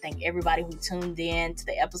Podcast. I want to thank everybody who tuned in to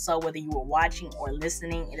the episode, whether you were watching or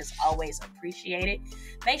listening. It is always appreciated.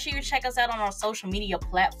 Make sure you check us out on our social media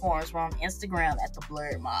platforms. We're on Instagram at the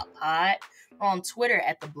Blerd Mob Pod. We're on Twitter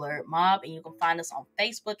at the Blerd Mob, and you can find us on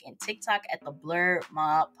Facebook and TikTok at the Blerd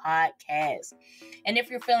Mob Podcast. And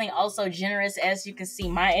if you're feeling also generous, as you can see,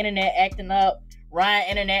 my internet acting up, Ryan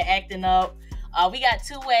internet acting up. We got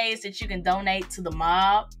 2 ways that you can donate to the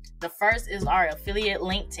mob. The first is our affiliate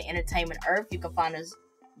link to Entertainment Earth. You can find us,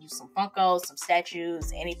 use some Funkos, some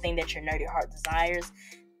statues, anything that your nerdy heart desires.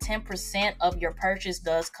 10% of your purchase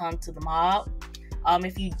does come to the mob.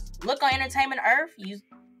 If you look on Entertainment Earth, you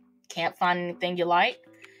can't find anything you like,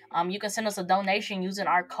 you can send us a donation using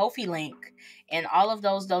our Ko-fi link. And all of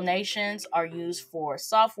those donations are used for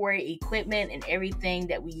software, equipment, and everything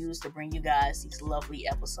that we use to bring you guys these lovely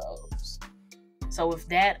episodes. So with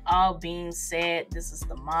that all being said, this is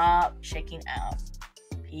the mob checking out.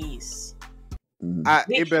 Peace.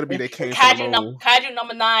 It better be they came Kaiju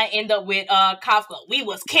number 9 end up with Kafka. We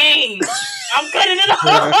was kings. I'm cutting it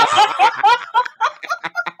off.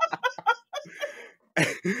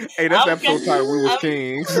 Hey, that's I'm episode title. We was I'm-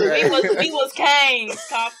 kings. we was kings,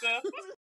 Kafka.